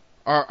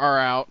are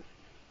out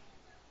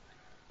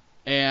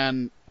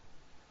and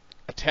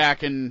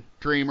attacking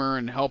Dreamer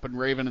and helping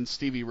Raven and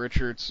Stevie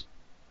Richards.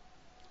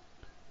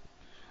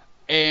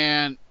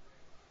 And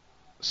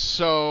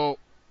so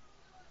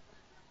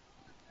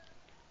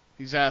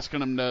he's asking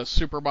them to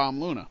super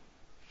bomb Luna.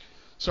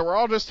 So we're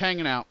all just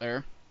hanging out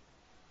there,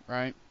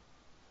 right?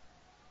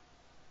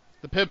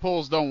 The pit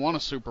bulls don't want to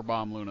super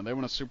bomb Luna. They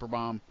want to super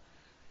bomb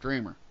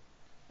Dreamer.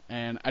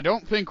 And I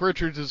don't think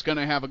Richards is going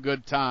to have a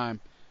good time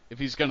if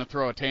he's going to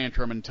throw a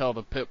tantrum and tell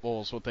the pit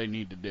bulls what they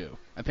need to do.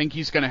 I think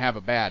he's going to have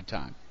a bad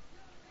time.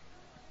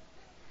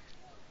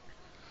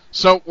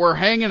 So we're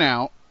hanging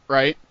out,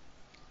 right?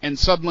 And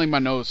suddenly my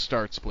nose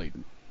starts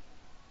bleeding.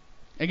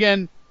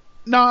 Again,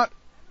 not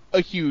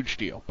a huge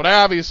deal, but I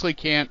obviously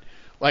can't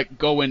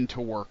go into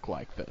work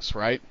like this,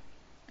 right?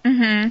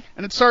 Mm-hmm.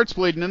 And it starts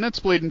bleeding, and it's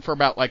bleeding for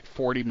about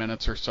 40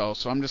 minutes or so.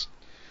 So I'm just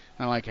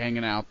kind of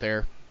hanging out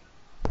there.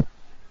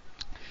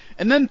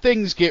 And then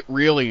things get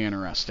really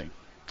interesting.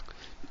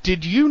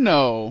 Did you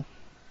know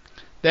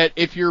that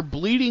if you're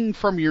bleeding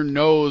from your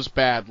nose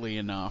badly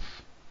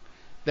enough,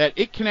 that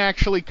it can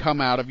actually come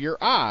out of your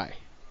eye?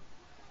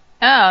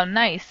 Oh,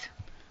 nice.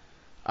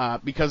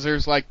 Because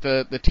there's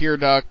the tear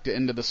duct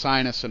into the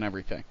sinus and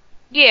everything.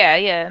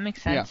 Yeah, that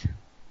makes sense. Yeah.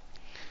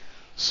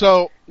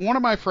 So one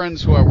of my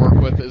friends who I work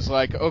with is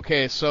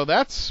okay, so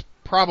that's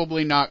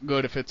probably not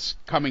good if it's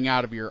coming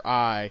out of your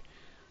eye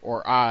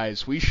or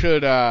eyes. We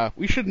should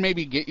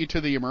maybe get you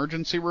to the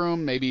emergency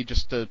room, maybe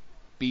just to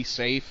be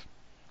safe,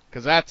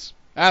 because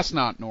that's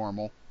not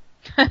normal.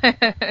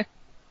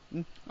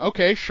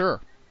 Okay, sure.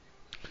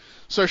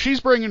 So she's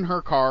bringing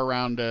her car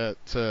around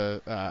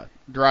to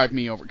drive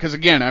me over, because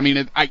again,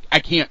 I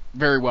can't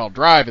very well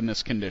drive in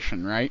this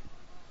condition, right?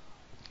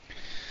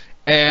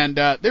 And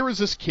there was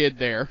this kid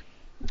there,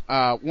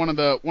 one of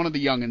the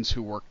youngins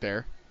who worked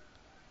there.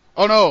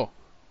 Oh no,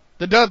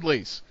 the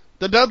Dudleys.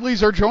 The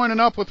Dudleys are joining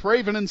up with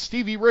Raven and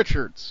Stevie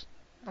Richards.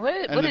 What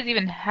is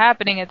even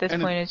happening at this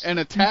point? And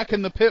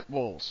attacking the pit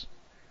bulls.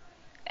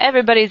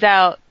 Everybody's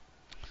out.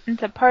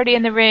 It's a party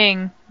in the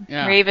ring.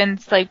 Yeah.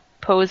 Raven's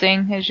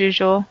posing as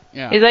usual.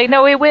 Yeah. He's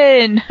no, we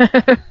win.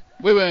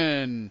 We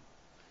win.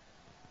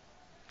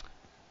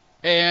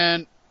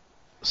 And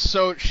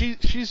so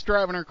she's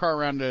driving her car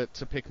around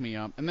to pick me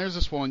up, and there's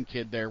this one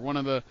kid there, one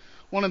of the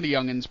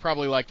youngins,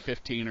 probably like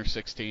 15 or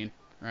 16,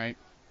 right?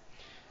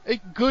 A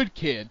good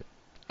kid.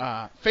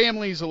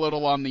 Family's a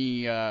little on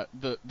the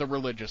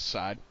religious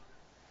side.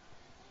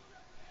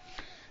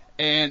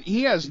 And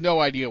he has no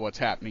idea what's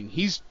happening.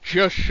 He's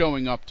just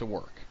showing up to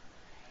work.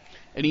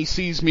 And he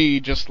sees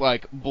me just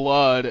like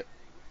blood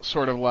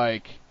sort of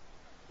like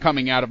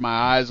coming out of my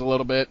eyes a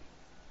little bit.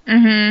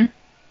 Mm-hmm.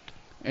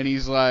 And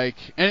he's like,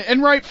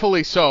 and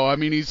rightfully so. I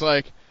mean, he's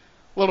like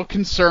a little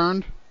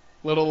concerned,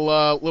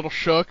 little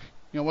shook.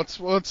 You know, what's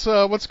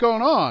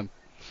going on?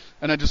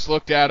 And I just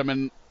looked at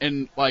him,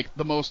 and like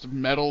the most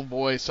metal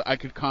voice I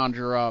could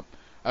conjure up,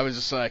 I was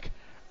just like,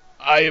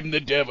 I am the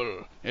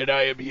devil, and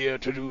I am here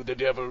to do the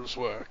devil's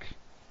work.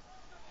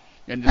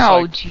 And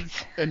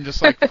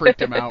just like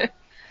freaked him out.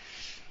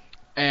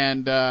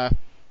 And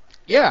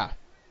yeah.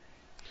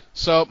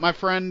 So my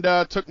friend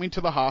took me to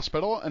the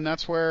hospital, and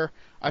that's where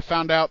I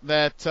found out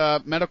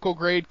that medical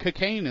grade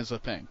cocaine is a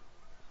thing.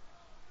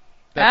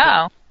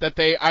 That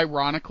they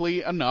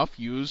ironically enough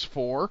use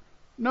for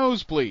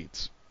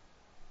nosebleeds.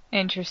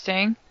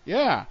 Interesting.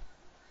 Yeah.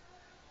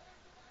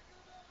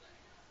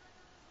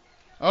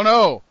 Oh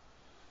no.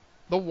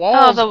 The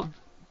walls. Oh,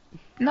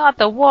 not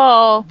the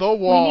wall. The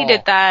wall. We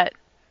needed that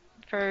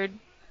for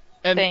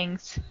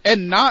things.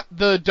 And not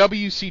the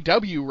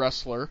WCW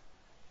wrestler.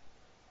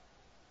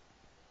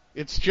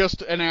 It's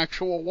just an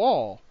actual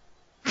wall.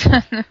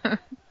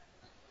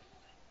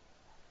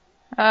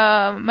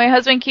 My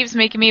husband keeps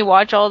making me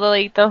watch all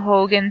the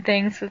Hogan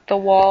things with the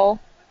wall.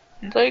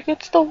 He's like,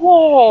 it's the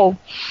wall.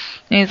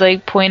 And he's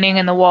like pointing,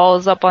 and the wall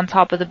is up on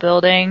top of the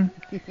building.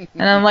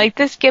 And I'm like,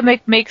 this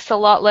gimmick makes a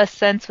lot less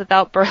sense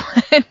without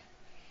Berlin.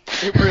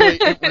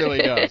 It really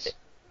does.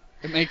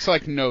 It makes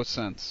like no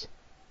sense.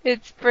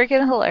 It's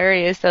freaking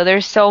hilarious though.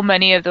 There's so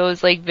many of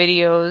those like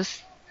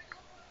videos.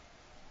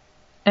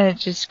 And it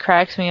just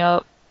cracks me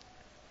up.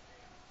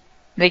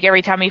 Like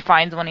every time he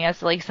finds one, he has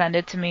to like send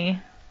it to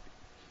me.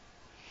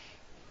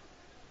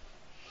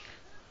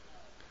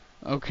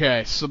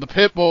 Okay, so the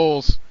pit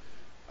bulls.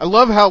 I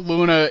love how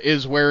Luna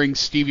is wearing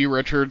Stevie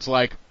Richards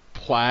like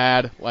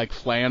plaid, like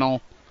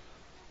flannel,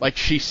 like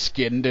she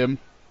skinned him.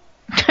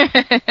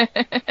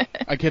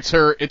 Like it's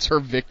her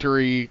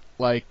victory,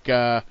 like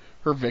her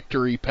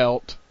victory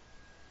pelt.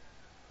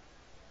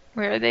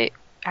 Where are they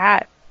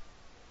at?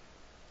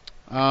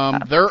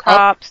 They're top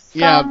up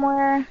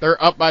somewhere. Yeah,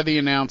 they're up by the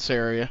announce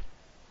area.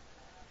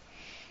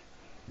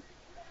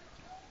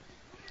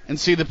 And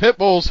see, the pit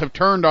bulls have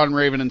turned on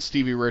Raven and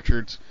Stevie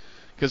Richards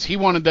because he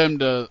wanted them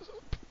to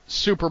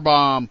super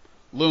bomb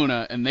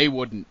Luna, and they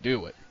wouldn't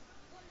do it.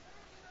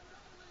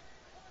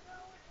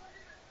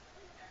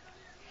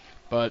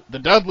 But the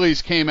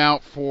Dudleys came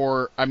out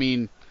for,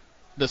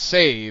 the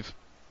save.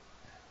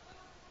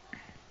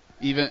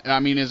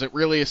 Is it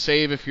really a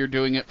save if you're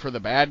doing it for the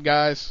bad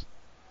guys?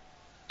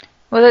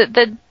 Well,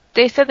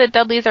 they said the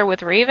Dudleys are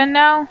with Raven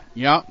now?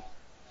 Yeah.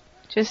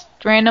 Just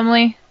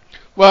randomly?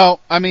 Well,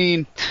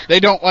 they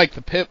don't like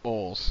the pit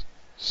bulls,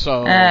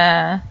 so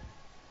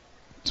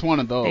it's one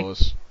of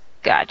those.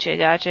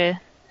 Gotcha.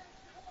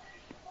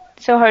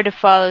 So hard to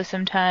follow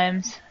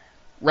sometimes.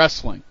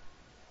 Wrestling.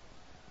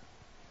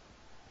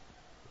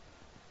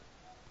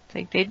 It's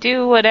like they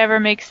do whatever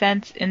makes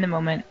sense in the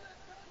moment.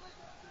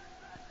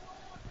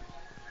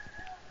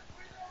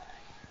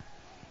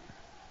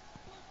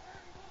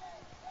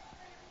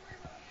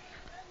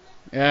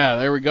 Yeah,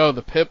 there we go.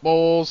 The pit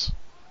bulls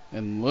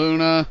and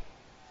Luna.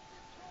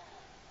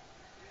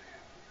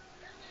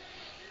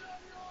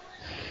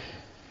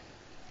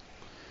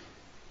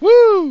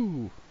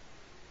 Woo!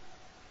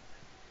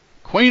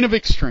 Queen of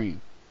Extreme.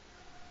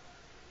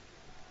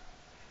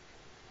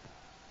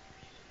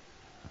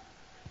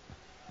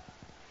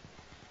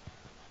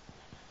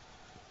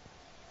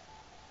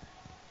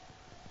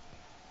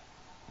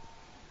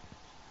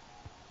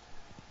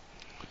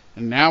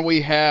 And now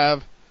we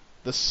have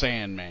the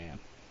Sandman.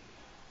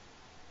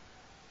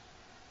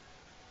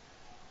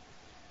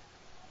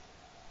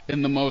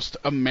 In the most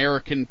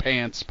American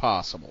pants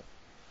possible.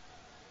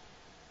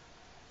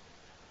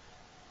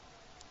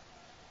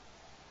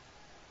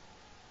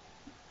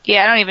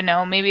 Yeah, I don't even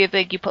know. Maybe if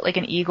you put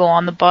an eagle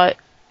on the butt,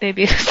 they'd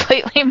be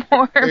slightly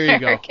more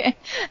American.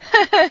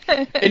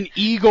 An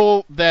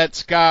eagle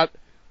that's got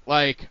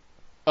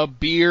a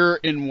beer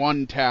in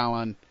one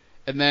talon,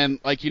 and then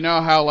you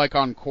know how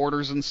on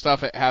quarters and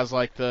stuff it has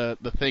the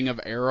thing of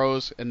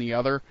arrows in the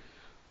other?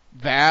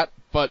 That,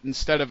 but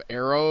instead of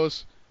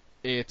arrows,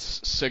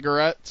 it's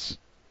cigarettes.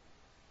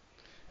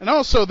 And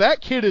also, that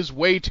kid is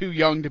way too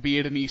young to be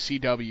at an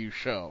ECW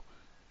show.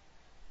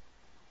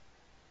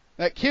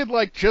 That kid,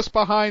 just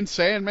behind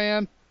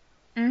Sandman?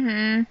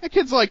 Mm-hmm. That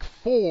kid's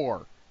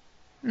 4.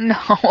 No,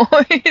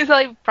 he's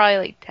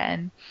probably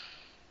 10.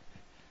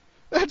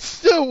 That's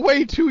still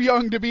way too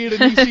young to be at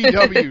an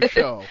ECW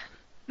show.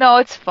 No,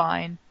 it's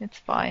fine. It's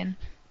fine.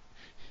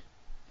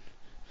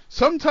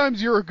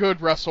 Sometimes you're a good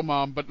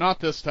WrestleMom, but not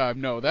this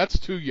time. No, that's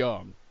too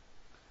young.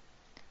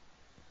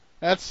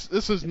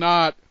 This is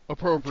not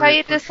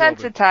appropriate That's how you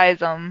for children. desensitize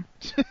them.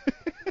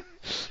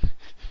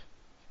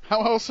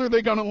 How else are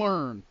they gonna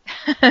learn?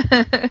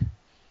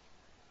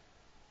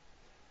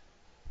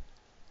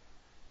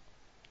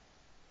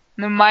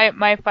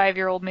 My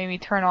 5-year-old made me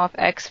turn off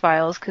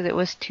X-Files because it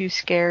was too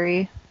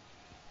scary.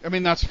 I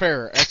mean, that's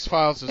fair.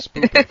 X-Files is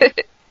spooky.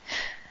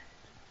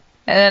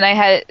 And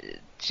then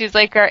she's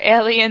like, are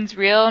aliens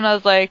real? And I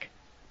was like,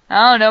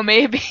 I don't know,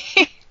 maybe.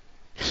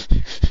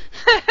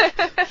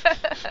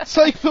 It's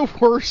like the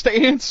worst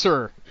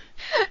answer.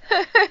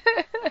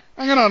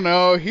 I don't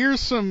know. Here's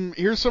some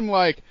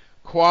like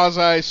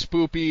quasi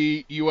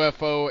spoopy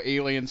UFO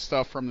alien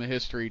stuff from the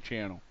History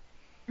Channel.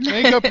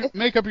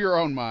 Make up your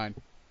own mind.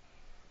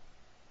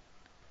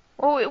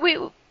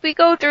 Well, we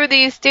go through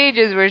these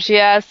stages where she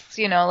asks,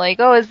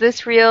 like, oh, is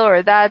this real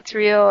or that's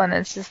real? And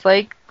it's just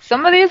like,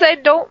 some of these I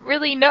don't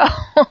really know.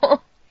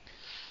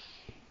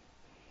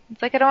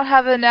 It's like I don't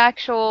have an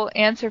actual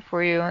answer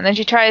for you. And then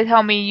she tried to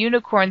tell me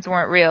unicorns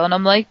weren't real, and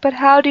I'm like, but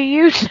how do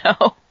you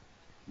know?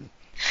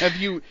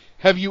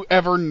 Have you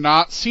ever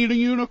not seen a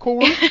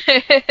unicorn?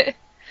 I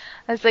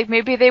was like,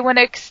 maybe they went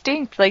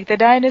extinct like the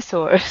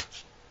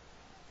dinosaurs.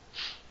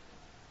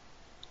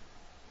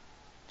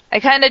 I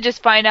kind of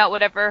just find out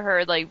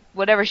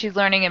whatever she's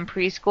learning in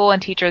preschool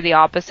and teach her the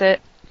opposite.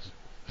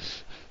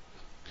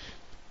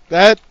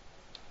 That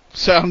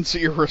sounds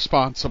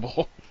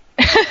irresponsible.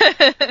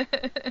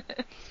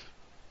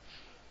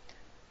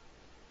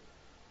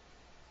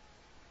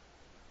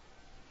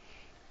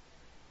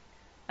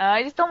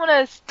 I just don't want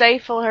to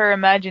stifle her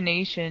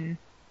imagination.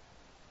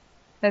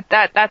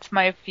 That's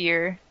my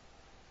fear.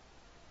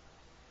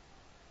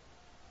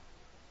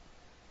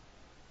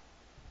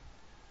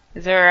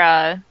 Is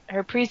her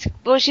preschool?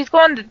 Well, she's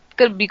gonna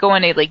be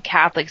going to like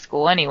Catholic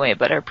school anyway,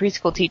 but her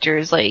preschool teacher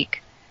is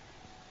like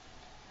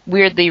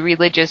weirdly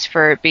religious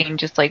for it being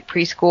just like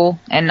preschool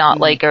and not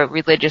like a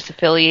religious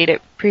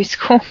affiliated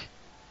preschool.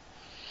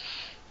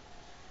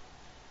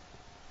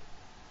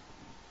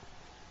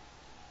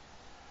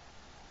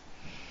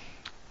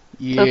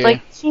 Yeah. So it's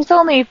like, she's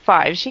only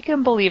 5. She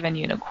can believe in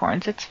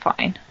unicorns. It's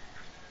fine.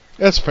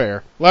 That's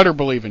fair. Let her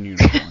believe in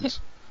unicorns.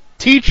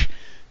 Teach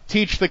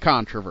the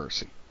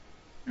controversy.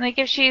 Like,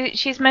 if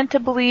she's meant to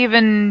believe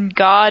in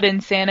God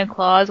and Santa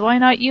Claus, why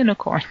not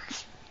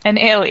unicorns? And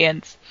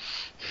aliens?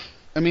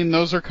 I mean,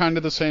 those are kind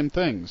of the same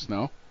things,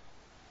 no?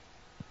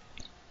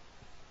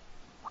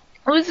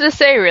 Who's to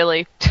say,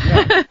 really?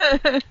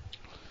 Yeah.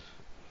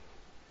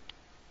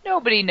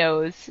 Nobody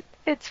knows.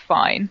 It's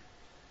fine.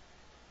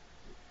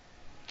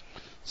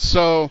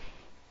 So,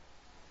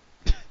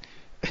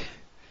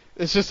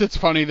 it's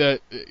funny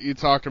that you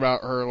talked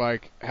about her,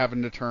 like,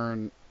 having to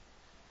turn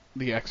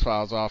the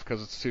X-Files off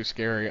because it's too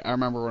scary. I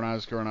remember when I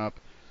was growing up,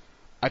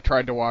 I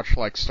tried to watch,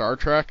 like, Star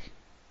Trek.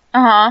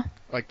 Uh-huh.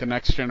 Like, The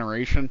Next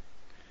Generation.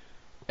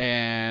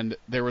 And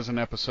there was an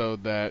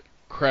episode that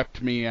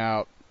crept me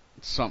out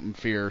something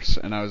fierce,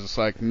 and I was just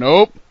like,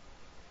 nope.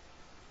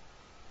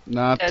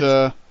 Not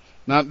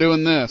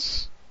doing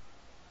this.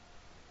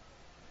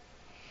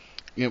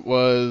 It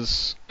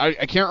was... I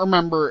can't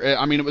remember...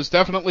 I mean, it was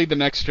definitely The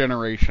Next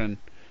Generation.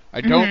 I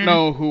don't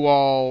know who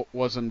all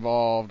was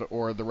involved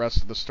or the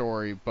rest of the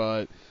story,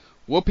 but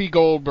Whoopi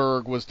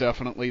Goldberg was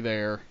definitely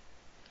there.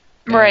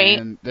 Right.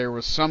 And there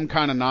was some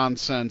kind of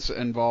nonsense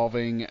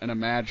involving an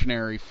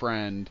imaginary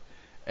friend,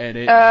 and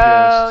it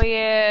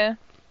yeah.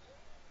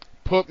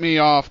 put me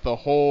off the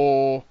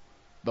whole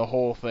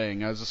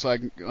thing. I was just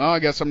like, oh, I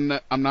guess I'm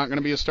not going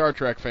to be a Star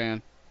Trek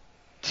fan.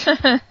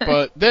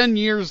 But then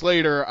years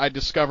later, I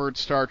discovered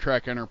Star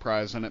Trek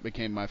Enterprise, and it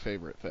became my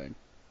favorite thing.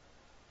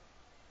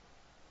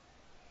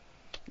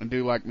 I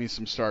do like me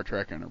some Star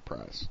Trek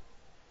Enterprise.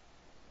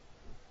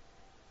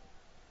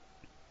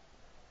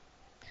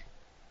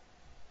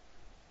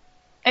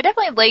 I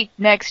definitely liked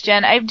Next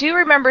Gen. I do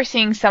remember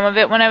seeing some of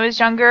it when I was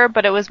younger,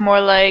 but it was more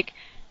like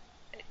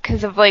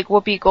because of like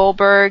Whoopi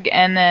Goldberg,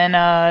 and then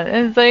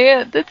it was like,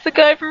 yeah, that's the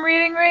guy from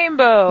Reading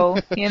Rainbow,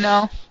 you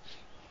know.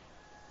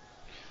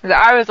 'Cause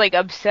I was like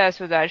obsessed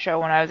with that show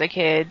when I was a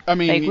kid. I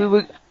mean, like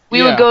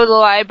we would go to the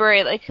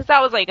library, like, because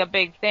that was like a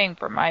big thing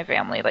for my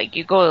family. Like,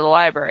 you go to the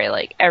library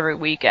like every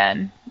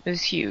weekend. It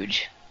was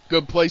huge.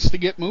 Good place to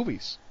get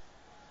movies.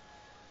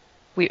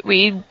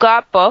 We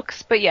got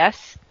books, but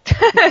yes.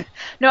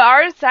 No,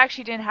 ours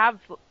actually didn't have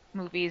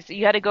movies.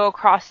 You had to go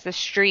across the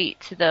street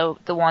to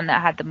the one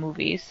that had the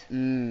movies.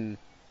 Mm.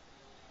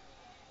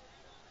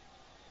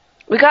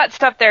 We got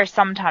stuff there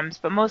sometimes,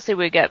 but mostly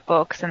we get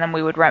books, and then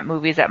we would rent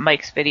movies at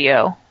Mike's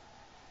Video.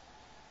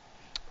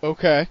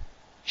 Okay.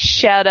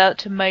 Shout out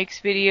to Mike's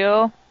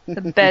Video,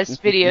 the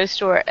best video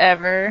store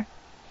ever.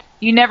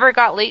 You never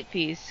got late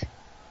fees.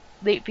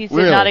 Late fees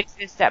did not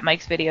exist at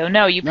Mike's Video.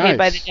 No, you paid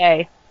by the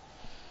day.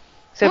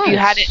 So if you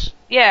had it,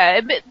 yeah,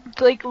 it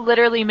like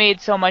literally made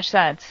so much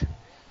sense.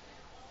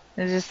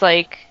 It was just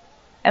like,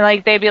 and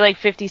like they'd be like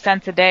 50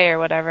 cents a day or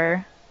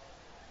whatever.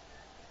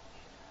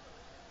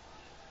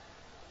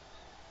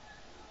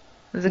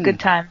 It was a good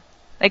time.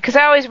 Like, 'cause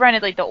I always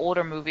rented like the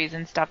older movies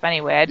and stuff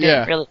anyway. I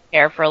didn't really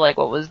care for like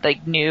what was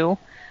like new.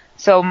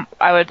 So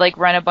I would like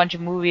rent a bunch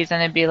of movies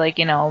and it'd be like,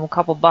 a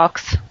couple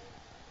bucks.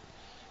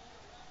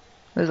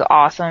 It was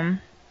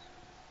awesome.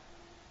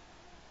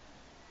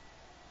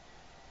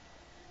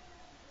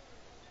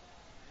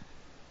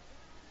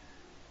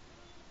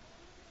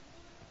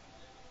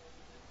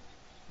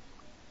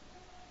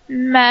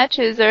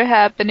 Matches are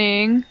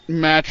happening.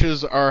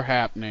 Matches are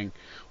happening.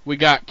 We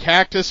got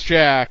Cactus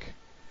Jack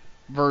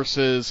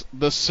versus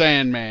the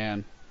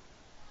Sandman.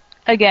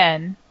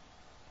 Again.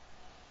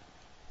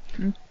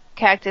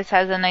 Cactus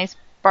has a nice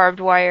barbed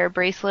wire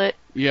bracelet.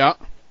 Yeah.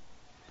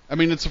 I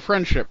mean, it's a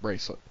friendship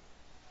bracelet.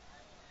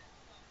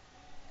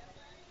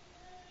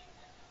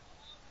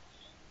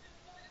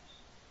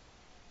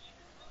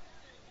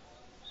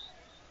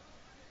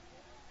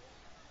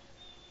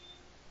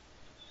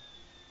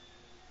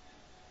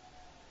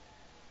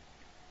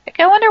 Like,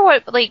 I wonder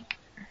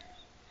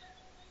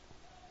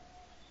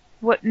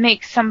what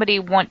makes somebody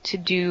want to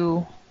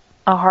do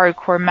a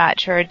hardcore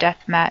match or a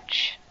death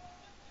match.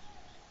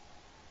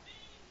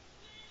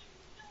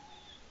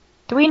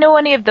 Do we know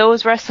any of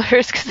those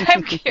wrestlers? Because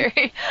I'm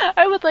curious.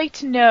 I would like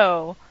to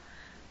know,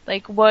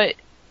 like, what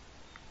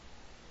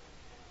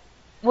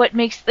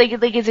makes,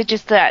 like, is it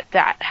just that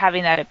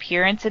having that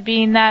appearance of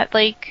being that,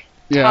 like,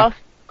 tough,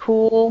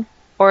 cool?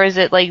 Or is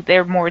it, like,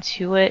 they're more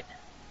to it?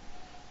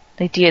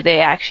 Like, do they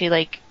actually,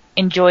 like,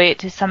 enjoy it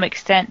to some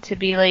extent to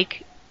be,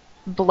 like,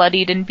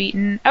 bloodied and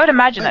beaten? I would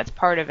imagine that's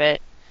part of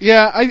it.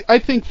 Yeah, I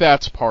think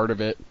that's part of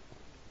it.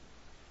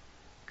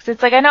 Because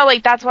it's like, I know,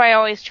 like, that's why I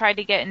always tried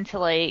to get into,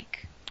 like,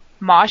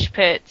 mosh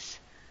pits.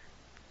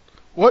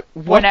 What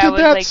did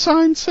that like,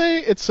 sign say?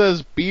 It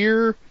says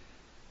beer,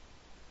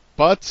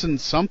 butts, and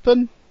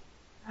something?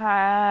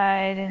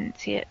 I didn't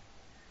see it.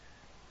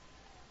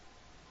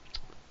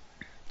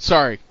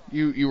 Sorry,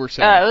 you were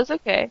saying. Oh, it was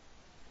okay.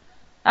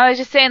 I was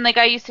just saying, like,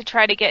 I used to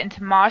try to get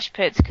into mosh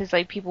pits because,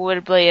 like, people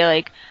would be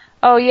like,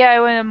 oh, yeah, I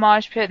went in a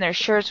mosh pit, and their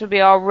shirts would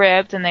be all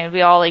ripped, and they would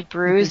be all, like,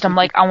 bruised. I'm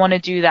like, I want to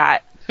do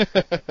that.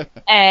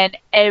 And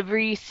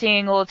every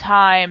single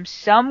time,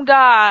 some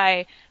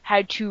guy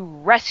had to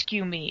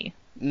rescue me.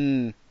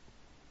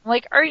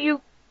 Like, are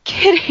you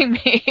kidding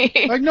me?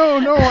 Like, no,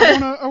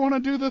 I wanna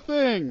do the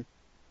thing.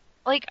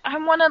 Like,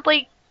 I wanna,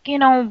 like,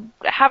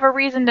 have a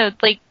reason to,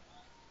 like,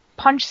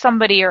 punch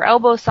somebody or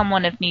elbow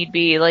someone if need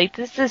be. Like,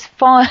 this is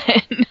fun.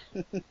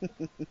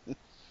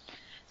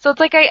 So it's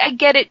like, I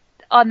get it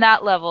on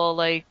that level.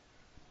 Like,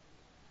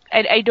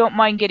 I don't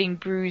mind getting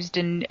bruised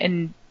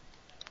and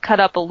cut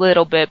up a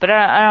little bit, but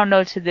I don't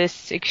know to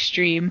this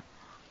extreme.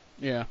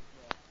 Yeah.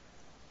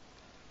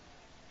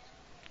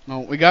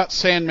 Well, we got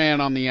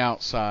Sandman on the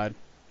outside.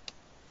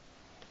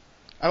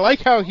 I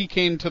like how he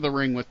came to the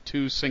ring with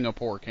 2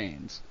 Singapore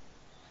canes.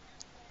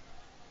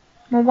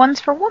 Well,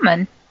 one's for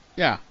woman.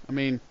 Yeah, I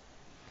mean,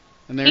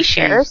 and there he she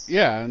shares. is.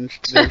 Yeah, and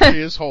there she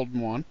is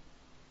holding one.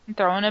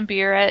 Throwing a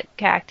beer at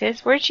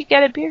Cactus. Where'd she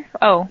get a beer?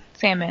 Oh,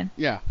 Sandman.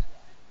 Yeah.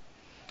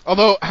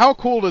 Although, how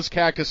cool does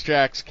Cactus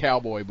Jack's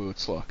cowboy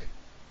boots look?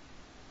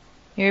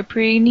 You're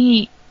pretty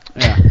neat.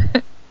 Yeah.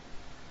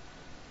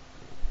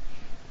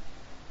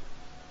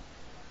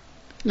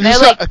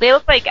 They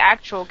look like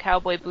actual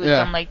cowboy boots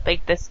on like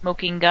the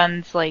Smoking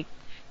Guns, like,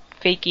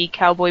 fakey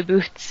cowboy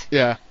boots.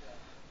 Yeah.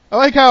 I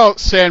like how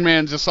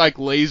Sandman's just, like,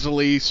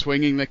 lazily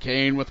swinging the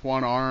cane with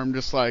one arm,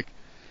 just like,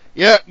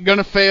 yeah,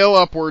 gonna fail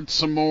upwards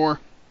some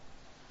more.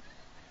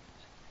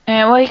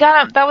 And, well, he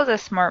got him, that was a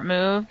smart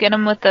move. Get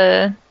him with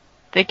the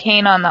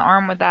cane on the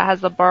arm that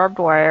has the barbed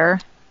wire.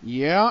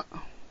 Yeah.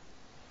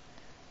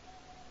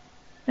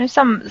 There's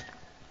some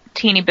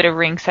teeny bit of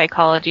ring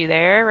psychology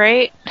there,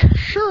 right?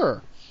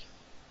 Sure.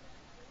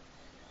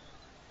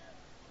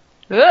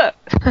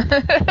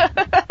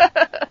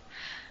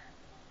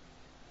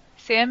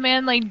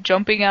 Sandman, like,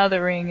 jumping out of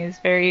the ring is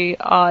very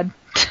odd.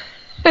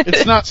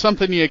 It's not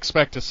something you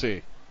expect to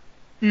see.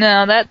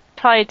 No, that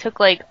probably took,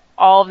 like,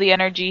 all of the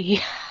energy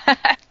he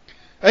had.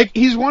 Like,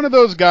 he's one of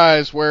those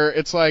guys where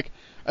it's like,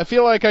 I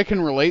feel like I can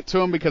relate to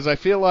him because I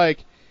feel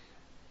like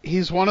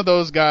he's one of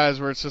those guys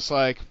where it's just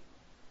like,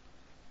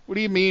 what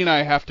do you mean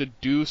I have to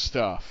do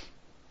stuff?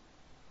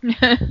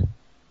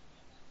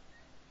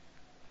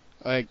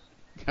 Like,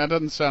 that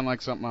doesn't sound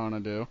like something I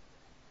want to do.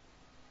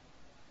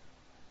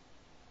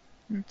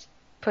 It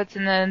puts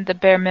in the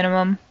bare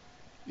minimum.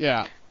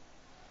 Yeah.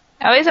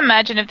 I always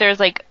imagine if there's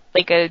like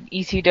a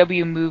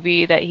ECW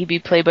movie that he'd be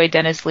played by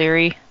Dennis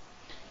Leary.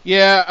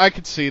 Yeah, I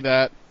could see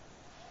that.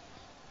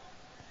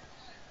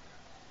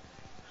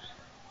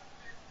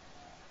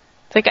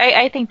 It's like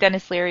I think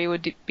Dennis Leary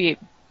would be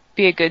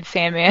a good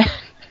Sandman.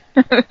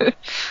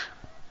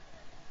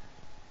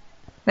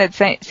 That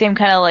same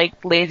kind of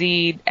like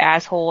lazy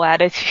asshole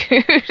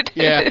attitude.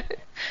 Yeah.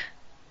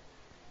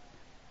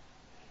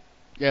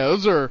 Yeah,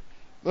 those are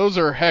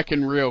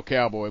heckin' real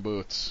cowboy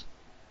boots.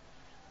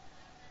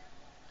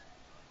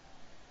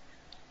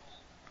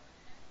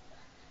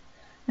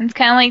 It's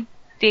kind of like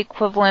the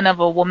equivalent of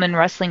a woman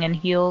wrestling in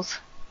heels.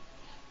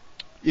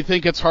 You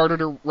think it's harder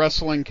to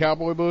wrestle in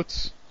cowboy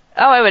boots?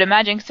 Oh, I would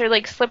imagine, 'cause they're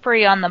like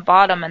slippery on the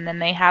bottom, and then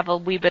they have a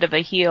wee bit of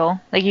a heel.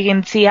 Like you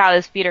can see how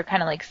his feet are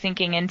kind of like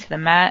sinking into the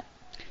mat.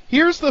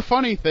 Here's the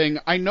funny thing.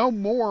 I know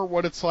more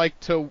what it's like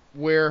to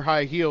wear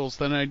high heels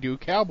than I do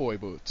cowboy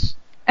boots.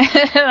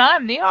 And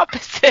I'm the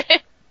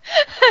opposite.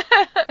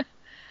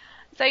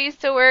 So I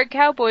used to wear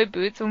cowboy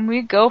boots when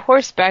we go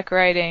horseback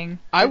riding.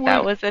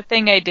 That was a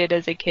thing I did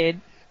as a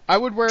kid. I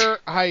would wear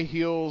high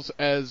heels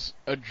as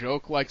a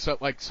joke, like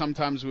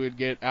sometimes we would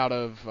get out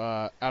of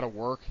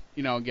work,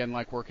 again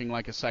like working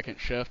like a second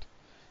shift,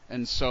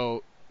 and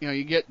so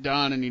you get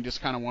done and you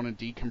just kind of want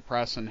to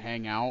decompress and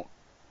hang out.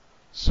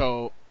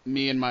 So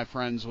me and my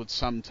friends would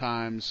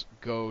sometimes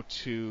go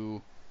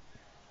to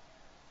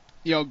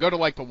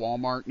like the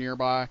Walmart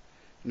nearby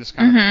and just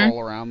kind of troll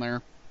around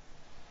there.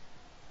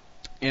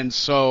 And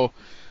so,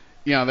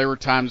 there were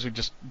times we'd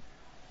just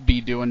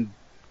be doing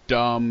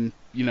dumb,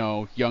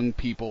 young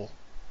people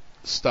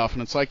stuff.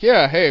 And it's like,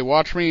 yeah, hey,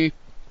 watch me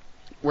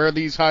wear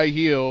these high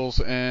heels.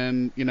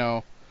 And,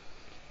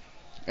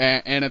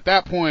 and at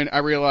that point I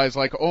realized,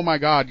 like, oh my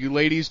God, you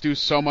ladies do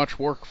so much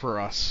work for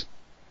us.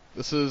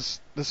 This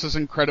is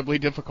incredibly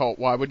difficult.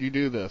 Why would you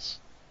do this?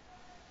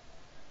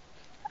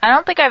 I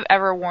don't think I've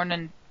ever worn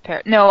a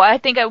pair. No, I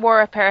think I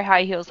wore a pair of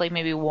high heels like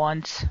maybe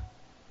once.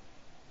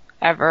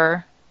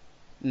 Ever.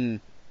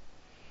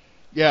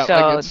 Yeah, so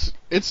like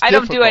it's I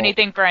don't do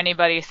anything for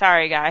anybody.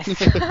 Sorry, guys.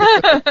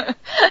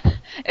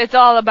 It's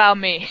all about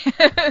me.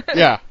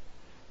 Yeah.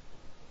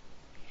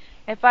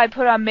 If I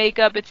put on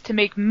makeup, it's to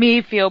make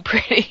me feel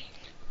pretty.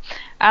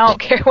 I don't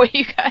care what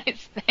you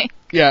guys think.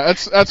 Yeah,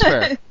 that's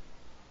fair.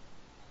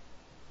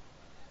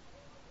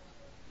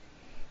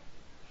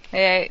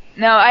 Hey,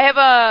 no, I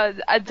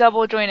have a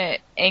double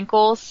jointed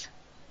ankles.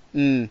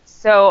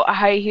 So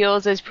high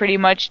heels is pretty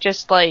much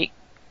just like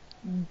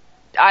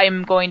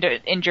I'm going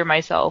to injure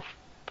myself.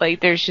 Like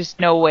there's just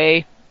no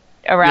way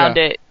around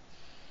it.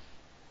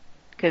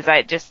 'Cause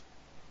that's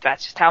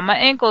just how my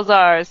ankles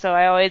are. So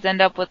I always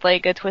end up with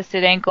like a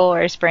twisted ankle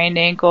or a sprained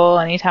ankle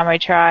anytime I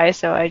try.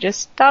 So I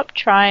just stopped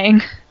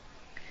trying.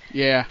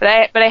 Yeah.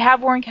 But I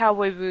have worn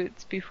cowboy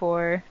boots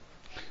before.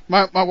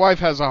 My wife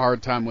has a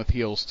hard time with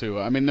heels too.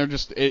 I mean,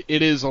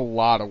 it is a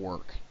lot of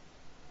work.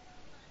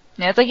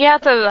 Yeah, it's like you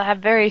have to have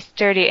very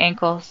sturdy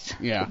ankles.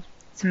 Yeah.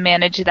 To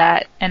manage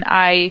that, and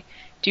I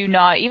do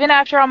not. Even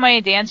after all my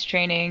dance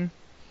training,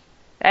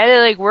 I had to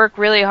like work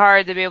really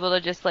hard to be able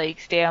to just like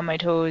stay on my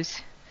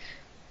toes.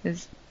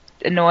 It's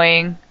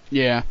annoying.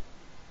 Yeah.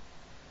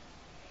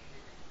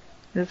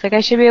 It's like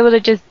I should be able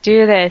to just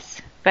do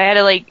this, but I had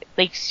to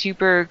like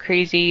super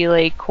crazy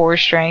like core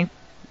strength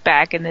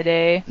back in the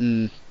day.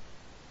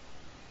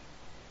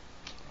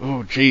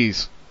 Oh,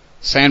 jeez.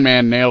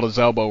 Sandman nailed his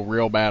elbow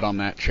real bad on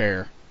that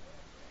chair.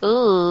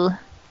 Ooh,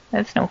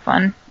 that's no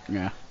fun.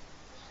 Yeah.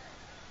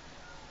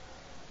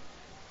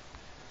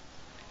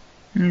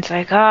 And it's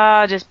like,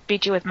 I'll just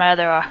beat you with my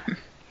other arm.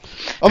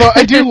 Although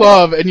I do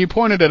love, and you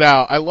pointed it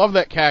out, I love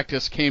that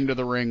Cactus came to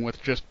the ring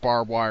with just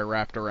barbed wire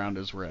wrapped around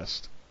his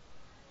wrist.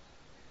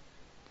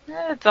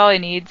 That's all he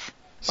needs.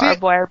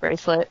 Barbed wire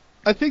bracelet.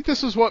 I think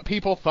this is what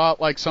people thought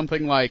like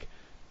something like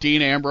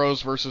Dean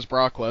Ambrose versus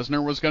Brock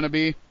Lesnar was going to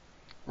be,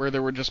 where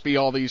there would just be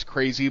all these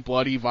crazy,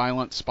 bloody,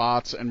 violent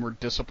spots, and we're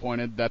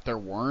disappointed that there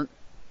weren't.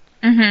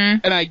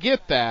 And I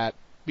get that,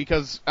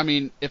 because, I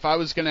mean, if I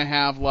was going to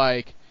have,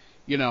 like,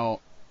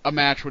 a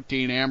match with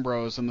Dean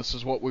Ambrose, and this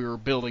is what we were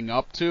building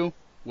up to,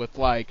 with,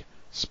 like,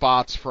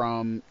 spots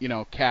from,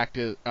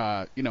 Cactus,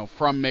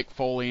 from Mick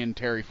Foley and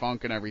Terry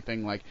Funk and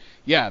everything, like,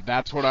 yeah,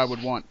 that's what I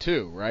would want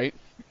too, right?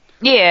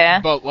 Yeah.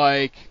 But,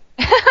 like...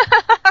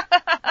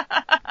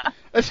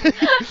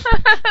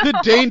 the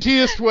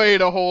daintiest way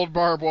to hold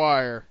barbed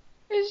wire.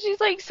 She's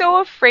like so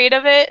afraid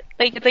of it.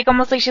 Like it's like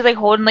almost like she's like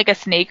holding like a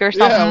snake or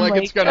something. Yeah,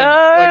 like it's gonna.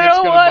 I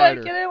don't want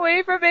to get it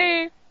away from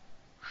me.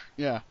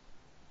 Yeah.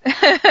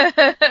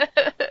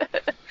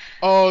 That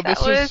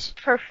was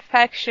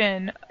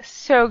perfection.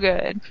 So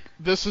good.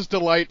 This is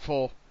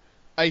delightful.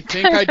 I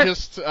think I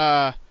just.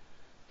 I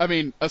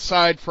mean,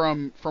 aside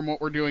from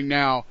what we're doing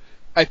now,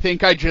 I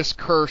think I just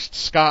cursed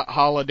Scott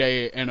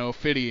Holiday and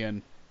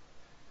Ophidian.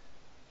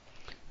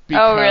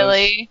 Oh,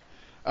 really?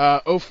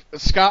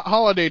 Scott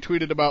Holiday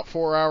tweeted about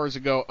 4 hours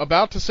ago,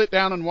 about to sit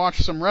down and watch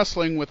some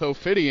wrestling with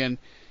Ophidian.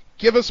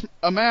 Give us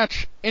a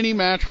match, any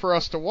match for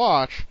us to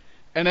watch.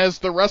 And as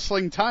the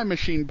Wrestling Time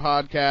Machine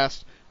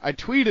podcast, I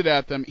tweeted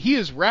at them, he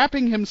is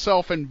wrapping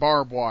himself in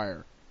barbed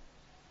wire.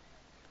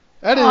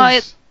 That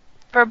is...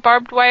 for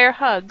barbed wire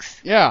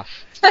hugs. Yeah.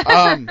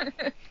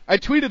 I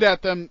tweeted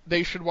at them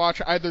they should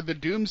watch either the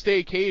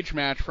Doomsday Cage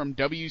match from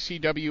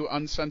WCW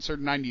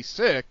Uncensored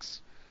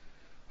 96...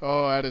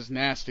 Oh, that is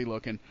nasty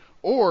looking.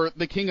 Or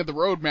the King of the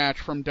Road match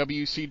from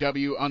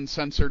WCW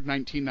Uncensored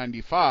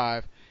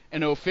 1995.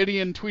 And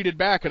Ophidian tweeted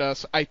back at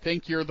us, I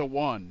think you're the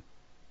one.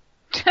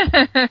 So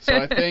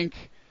I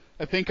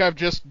think I've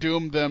just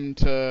doomed them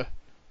to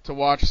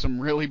watch some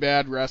really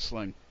bad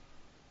wrestling.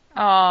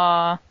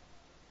 Aww.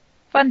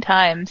 Fun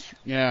times.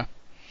 Yeah.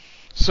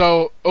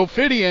 So,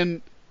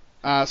 Ophidian,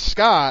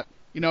 Scott,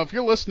 if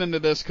you're listening to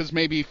this because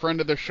maybe friend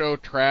of the show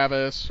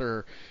Travis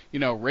or,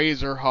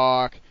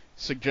 Razorhawk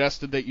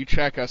suggested that you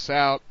check us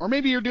out, or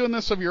maybe you're doing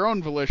this of your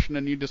own volition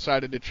and you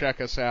decided to check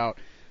us out.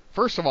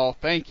 First of all,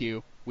 thank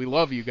you. We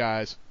love you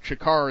guys.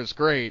 Chikara is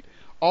great.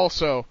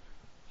 Also,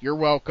 you're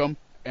welcome,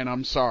 and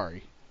I'm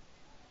sorry.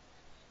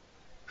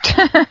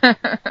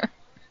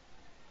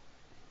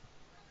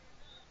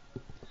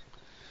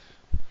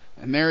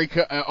 And there he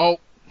oh.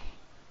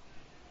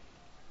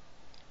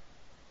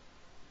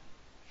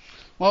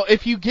 Well,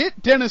 if you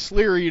get Dennis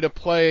Leary to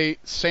play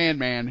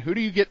Sandman, who do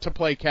you get to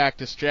play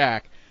Cactus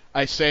Jack?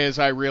 I say as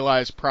I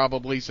realize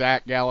probably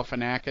Zach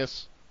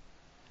Galifianakis.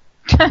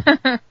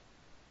 I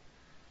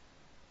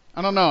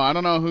don't know. I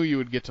don't know who you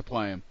would get to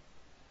play him.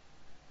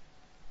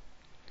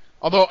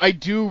 Although I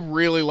do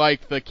really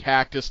like the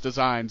cactus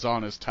designs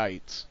on his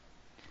tights.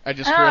 I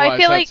just realized I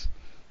feel like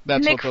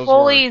that's Mick what those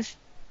Foley's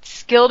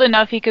skilled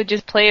enough he could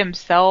just play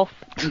himself.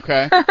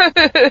 Okay.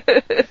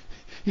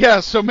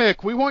 Yeah, so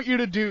Mick, we want you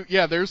to do...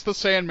 Yeah, there's the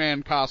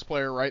Sandman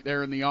cosplayer right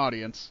there in the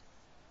audience.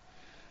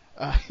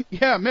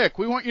 Yeah, Mick,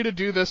 we want you to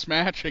do this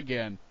match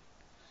again.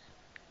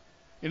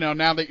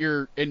 Now that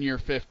you're in your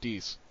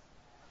 50s.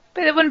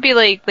 But it wouldn't be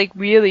like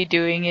really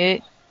doing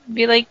it. It'd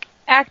be like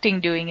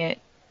acting doing it.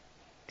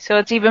 So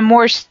it's even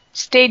more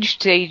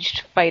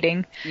staged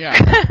fighting.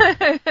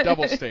 Yeah,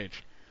 double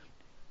stage.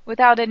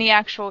 Without any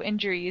actual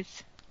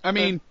injuries. I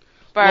mean,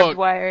 barbed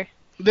wire.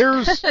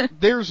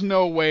 There's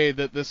no way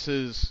that this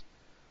is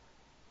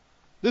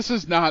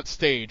not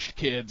staged,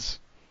 kids.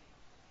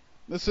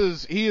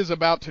 He is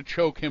about to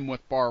choke him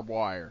with barbed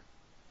wire.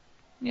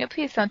 Yeah,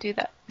 please don't do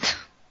that.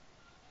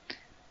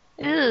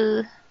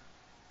 Ew.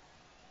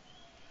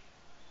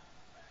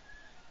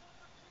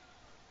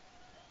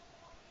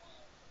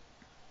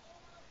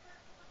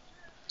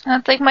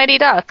 That's like Mighty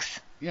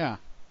Ducks. Yeah.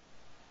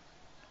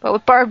 But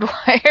with barbed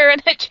wire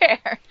and a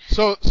chair.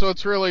 So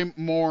it's really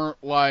more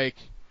like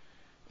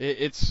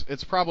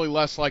it's probably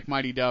less like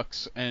Mighty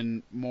Ducks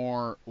and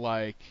more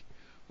like,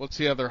 what's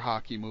the other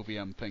hockey movie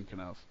I'm thinking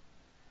of?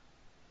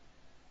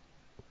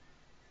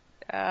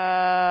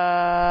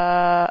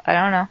 I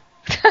don't know.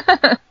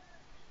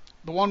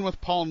 The one with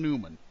Paul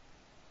Newman.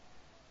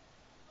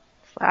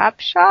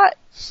 Slapshot?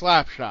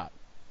 Slapshot.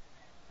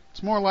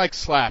 It's more like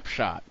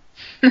Slapshot.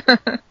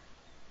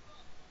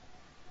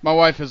 My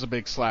wife is a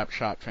big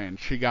Slapshot fan.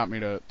 She got me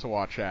to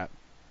watch that.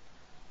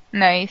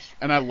 Nice.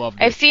 And I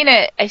loved it. I've seen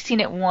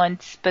it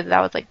once, but that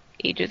was like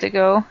ages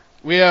ago.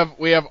 We have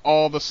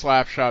all the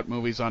Slapshot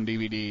movies on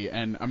DVD,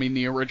 and I mean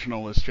the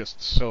original is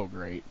just so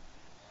great.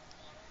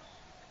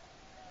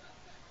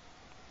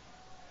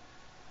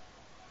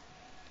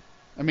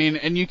 I mean,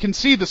 and you can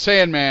see the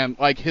Sandman,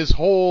 like his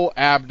whole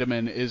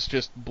abdomen is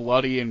just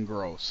bloody and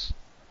gross.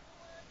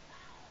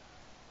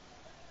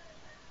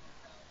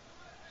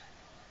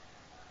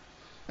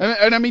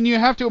 And I mean, you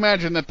have to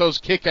imagine that those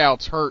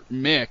kickouts hurt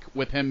Mick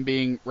with him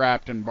being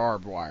wrapped in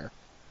barbed wire.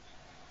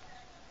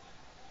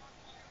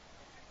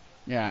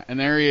 Yeah, and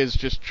there he is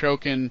just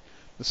choking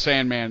the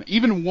Sandman.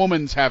 Even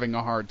Woman's having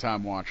a hard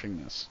time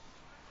watching this.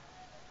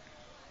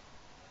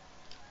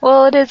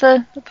 Well, it's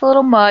a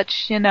little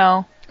much,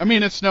 I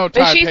mean, it's no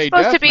Taipei. Is she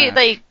supposed death to be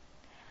match.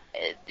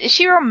 is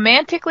she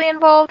romantically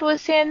involved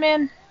with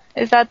Sandman?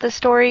 Is that the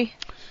story?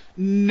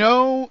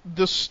 No,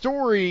 the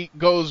story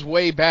goes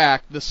way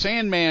back. The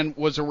Sandman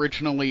was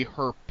originally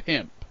her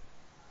pimp.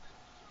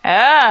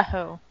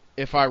 Oh.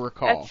 If I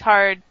recall. That's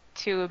hard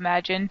to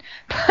imagine.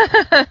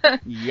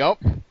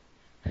 Yup.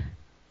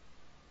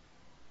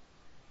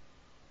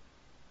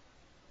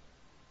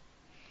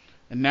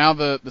 And now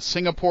the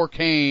Singapore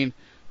cane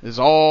is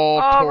all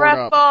tore ref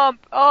up.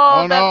 Bump.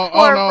 Oh no!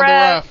 Poor Oh no!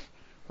 ref.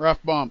 The ref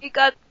bump. He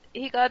got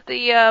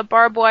the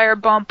barbed wire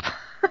bump.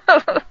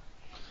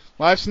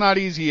 Life's not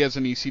easy as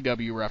an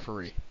ECW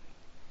referee.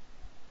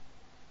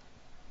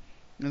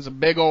 There's a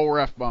big old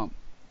ref bump.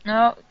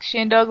 No,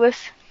 Shane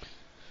Douglas.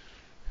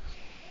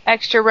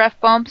 Extra ref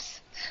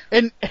bumps.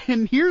 And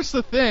here's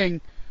the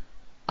thing,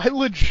 I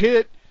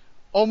legit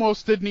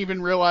almost didn't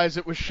even realize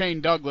it was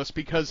Shane Douglas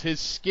because his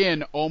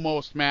skin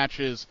almost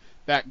matches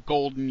that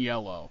golden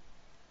yellow.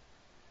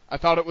 I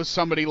thought it was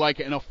somebody like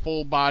in a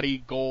full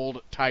body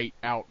gold tight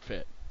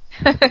outfit.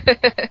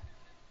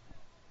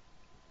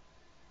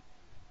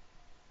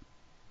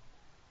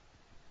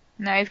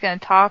 Now he's gonna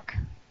talk.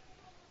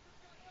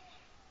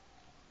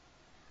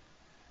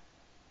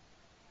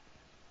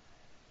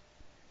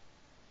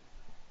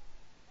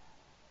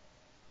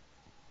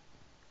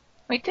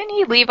 Wait, didn't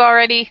he leave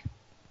already?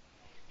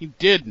 He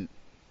didn't.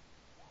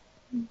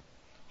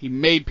 He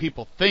made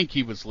people think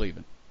he was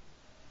leaving.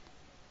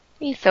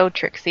 He's so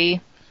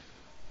tricksy.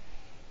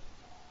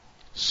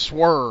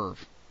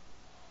 Swerve.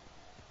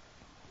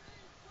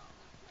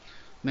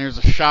 And there's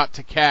a shot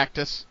to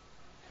Cactus.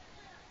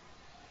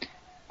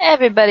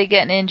 Everybody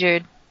getting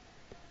injured.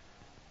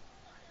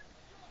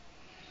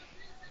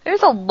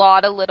 There's a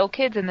lot of little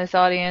kids in this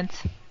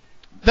audience.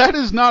 That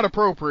is not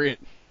appropriate.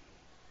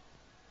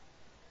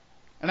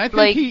 And I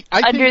think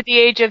under the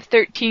age of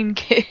 13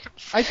 kids.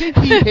 I think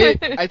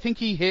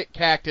he hit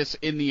Cactus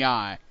in the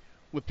eye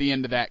with the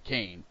end of that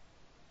cane.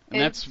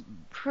 And it's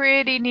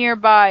pretty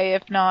nearby,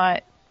 if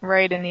not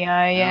Right in the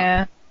eye,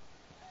 yeah.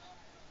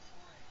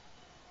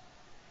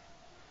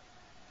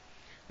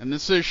 And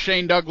this is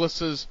Shane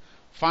Douglas's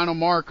final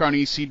mark on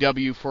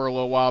ECW for a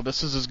little while.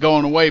 This is his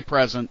going away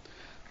present,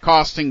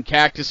 costing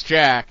Cactus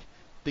Jack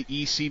the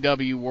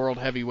ECW World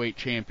Heavyweight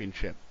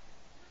Championship.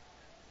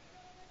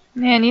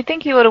 Man, you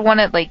think he would have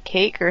wanted like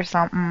cake or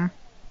something?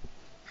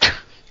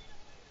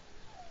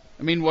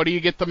 I mean, what do you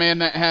get the man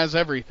that has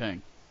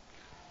everything?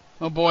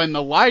 Oh boy, and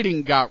the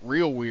lighting got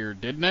real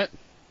weird, didn't it?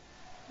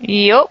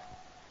 Yup.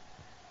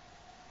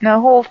 The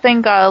whole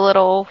thing got a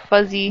little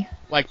fuzzy.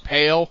 Like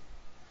pale?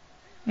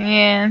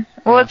 Yeah.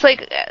 Well, it's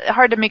like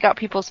hard to make out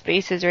people's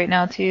faces right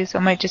now too, so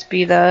it might just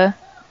be the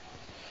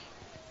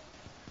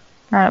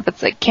I don't know if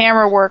it's like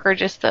camera work or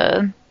just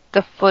the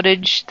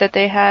footage that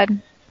they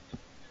had.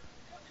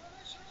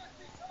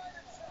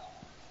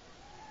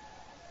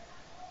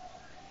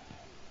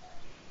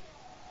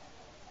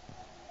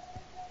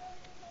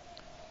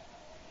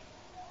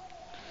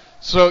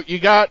 So you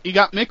got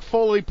Mick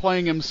Foley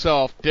playing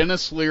himself,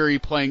 Dennis Leary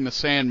playing the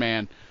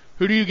Sandman.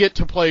 Who do you get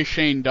to play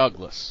Shane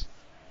Douglas?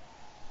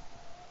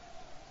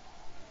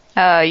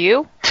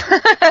 You?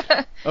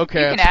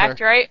 Okay, you can act,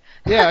 fair. right?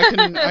 Yeah,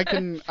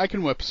 I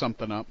can whip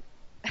something up.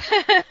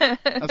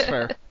 That's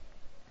fair.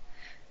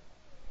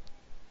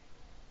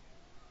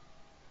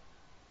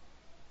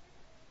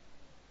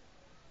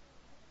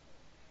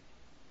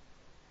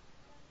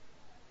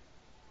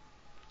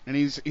 And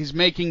he's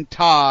making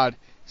Todd,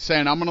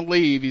 saying, I'm going to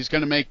leave. He's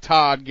going to make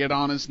Todd get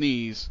on his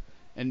knees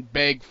and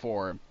beg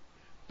for him.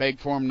 Beg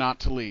for him not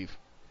to leave.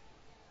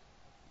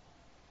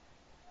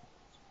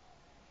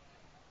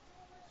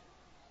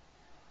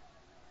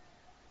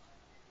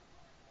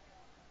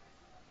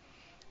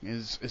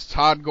 Is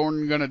Todd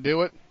Gordon going to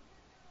do it?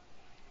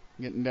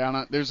 Getting down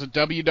on... There's a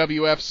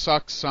WWF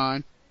sucks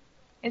sign.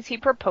 Is he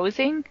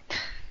proposing?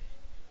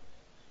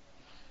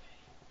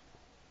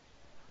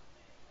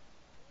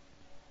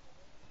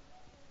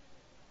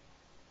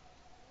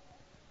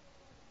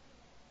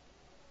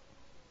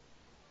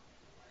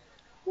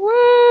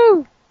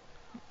 Woo!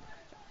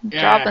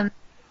 Yeah.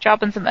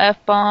 Dropping some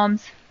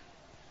F-bombs.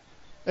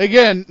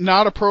 Again,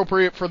 not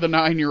appropriate for the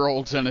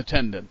 9-year-olds in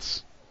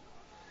attendance.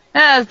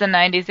 That was the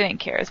 90s. They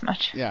didn't care as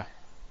much. Yeah.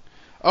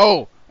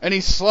 Oh, and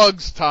he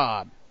slugs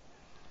Todd.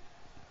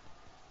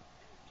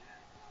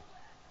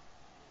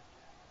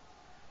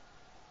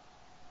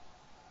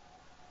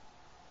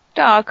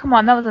 Aw, come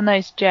on. That was a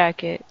nice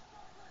jacket.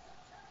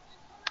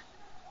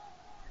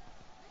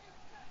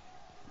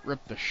 Rip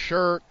the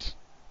shirt.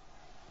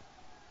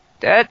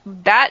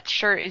 That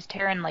shirt is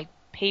tearing like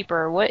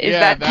paper. What is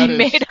Yeah, that thing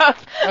made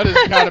of? That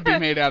has got to be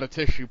made out of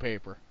tissue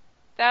paper.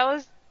 That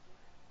was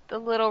a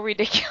little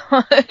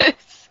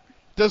ridiculous.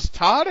 Does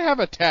Todd have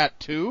a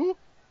tattoo?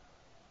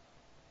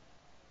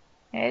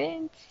 I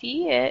didn't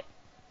see it.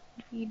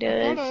 He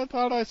does. I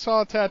thought I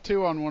saw a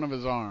tattoo on one of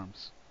his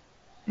arms.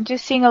 I'm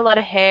just seeing a lot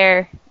of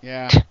hair.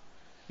 Yeah,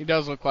 he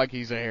does look like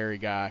he's a hairy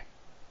guy.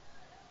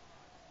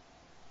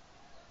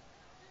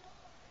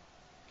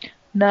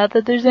 Not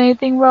that there's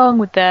anything wrong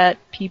with that,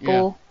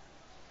 people. Yeah.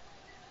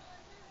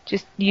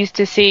 Just used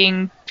to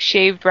seeing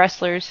shaved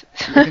wrestlers.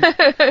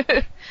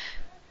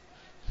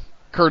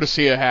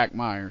 Courtesy of Hack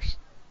Myers.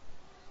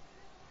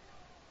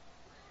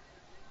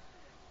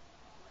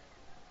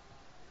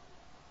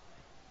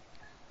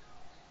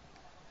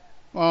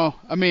 Well,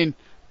 I mean,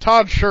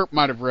 Todd's shirt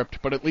might have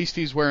ripped, but at least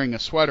he's wearing a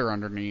sweater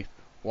underneath.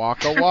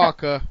 Waka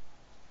waka.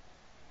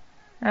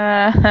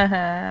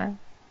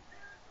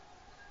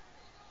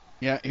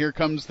 Yeah, here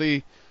comes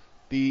the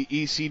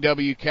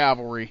ECW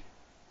cavalry.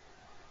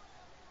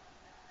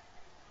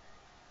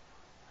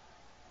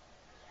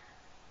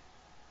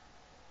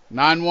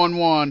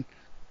 "911."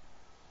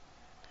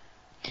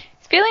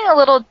 He's feeling a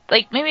little,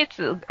 like, maybe it's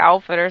the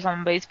outfit or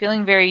something, but he's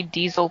feeling very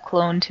Diesel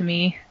clone to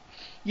me.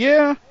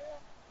 Yeah.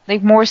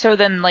 Like, more so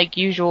than, like,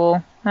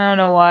 usual. I don't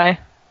know why.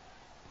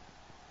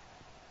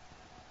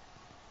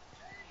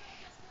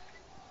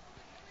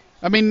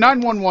 I mean,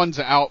 911's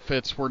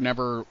outfits were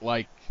never,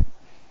 like,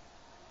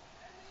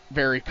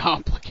 very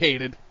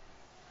complicated.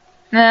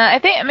 I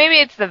think maybe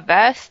it's the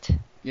vest.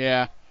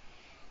 Yeah.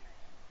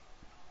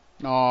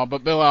 Oh,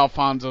 but Bill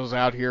Alfonso's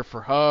out here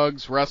for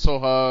hugs, wrestle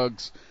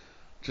hugs.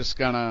 Just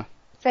gonna...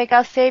 It's like,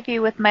 I'll save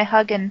you with my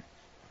hugging.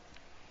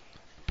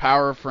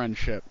 Power of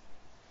friendship.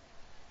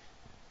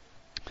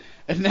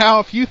 And now,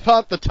 if you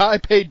thought the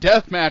Taipei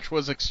Deathmatch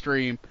was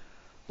extreme,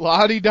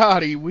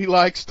 lottie-dottie, we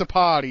likes to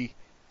potty.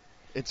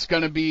 It's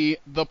gonna be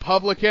the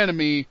Public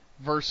Enemy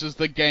versus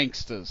the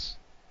Gangstas.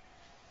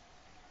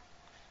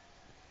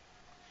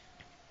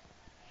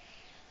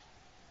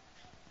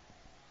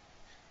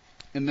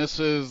 And this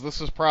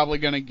is probably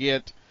going to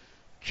get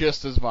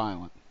just as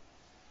violent.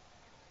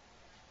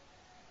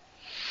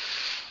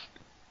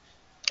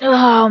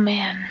 Oh,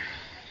 man.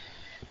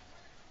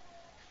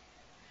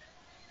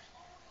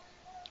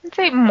 I'd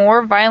say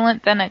more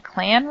violent than a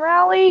Klan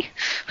rally?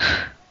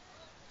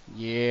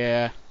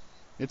 Yeah.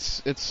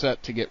 It's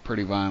set to get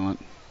pretty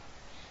violent.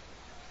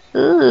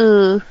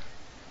 Ooh.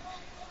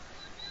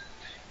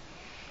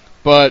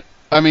 But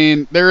I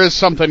mean, there is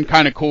something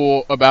kind of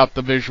cool about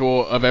the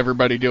visual of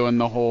everybody doing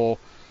the whole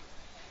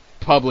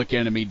Public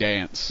Enemy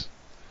dance.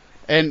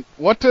 And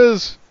what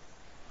does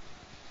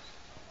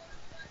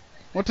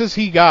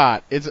he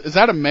got? Is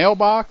that a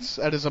mailbox?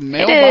 That is a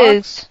mailbox? It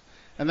is.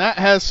 And that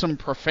has some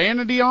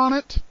profanity on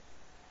it?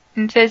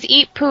 It says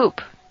eat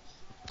poop.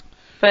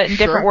 But in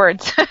different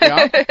words.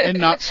 Yeah, and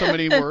not so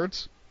many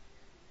words.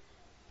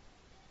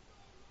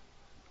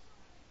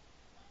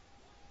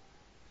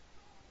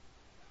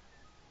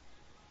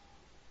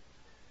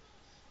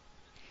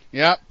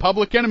 Yeah,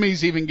 Public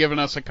Enemy's even giving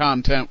us a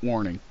content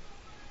warning.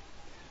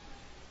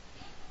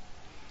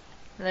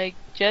 Like,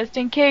 just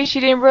in case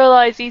you didn't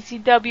realize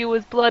ECW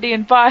was bloody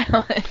and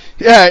violent.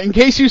 Yeah, in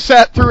case you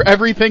sat through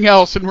everything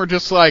else and were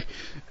just like,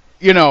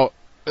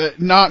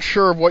 not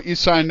sure of what you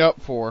signed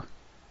up for.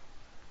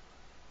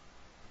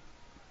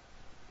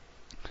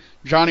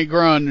 Johnny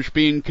Grunge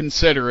being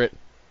considerate.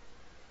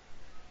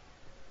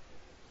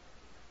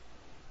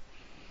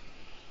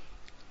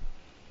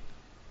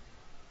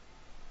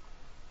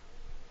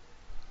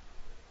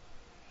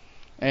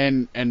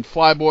 And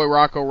Flyboy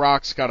Rocco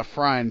Rock's got a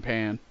frying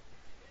pan.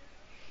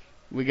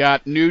 We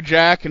got New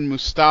Jack and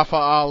Mustafa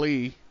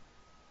Ali.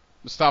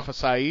 Mustafa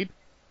Saeed.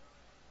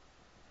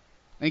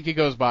 I think he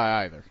goes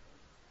by either.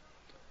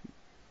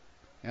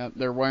 Yeah,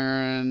 they're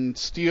wearing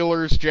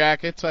Steelers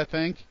jackets, I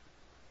think,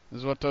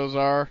 is what those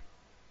are.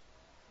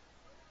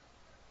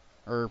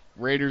 Or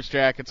Raiders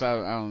jackets, I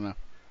don't know.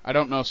 I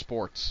don't know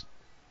sports.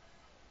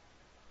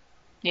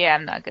 Yeah,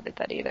 I'm not good at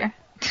that either.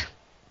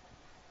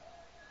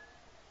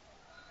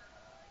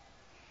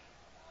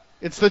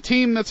 It's the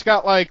team that's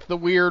got, like, the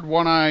weird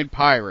one-eyed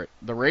pirate.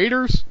 The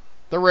Raiders?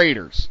 The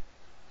Raiders.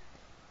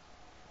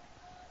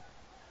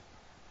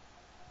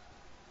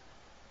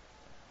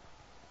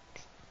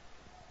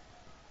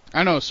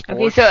 I know sports.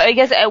 Okay, so I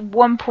guess at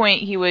one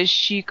point he was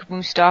Sheikh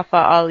Mustafa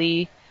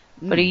Ali,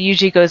 but he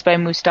usually goes by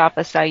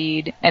Mustafa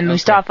Saeed. And Okay.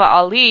 Mustafa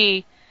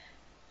Ali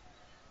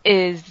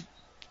is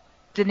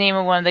the name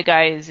of one of the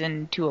guys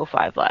in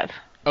 205 Live.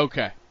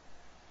 Okay.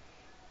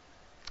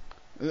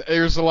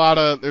 There's a lot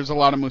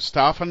of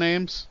Mustafa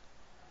names.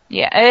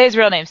 Yeah, his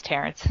real name's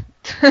Terrence.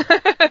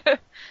 It's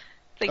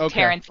like Okay.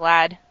 Terrence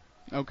Ladd.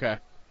 Okay.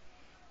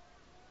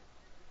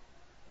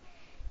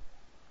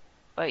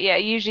 But yeah,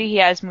 usually he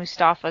has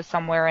Mustafa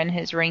somewhere in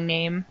his ring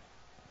name.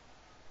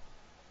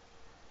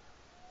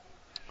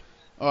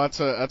 Oh, that's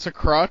a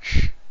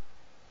crutch.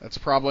 That's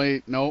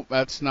probably nope.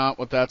 That's not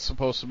what that's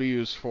supposed to be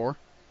used for.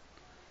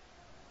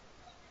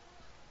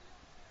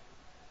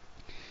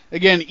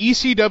 Again,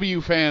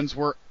 ECW fans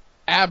were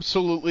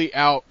absolutely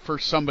out for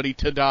somebody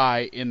to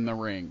die in the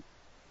ring.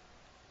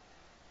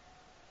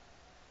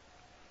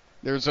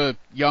 There's a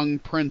young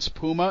Prince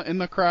Puma in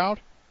the crowd.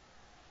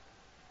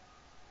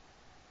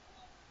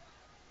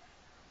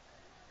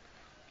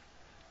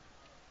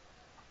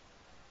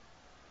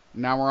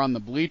 Now we're on the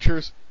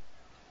bleachers.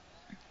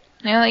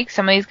 You know, like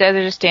some of these guys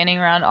are just standing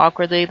around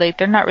awkwardly, like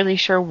they're not really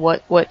sure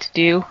what to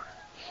do.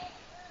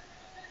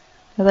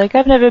 They're like,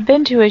 I've never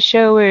been to a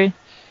show where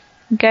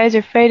guys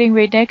are fighting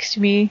right next to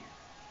me.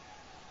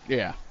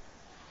 Yeah.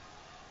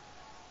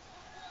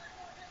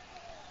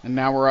 And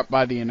now we're up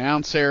by the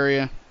announce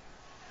area.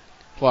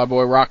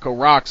 Flyboy Rocco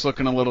Rock's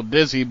looking a little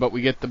dizzy, but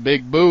we get the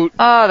big boot.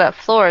 Oh, that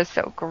floor is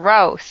so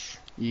gross.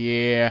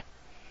 Yeah.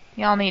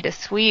 Y'all need a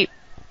sweep.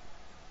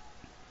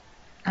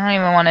 I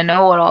don't even want to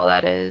know what all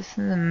that is. This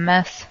is a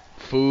mess.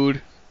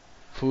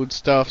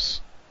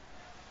 Foodstuffs.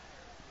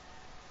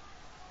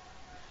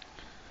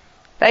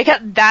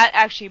 That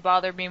actually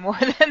bothered me more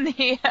than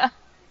the...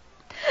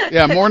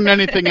 Yeah, more than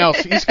anything else.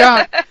 He's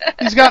got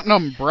an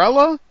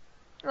umbrella.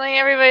 Like,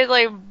 everybody's,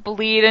 like,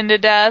 bleeding to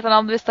death, and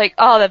I'm just like,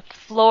 oh, the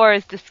floor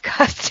is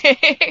disgusting.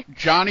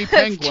 Johnny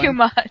Penguin. That's too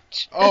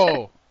much.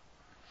 Oh.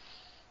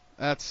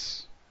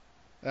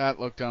 That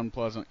looked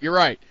unpleasant. You're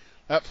right.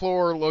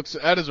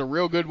 That is a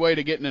real good way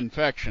to get an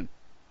infection.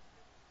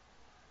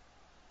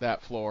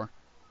 That floor.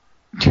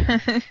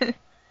 And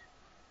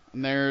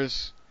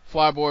there's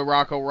Flyboy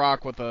Rocco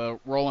Rock with a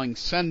rolling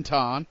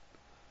senton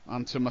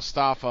onto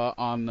Mustafa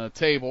on the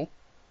table.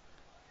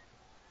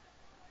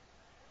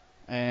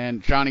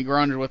 And Johnny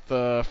Grunge with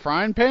the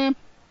frying pan?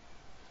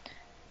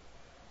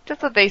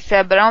 That's what they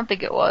said, but I don't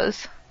think it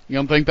was. You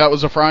don't think that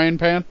was a frying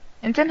pan?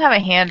 It didn't have a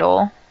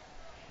handle.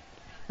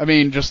 I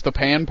mean, just the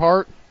pan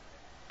part?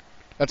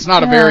 That's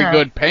not a very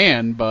good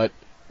pan, but,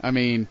 I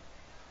mean...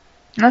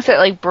 Unless it,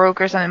 like,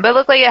 broke or something. But it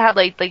looked like it had,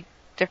 like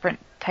different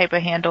type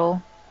of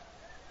handle.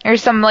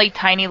 There's some, like,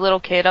 tiny little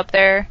kid up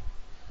there.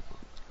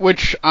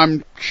 Which,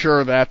 I'm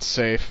sure that's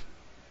safe.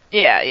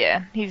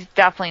 Yeah. He's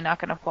definitely not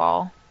gonna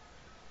fall.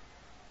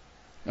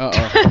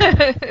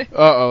 Uh-oh.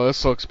 Uh-oh,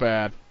 this looks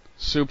bad.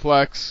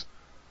 Suplex.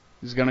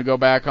 He's gonna go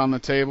back on the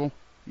table.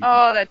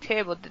 Oh, that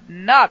table did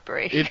not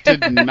break. It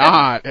did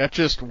not. It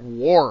just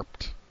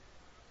warped.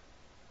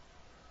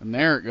 And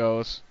there it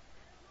goes.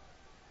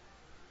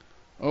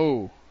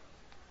 Oh.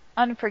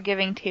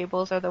 Unforgiving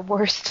tables are the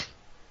worst.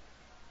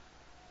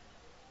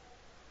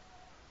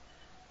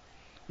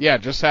 Yeah,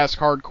 just ask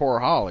Hardcore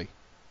Holly.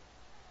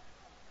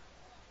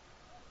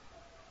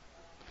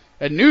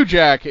 And New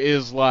Jack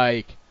is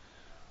like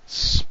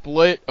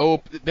split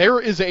open. There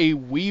is a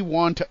 "We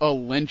want a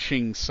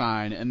lynching"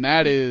 sign, and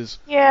that is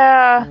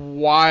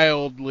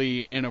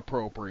wildly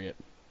inappropriate.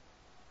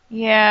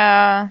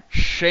 Yeah.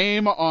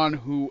 Shame on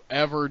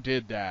whoever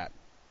did that.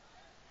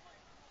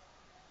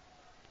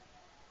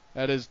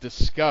 That is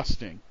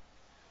disgusting.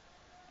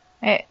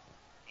 I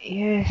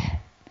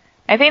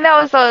think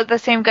that was the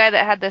same guy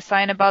that had the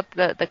sign about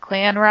the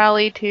Klan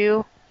rally,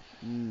 too.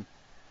 Mm.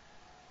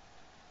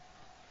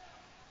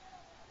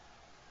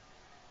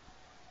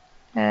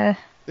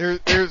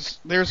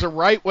 There's a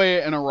right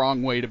way and a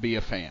wrong way to be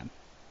a fan.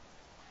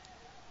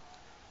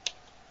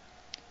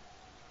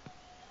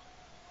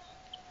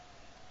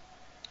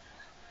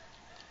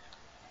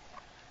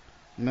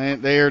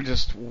 And they are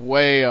just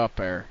way up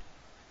there.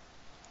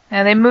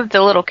 Yeah, they moved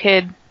the little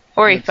kid.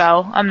 Or he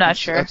fell. I'm not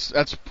sure.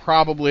 That's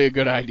probably a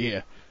good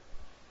idea.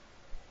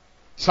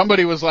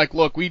 Somebody was like,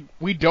 look,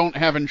 we don't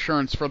have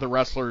insurance for the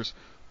wrestlers,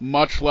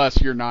 much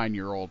less your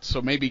 9-year-old,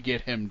 so maybe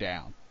get him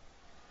down.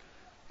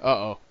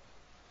 Uh-oh.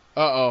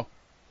 Uh-oh.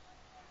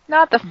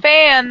 Not the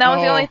fan. That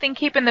was the only thing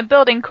keeping the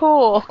building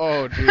cool.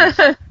 Oh,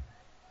 jeez.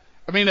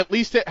 I mean, at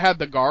least it had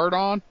the guard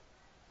on.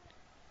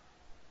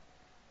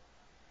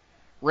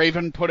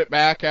 Raven put it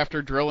back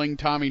after drilling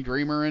Tommy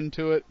Dreamer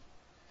into it.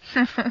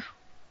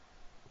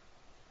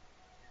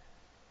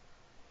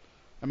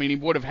 I mean, he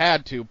would have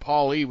had to.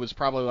 Paul E. was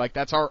probably like,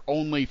 that's our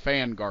only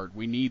fan guard.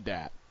 We need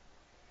that.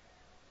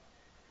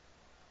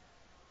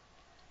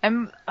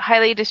 I'm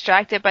highly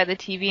distracted by the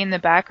TV in the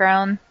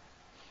background.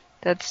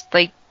 That's,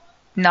 like,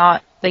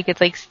 not, like,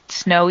 it's, like,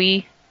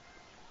 snowy.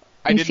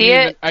 You see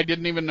it? I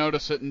didn't even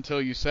notice it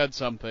until you said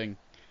something.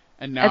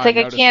 And now it's like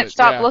I can't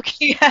stop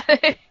looking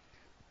at it.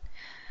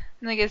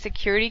 Like a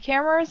security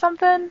camera or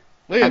something?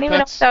 I don't even know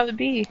what that would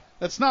be.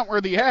 That's not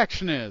where the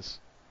action is.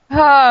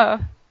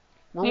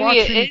 Maybe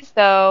it is,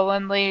 though,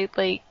 when they,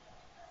 like,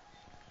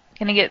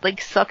 kind of get,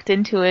 like, sucked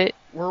into it.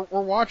 We're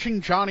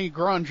watching Johnny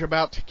Grunge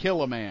about to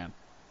kill a man.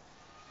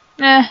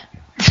 But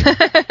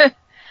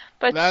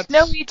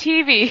snowy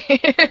TV.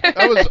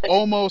 That was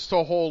almost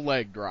a whole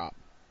leg drop.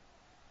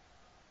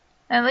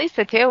 At least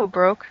the tail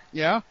broke.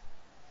 Yeah.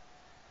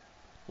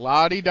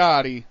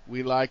 Lottie-dottie,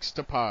 we likes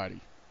to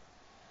party.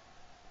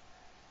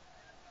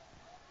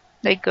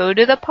 They go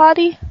to the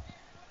potty?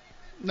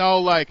 No,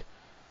 like,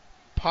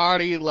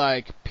 party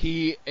like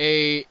P-A-H-T-Y.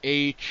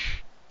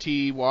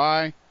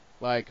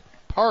 Like,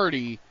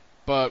 party,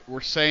 but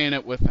we're saying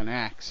it with an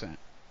accent.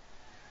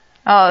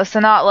 Oh, so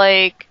not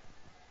like...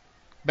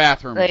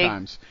 Bathroom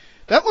times.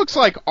 That looks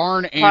like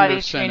Arn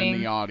Anderson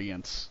in the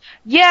audience.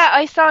 Yeah,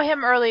 I saw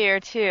him earlier,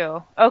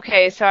 too.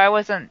 Okay, so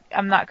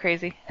I'm not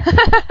crazy.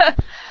 I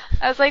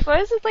was like, what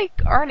is this, like,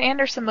 Arn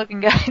Anderson-looking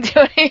guy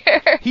doing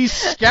here? He's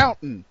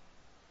scouting.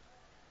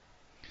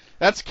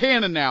 That's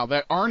canon now,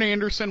 that Arn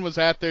Anderson was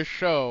at this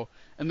show,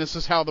 and this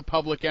is how the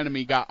Public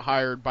Enemy got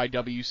hired by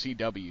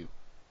WCW.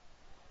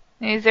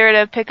 He's there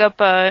to pick up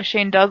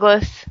Shane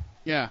Douglas.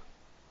 Yeah.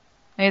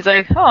 And he's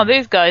like, oh,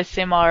 these guys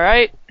seem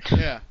alright.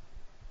 Yeah.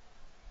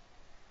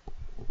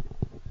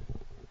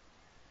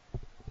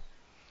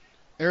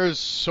 There is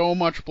so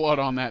much blood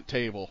on that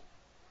table.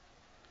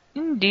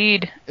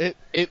 Indeed.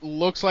 It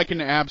looks like an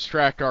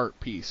abstract art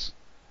piece.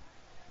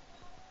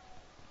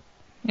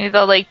 Maybe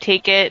they'll, like,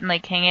 take it and,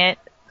 like, hang it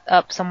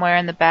up somewhere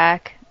in the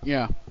back.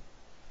 Yeah.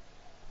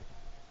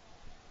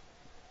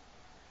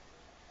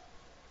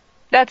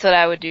 That's what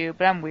I would do,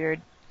 but I'm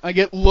weird. Like,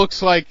 it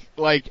looks like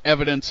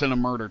evidence in a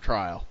murder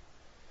trial.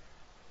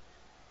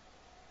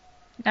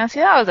 Now, see,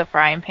 that was a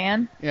frying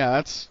pan.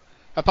 Yeah,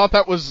 I thought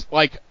that was,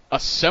 like,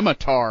 a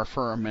scimitar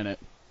for a minute.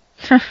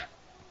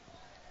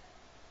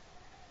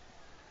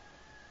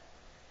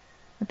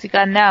 What's he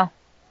got now?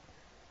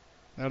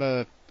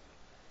 What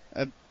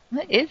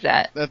is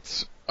that?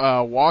 That's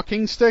a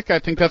walking stick. I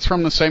think that's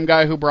from the same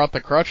guy who brought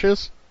the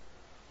crutches.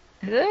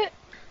 Is it?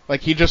 Like,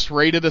 he just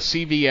raided a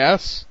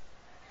CVS.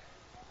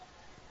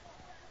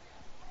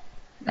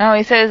 No,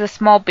 he said it's a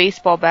small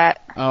baseball bat.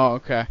 Oh,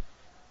 okay.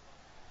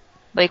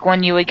 Like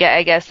one you would get,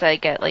 I guess,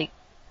 like at like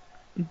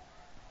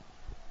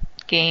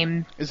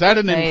game. Is that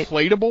an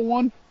inflatable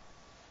one?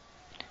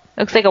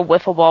 Looks like a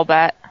wiffle ball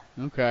bat.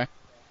 Okay. I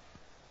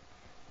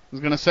was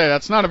gonna say,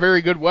 that's not a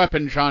very good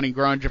weapon, Johnny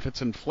Grunge, if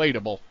it's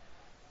inflatable.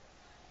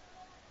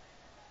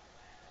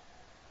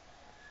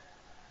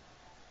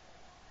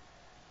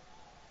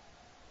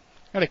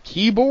 Got a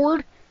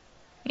keyboard?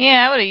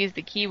 Yeah, I would have used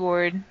the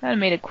keyboard. That would have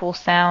made a cool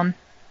sound.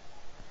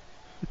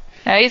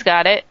 Oh, he's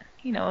got it.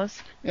 He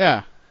knows.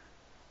 Yeah.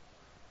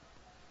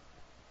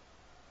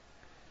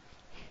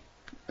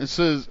 This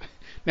is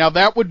now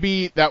that would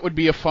be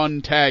a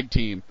fun tag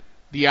team.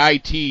 The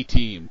IT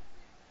team.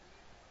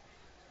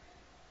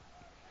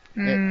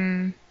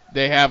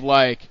 They have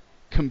like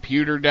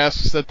computer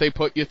desks that they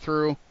put you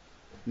through,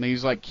 and they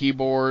use like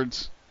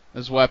keyboards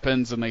as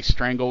weapons, and they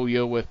strangle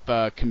you with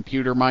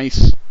computer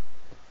mice.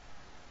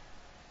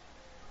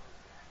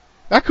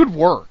 That could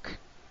work.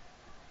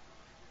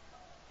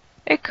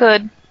 It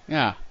could.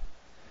 Yeah.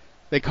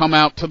 They come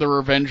out to the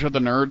Revenge of the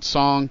Nerds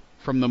song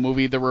from the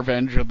movie The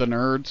Revenge of the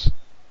Nerds.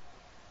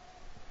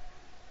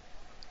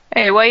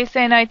 Hey, why are you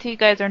saying IT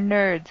guys are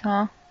nerds,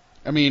 huh?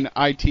 I mean,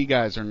 IT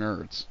guys are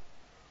nerds.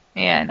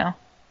 Yeah, I know.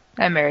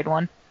 I married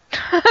one.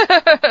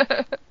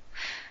 I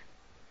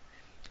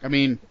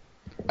mean,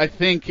 I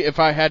think if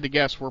I had to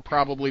guess, we're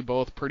probably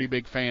both pretty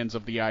big fans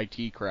of the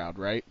IT crowd,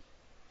 right?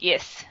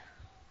 Yes.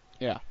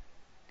 Yeah.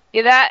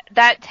 Yeah,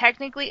 that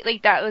technically,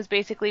 like, that was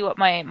basically what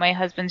my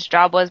husband's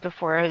job was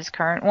before his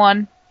current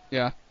one.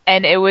 Yeah.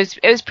 And it was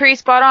pretty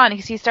spot on,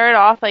 because he started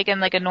off, like, in,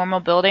 like, a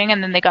normal building,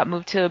 and then they got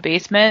moved to a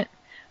basement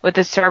with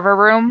a server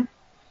room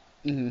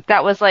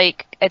that was,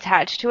 like,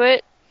 attached to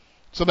it.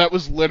 So that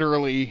was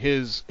literally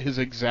his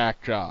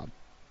exact job.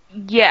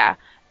 Yeah.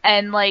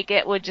 And, like,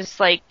 it would just,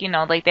 like, you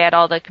know, like, they had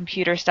all the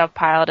computer stuff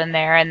piled in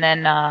there, and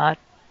then,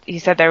 he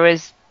said there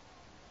was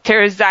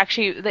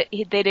actually,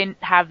 they didn't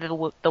have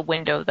the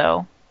window,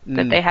 though,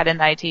 that they had in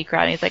the IT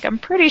crowd. And he's like, I'm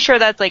pretty sure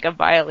that's, like, a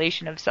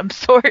violation of some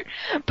sort.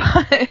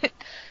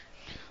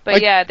 But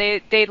like, yeah,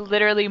 they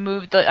literally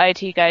moved the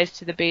IT guys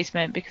to the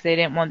basement because they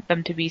didn't want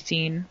them to be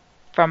seen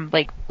from,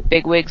 like,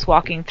 bigwigs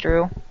walking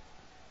through.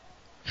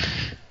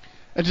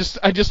 I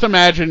just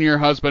imagine your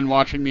husband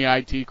watching the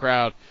IT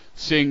crowd,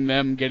 seeing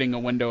them getting a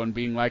window and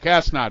being like,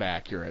 that's not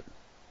accurate.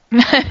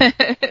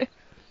 Is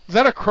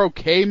that a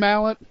croquet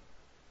mallet?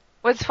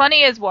 What's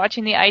funny is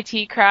watching the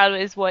IT crowd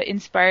is what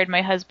inspired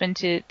my husband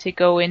to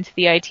go into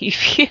the IT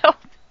field.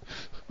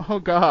 Oh,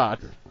 God.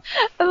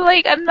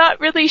 Like, I'm not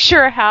really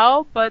sure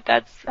how, but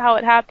that's how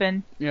it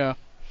happened. Yeah.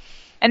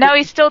 And now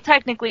he's still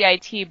technically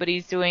IT, but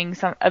he's doing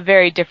a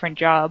very different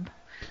job.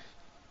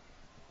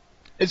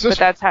 But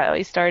that's how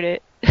he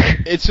started.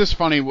 It's just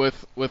funny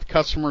with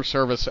customer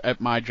service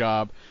at my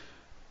job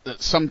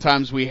that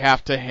sometimes we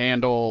have to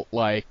handle,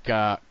 like,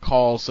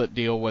 calls that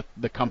deal with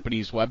the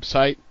company's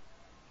website,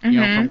 you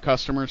know, from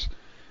customers.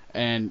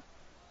 And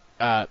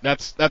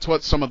that's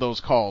what some of those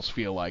calls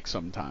feel like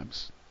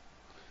sometimes.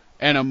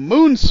 And a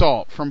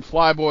moonsault from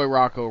Flyboy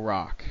Rocco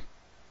Rock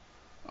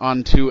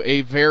onto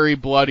a very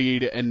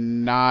bloodied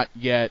and not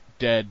yet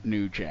dead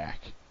New Jack.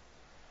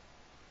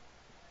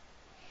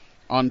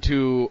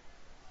 Onto,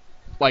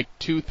 like,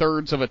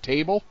 2/3 of a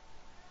table.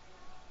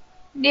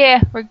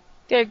 Yeah,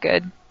 they're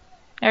good.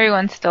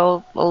 Everyone's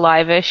still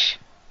alive-ish.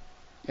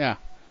 Yeah.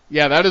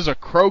 Yeah, that is a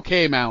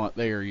croquet mallet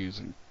they are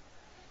using.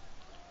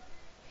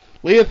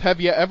 Leah, have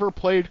you ever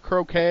played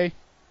croquet?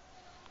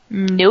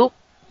 Nope.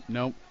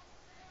 Nope.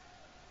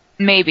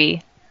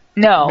 Maybe.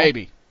 No.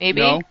 Maybe.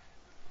 Maybe? No?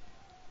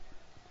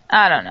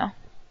 I don't know.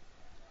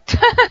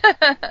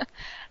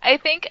 I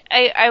think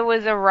I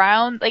was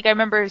around, like, I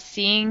remember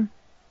seeing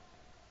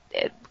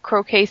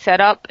croquet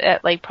set up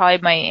at, like, probably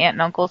my aunt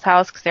and uncle's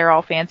house because they're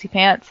all fancy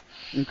pants.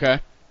 Okay.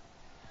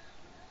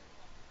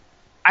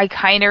 I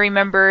kind of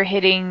remember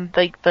hitting,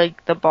 like,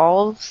 the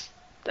balls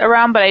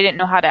around, but I didn't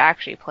know how to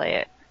actually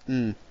play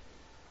it.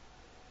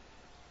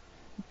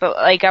 But,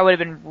 like, I would have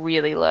been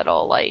really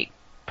little, like,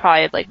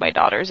 probably, like, my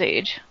daughter's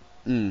age.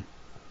 And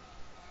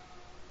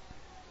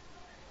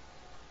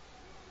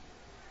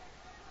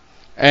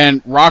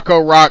Rocco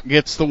Rock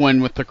gets the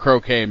win with the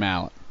croquet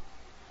mallet.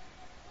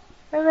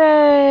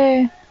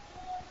 Hooray!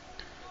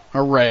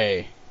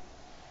 Hooray.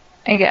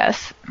 I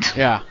guess.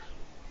 Yeah.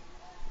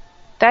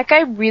 That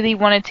guy really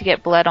wanted to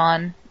get bled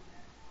on,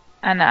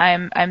 and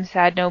I'm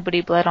sad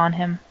nobody bled on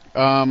him.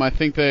 I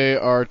think they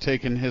are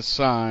taking his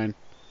sign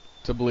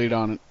to bleed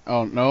on it.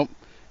 Oh, nope.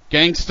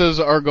 Gangstas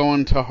are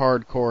going to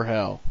hardcore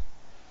hell.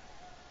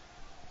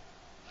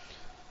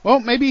 Well,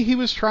 maybe he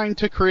was trying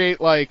to create,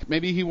 like,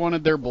 maybe he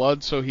wanted their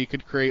blood so he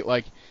could create,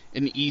 like,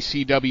 an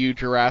ECW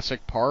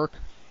Jurassic Park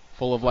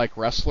full of, like,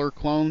 wrestler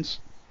clones.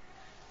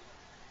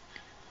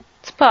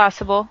 It's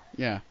possible.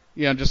 Yeah.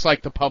 Yeah, just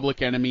like the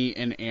Public Enemy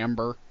in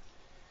Amber.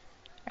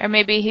 Or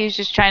maybe he was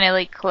just trying to,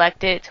 like,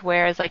 collect it to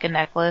wear as, like, a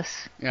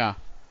necklace. Yeah.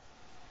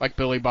 Like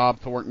Billy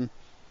Bob Thornton.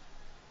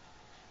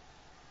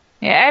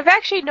 Yeah, I've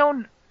actually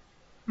known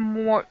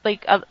more,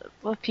 like, a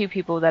few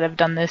people that have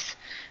done this.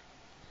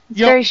 It's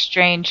very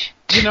strange.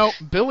 You know,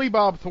 Billy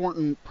Bob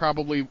Thornton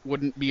probably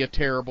wouldn't be a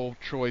terrible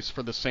choice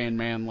for the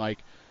Sandman, like,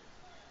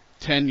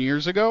 10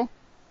 years ago.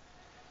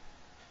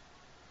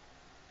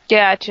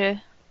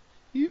 Gotcha.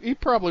 He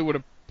probably would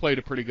have played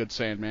a pretty good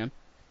Sandman.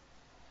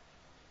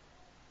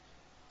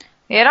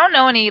 Yeah, I don't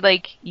know any,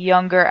 like,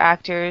 younger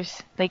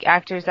actors, like,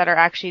 actors that are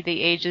actually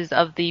the ages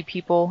of the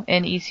people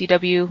in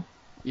ECW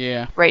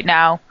right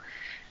now.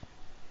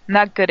 I'm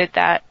not good at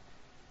that.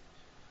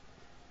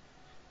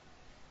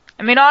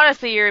 I mean,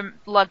 honestly, you're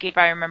lucky if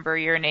I remember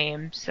your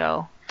name,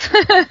 so.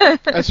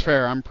 That's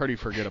fair. I'm pretty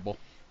forgettable.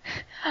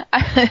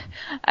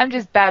 I'm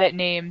just bad at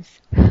names.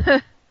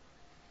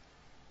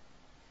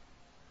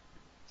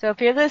 So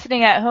if you're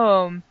listening at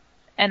home,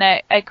 and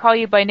I call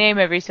you by name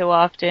every so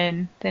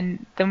often,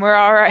 then we're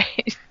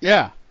alright.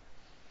 Yeah.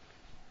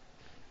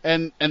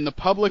 And the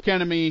Public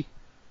Enemy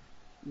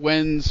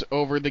wins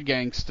over the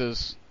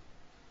Gangstas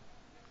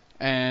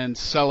and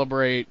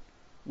celebrate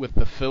with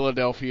the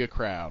Philadelphia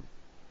crowd.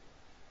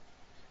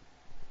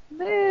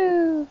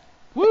 Woo!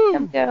 Woo!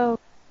 Come go.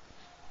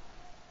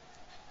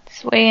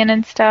 Swaying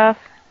and stuff.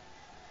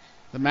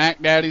 The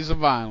Mac Daddies of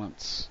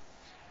Violence.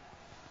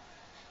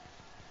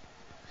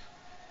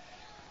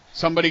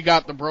 Somebody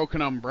got the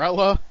broken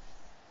umbrella.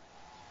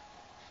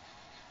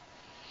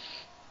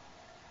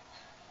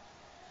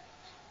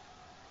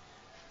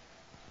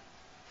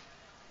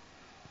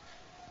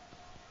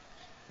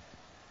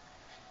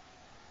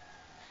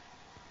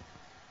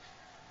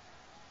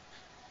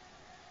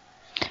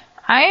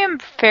 I am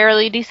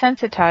fairly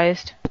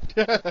desensitized.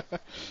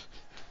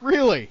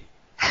 Really?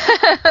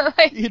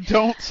 Like, you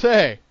don't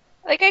say.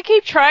 Like, I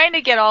keep trying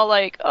to get all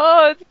like,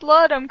 oh, it's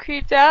blood, I'm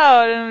creeped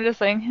out, and I'm just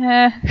like,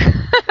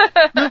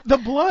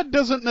 The blood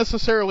doesn't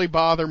necessarily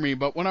bother me,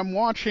 but when I'm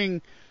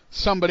watching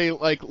somebody,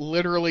 like,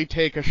 literally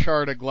take a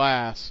shard of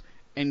glass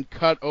and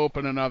cut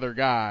open another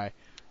guy,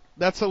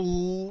 that's a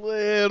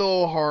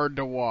little hard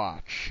to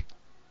watch.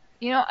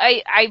 You know,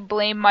 I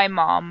blame my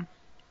mom.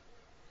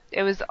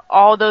 It was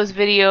all those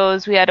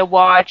videos we had to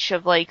watch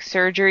of, like,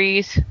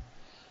 surgeries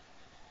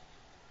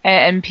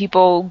and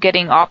people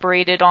getting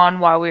operated on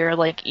while we were,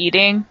 like,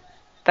 eating.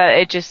 That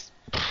it just,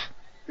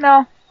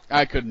 no.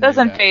 I couldn't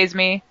Doesn't do that. faze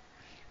me.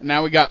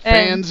 Now we got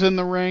fans in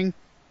the ring.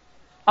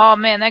 Oh,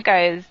 man, that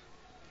guy is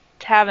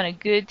having a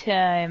good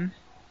time.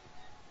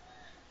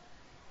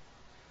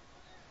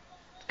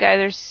 These guys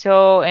are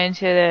so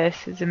into this.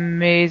 It's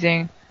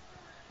amazing.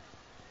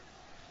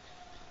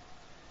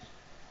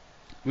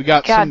 We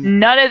got God,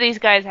 none of these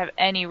guys have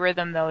any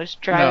rhythm, though. It's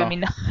driving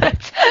me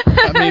nuts.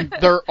 I mean,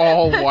 they're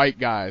all white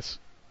guys.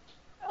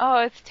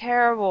 Oh, it's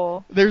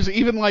terrible. There's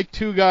even, like,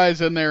 2 guys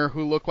in there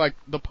who look like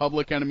the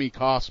Public Enemy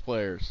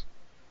cosplayers.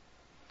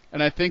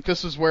 And I think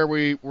this is where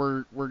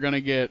we're going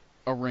to get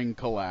a ring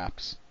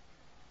collapse.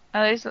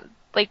 Oh, there's,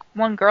 like,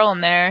 1 girl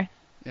in there.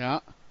 Yeah.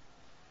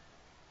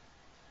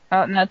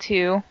 Oh, no,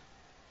 2.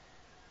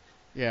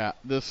 Yeah,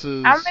 this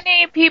is... How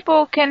many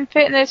people can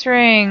fit in this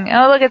ring?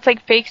 Oh, look, it's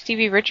like fake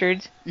Stevie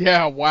Richards.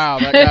 Yeah, wow,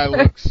 that guy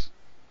looks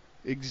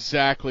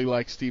exactly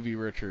like Stevie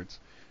Richards.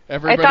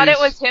 I thought it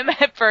was him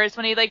at first.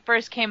 When he, like,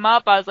 first came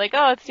up, I was like,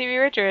 oh, it's Stevie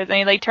Richards. And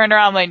he, like, turned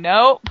around, I'm like,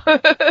 nope.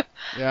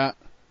 Yeah.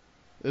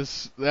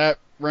 That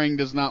ring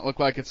does not look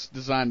like it's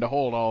designed to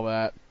hold all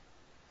that.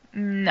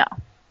 No.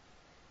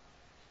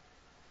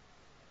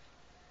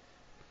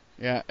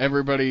 Yeah,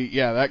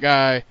 that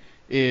guy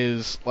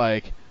is,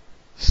 like,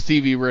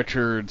 Stevie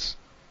Richards.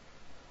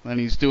 Then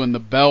he's doing the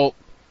belt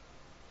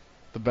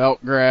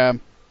grab.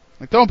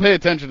 Like, don't pay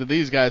attention to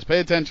these guys, pay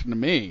attention to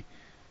me.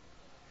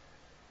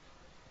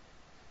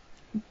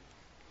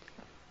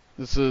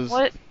 This is...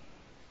 What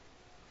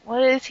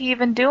is he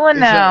even doing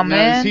now,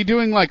 man? Is he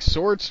doing, like,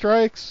 sword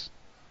strikes?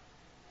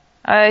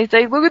 He's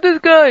like, look at this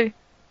guy.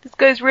 This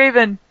guy's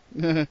Raven.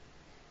 Because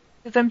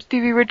I'm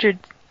Stevie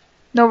Richards.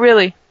 No,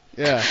 really.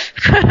 Yeah.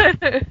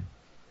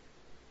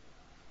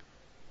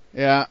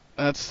 Yeah,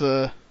 that's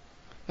a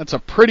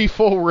pretty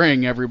full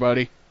ring,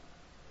 everybody.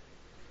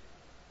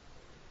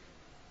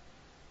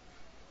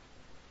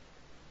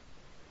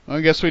 Well,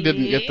 I guess we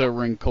didn't get the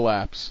ring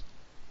collapse.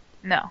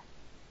 No.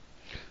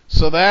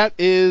 So that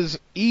is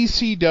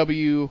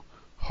ECW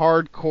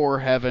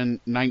Hardcore Heaven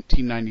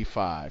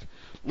 1995.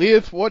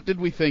 Leith, what did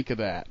we think of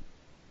that?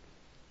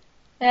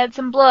 It had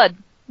some blood.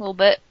 A little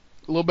bit.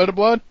 A little bit of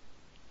blood?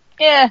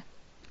 Yeah.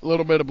 A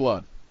little bit of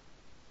blood.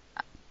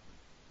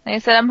 Like I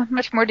said, I'm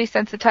much more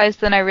desensitized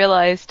than I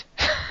realized.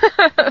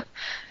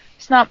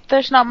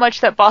 There's not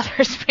much that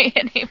bothers me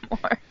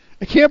anymore.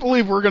 I can't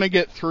believe we're going to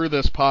get through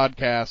this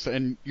podcast,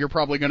 and you're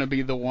probably going to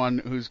be the one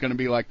who's going to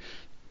be like,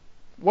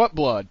 what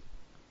blood?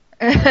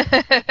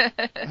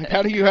 Like,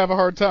 how do you have a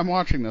hard time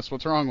watching this?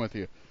 What's wrong with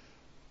you?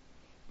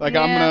 Like,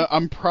 yeah.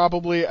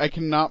 I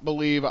cannot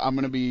believe I'm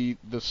going to be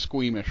the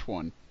squeamish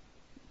one.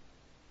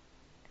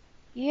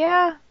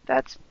 Yeah,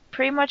 that's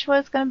pretty much what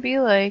it's going to be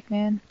like,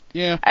 man.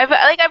 Yeah.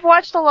 I've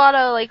watched a lot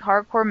of, like,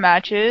 hardcore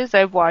matches.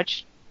 I've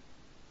watched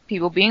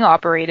people being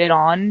operated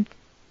on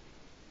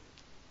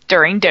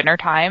during dinner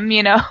time,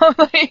 you know?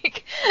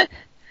 Like,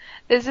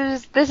 this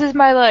is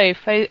my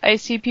life. I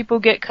see people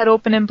get cut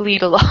open and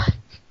bleed a lot.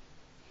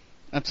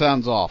 That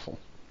sounds awful.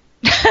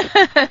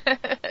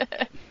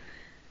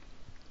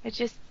 It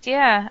just,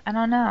 yeah, I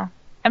don't know.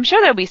 I'm sure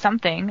there'll be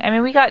something. I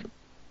mean,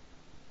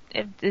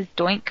 is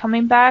Doink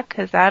coming back?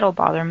 Because that'll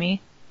bother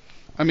me.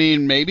 I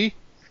mean, maybe.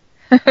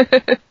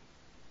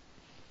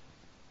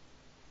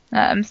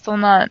 I'm still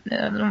not,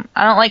 I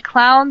don't like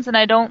clowns, and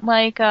I don't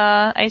like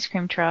ice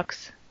cream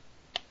trucks.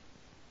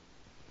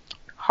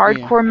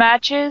 Hardcore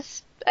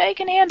matches, I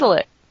can handle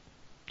it.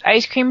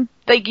 Ice cream,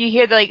 like,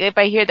 if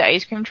I hear the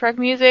ice cream truck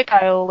music,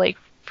 I'll, like,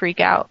 freak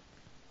out.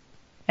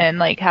 And,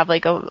 like, have,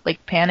 like, a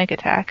panic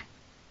attack.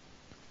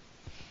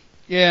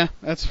 Yeah,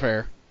 that's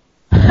fair.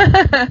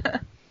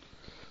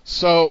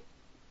 So,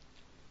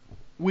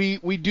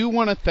 we do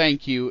want to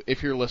thank you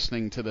if you're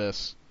listening to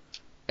this.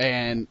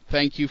 And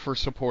thank you for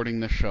supporting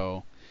the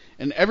show.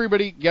 And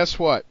everybody, guess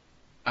what?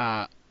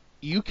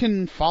 You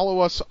can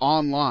follow us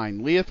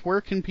online. Leith, where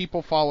can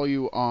people follow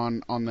you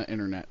on the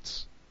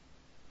internets?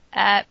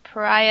 At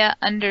pariah_lane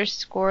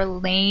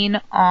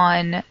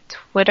on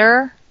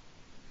Twitter.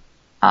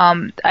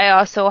 I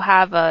also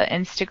have a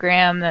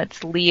Instagram that's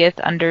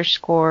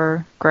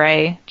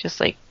Leith_Gray, just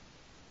like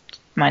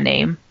my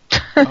name.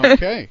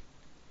 Okay.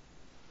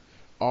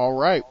 All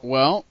right.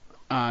 Well,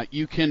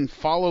 you can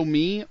follow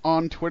me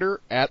on Twitter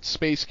at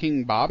Space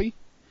King Bobby,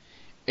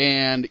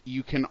 and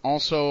you can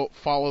also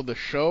follow the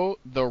show,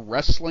 The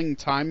Wrestling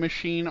Time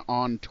Machine,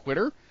 on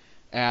Twitter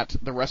at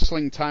The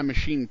Wrestling Time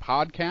Machine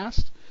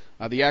Podcast.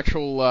 The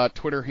actual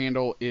Twitter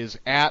handle is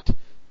at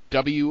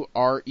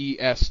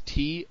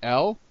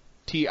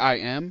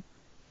WRESTLTIMMACH.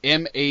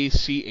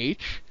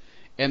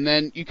 And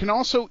then you can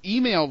also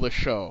email the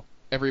show,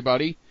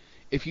 everybody.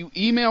 If you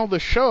email the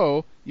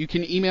show, you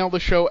can email the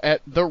show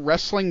at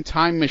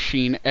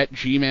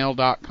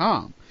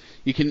thewrestlingtimemachine@gmail.com.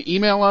 You can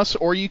email us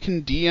or you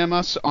can DM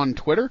us on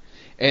Twitter.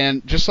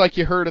 And just like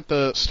you heard at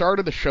the start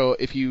of the show,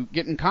 if you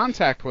get in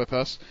contact with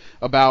us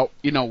about,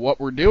 what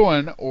we're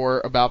doing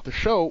or about the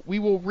show, we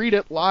will read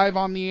it live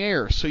on the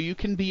air so you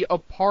can be a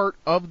part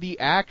of the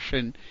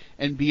action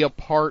and be a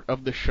part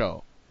of the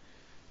show.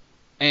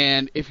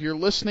 And if you're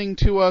listening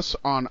to us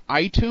on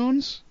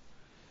iTunes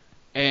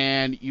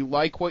and you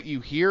like what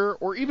you hear,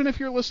 or even if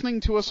you're listening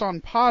to us on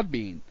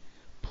Podbean,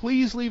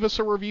 please leave us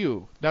a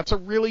review. That's a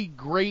really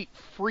great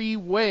free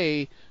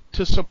way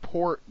to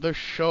support the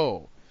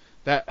show.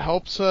 That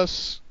helps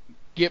us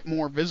get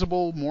more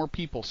visible, more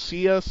people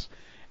see us,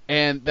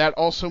 and that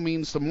also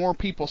means the more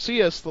people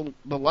see us, the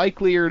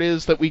likelier it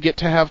is that we get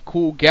to have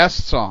cool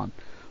guests on,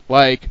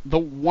 like the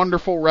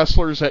wonderful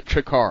wrestlers at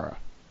Chikara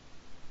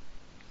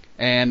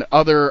and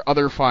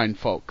other fine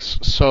folks.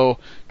 So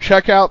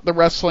check out the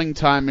Wrestling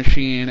Time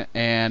Machine,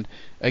 and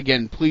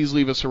again, please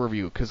leave us a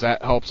review, because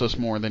that helps us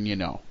more than you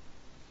know.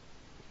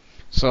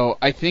 So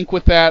I think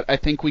with that,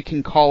 we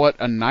can call it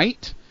a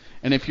night.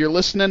 And if you're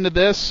listening to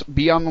this,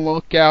 be on the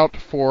lookout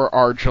for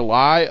our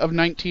July of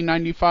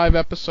 1995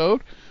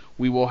 episode.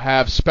 We will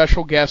have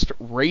special guest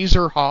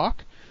Razor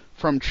Hawk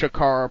from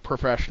Chikara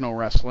Professional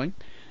Wrestling.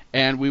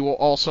 And we will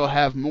also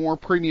have more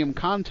premium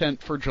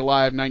content for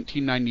July of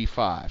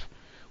 1995.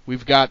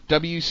 We've got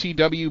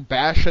WCW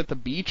Bash at the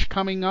Beach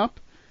coming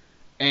up.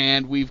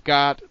 And we've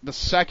got the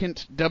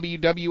second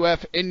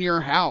WWF In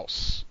Your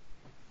House.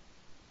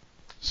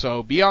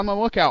 So be on the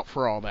lookout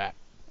for all that.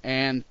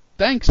 And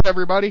thanks,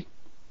 everybody.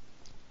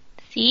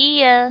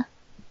 See ya.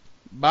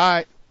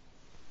 Bye.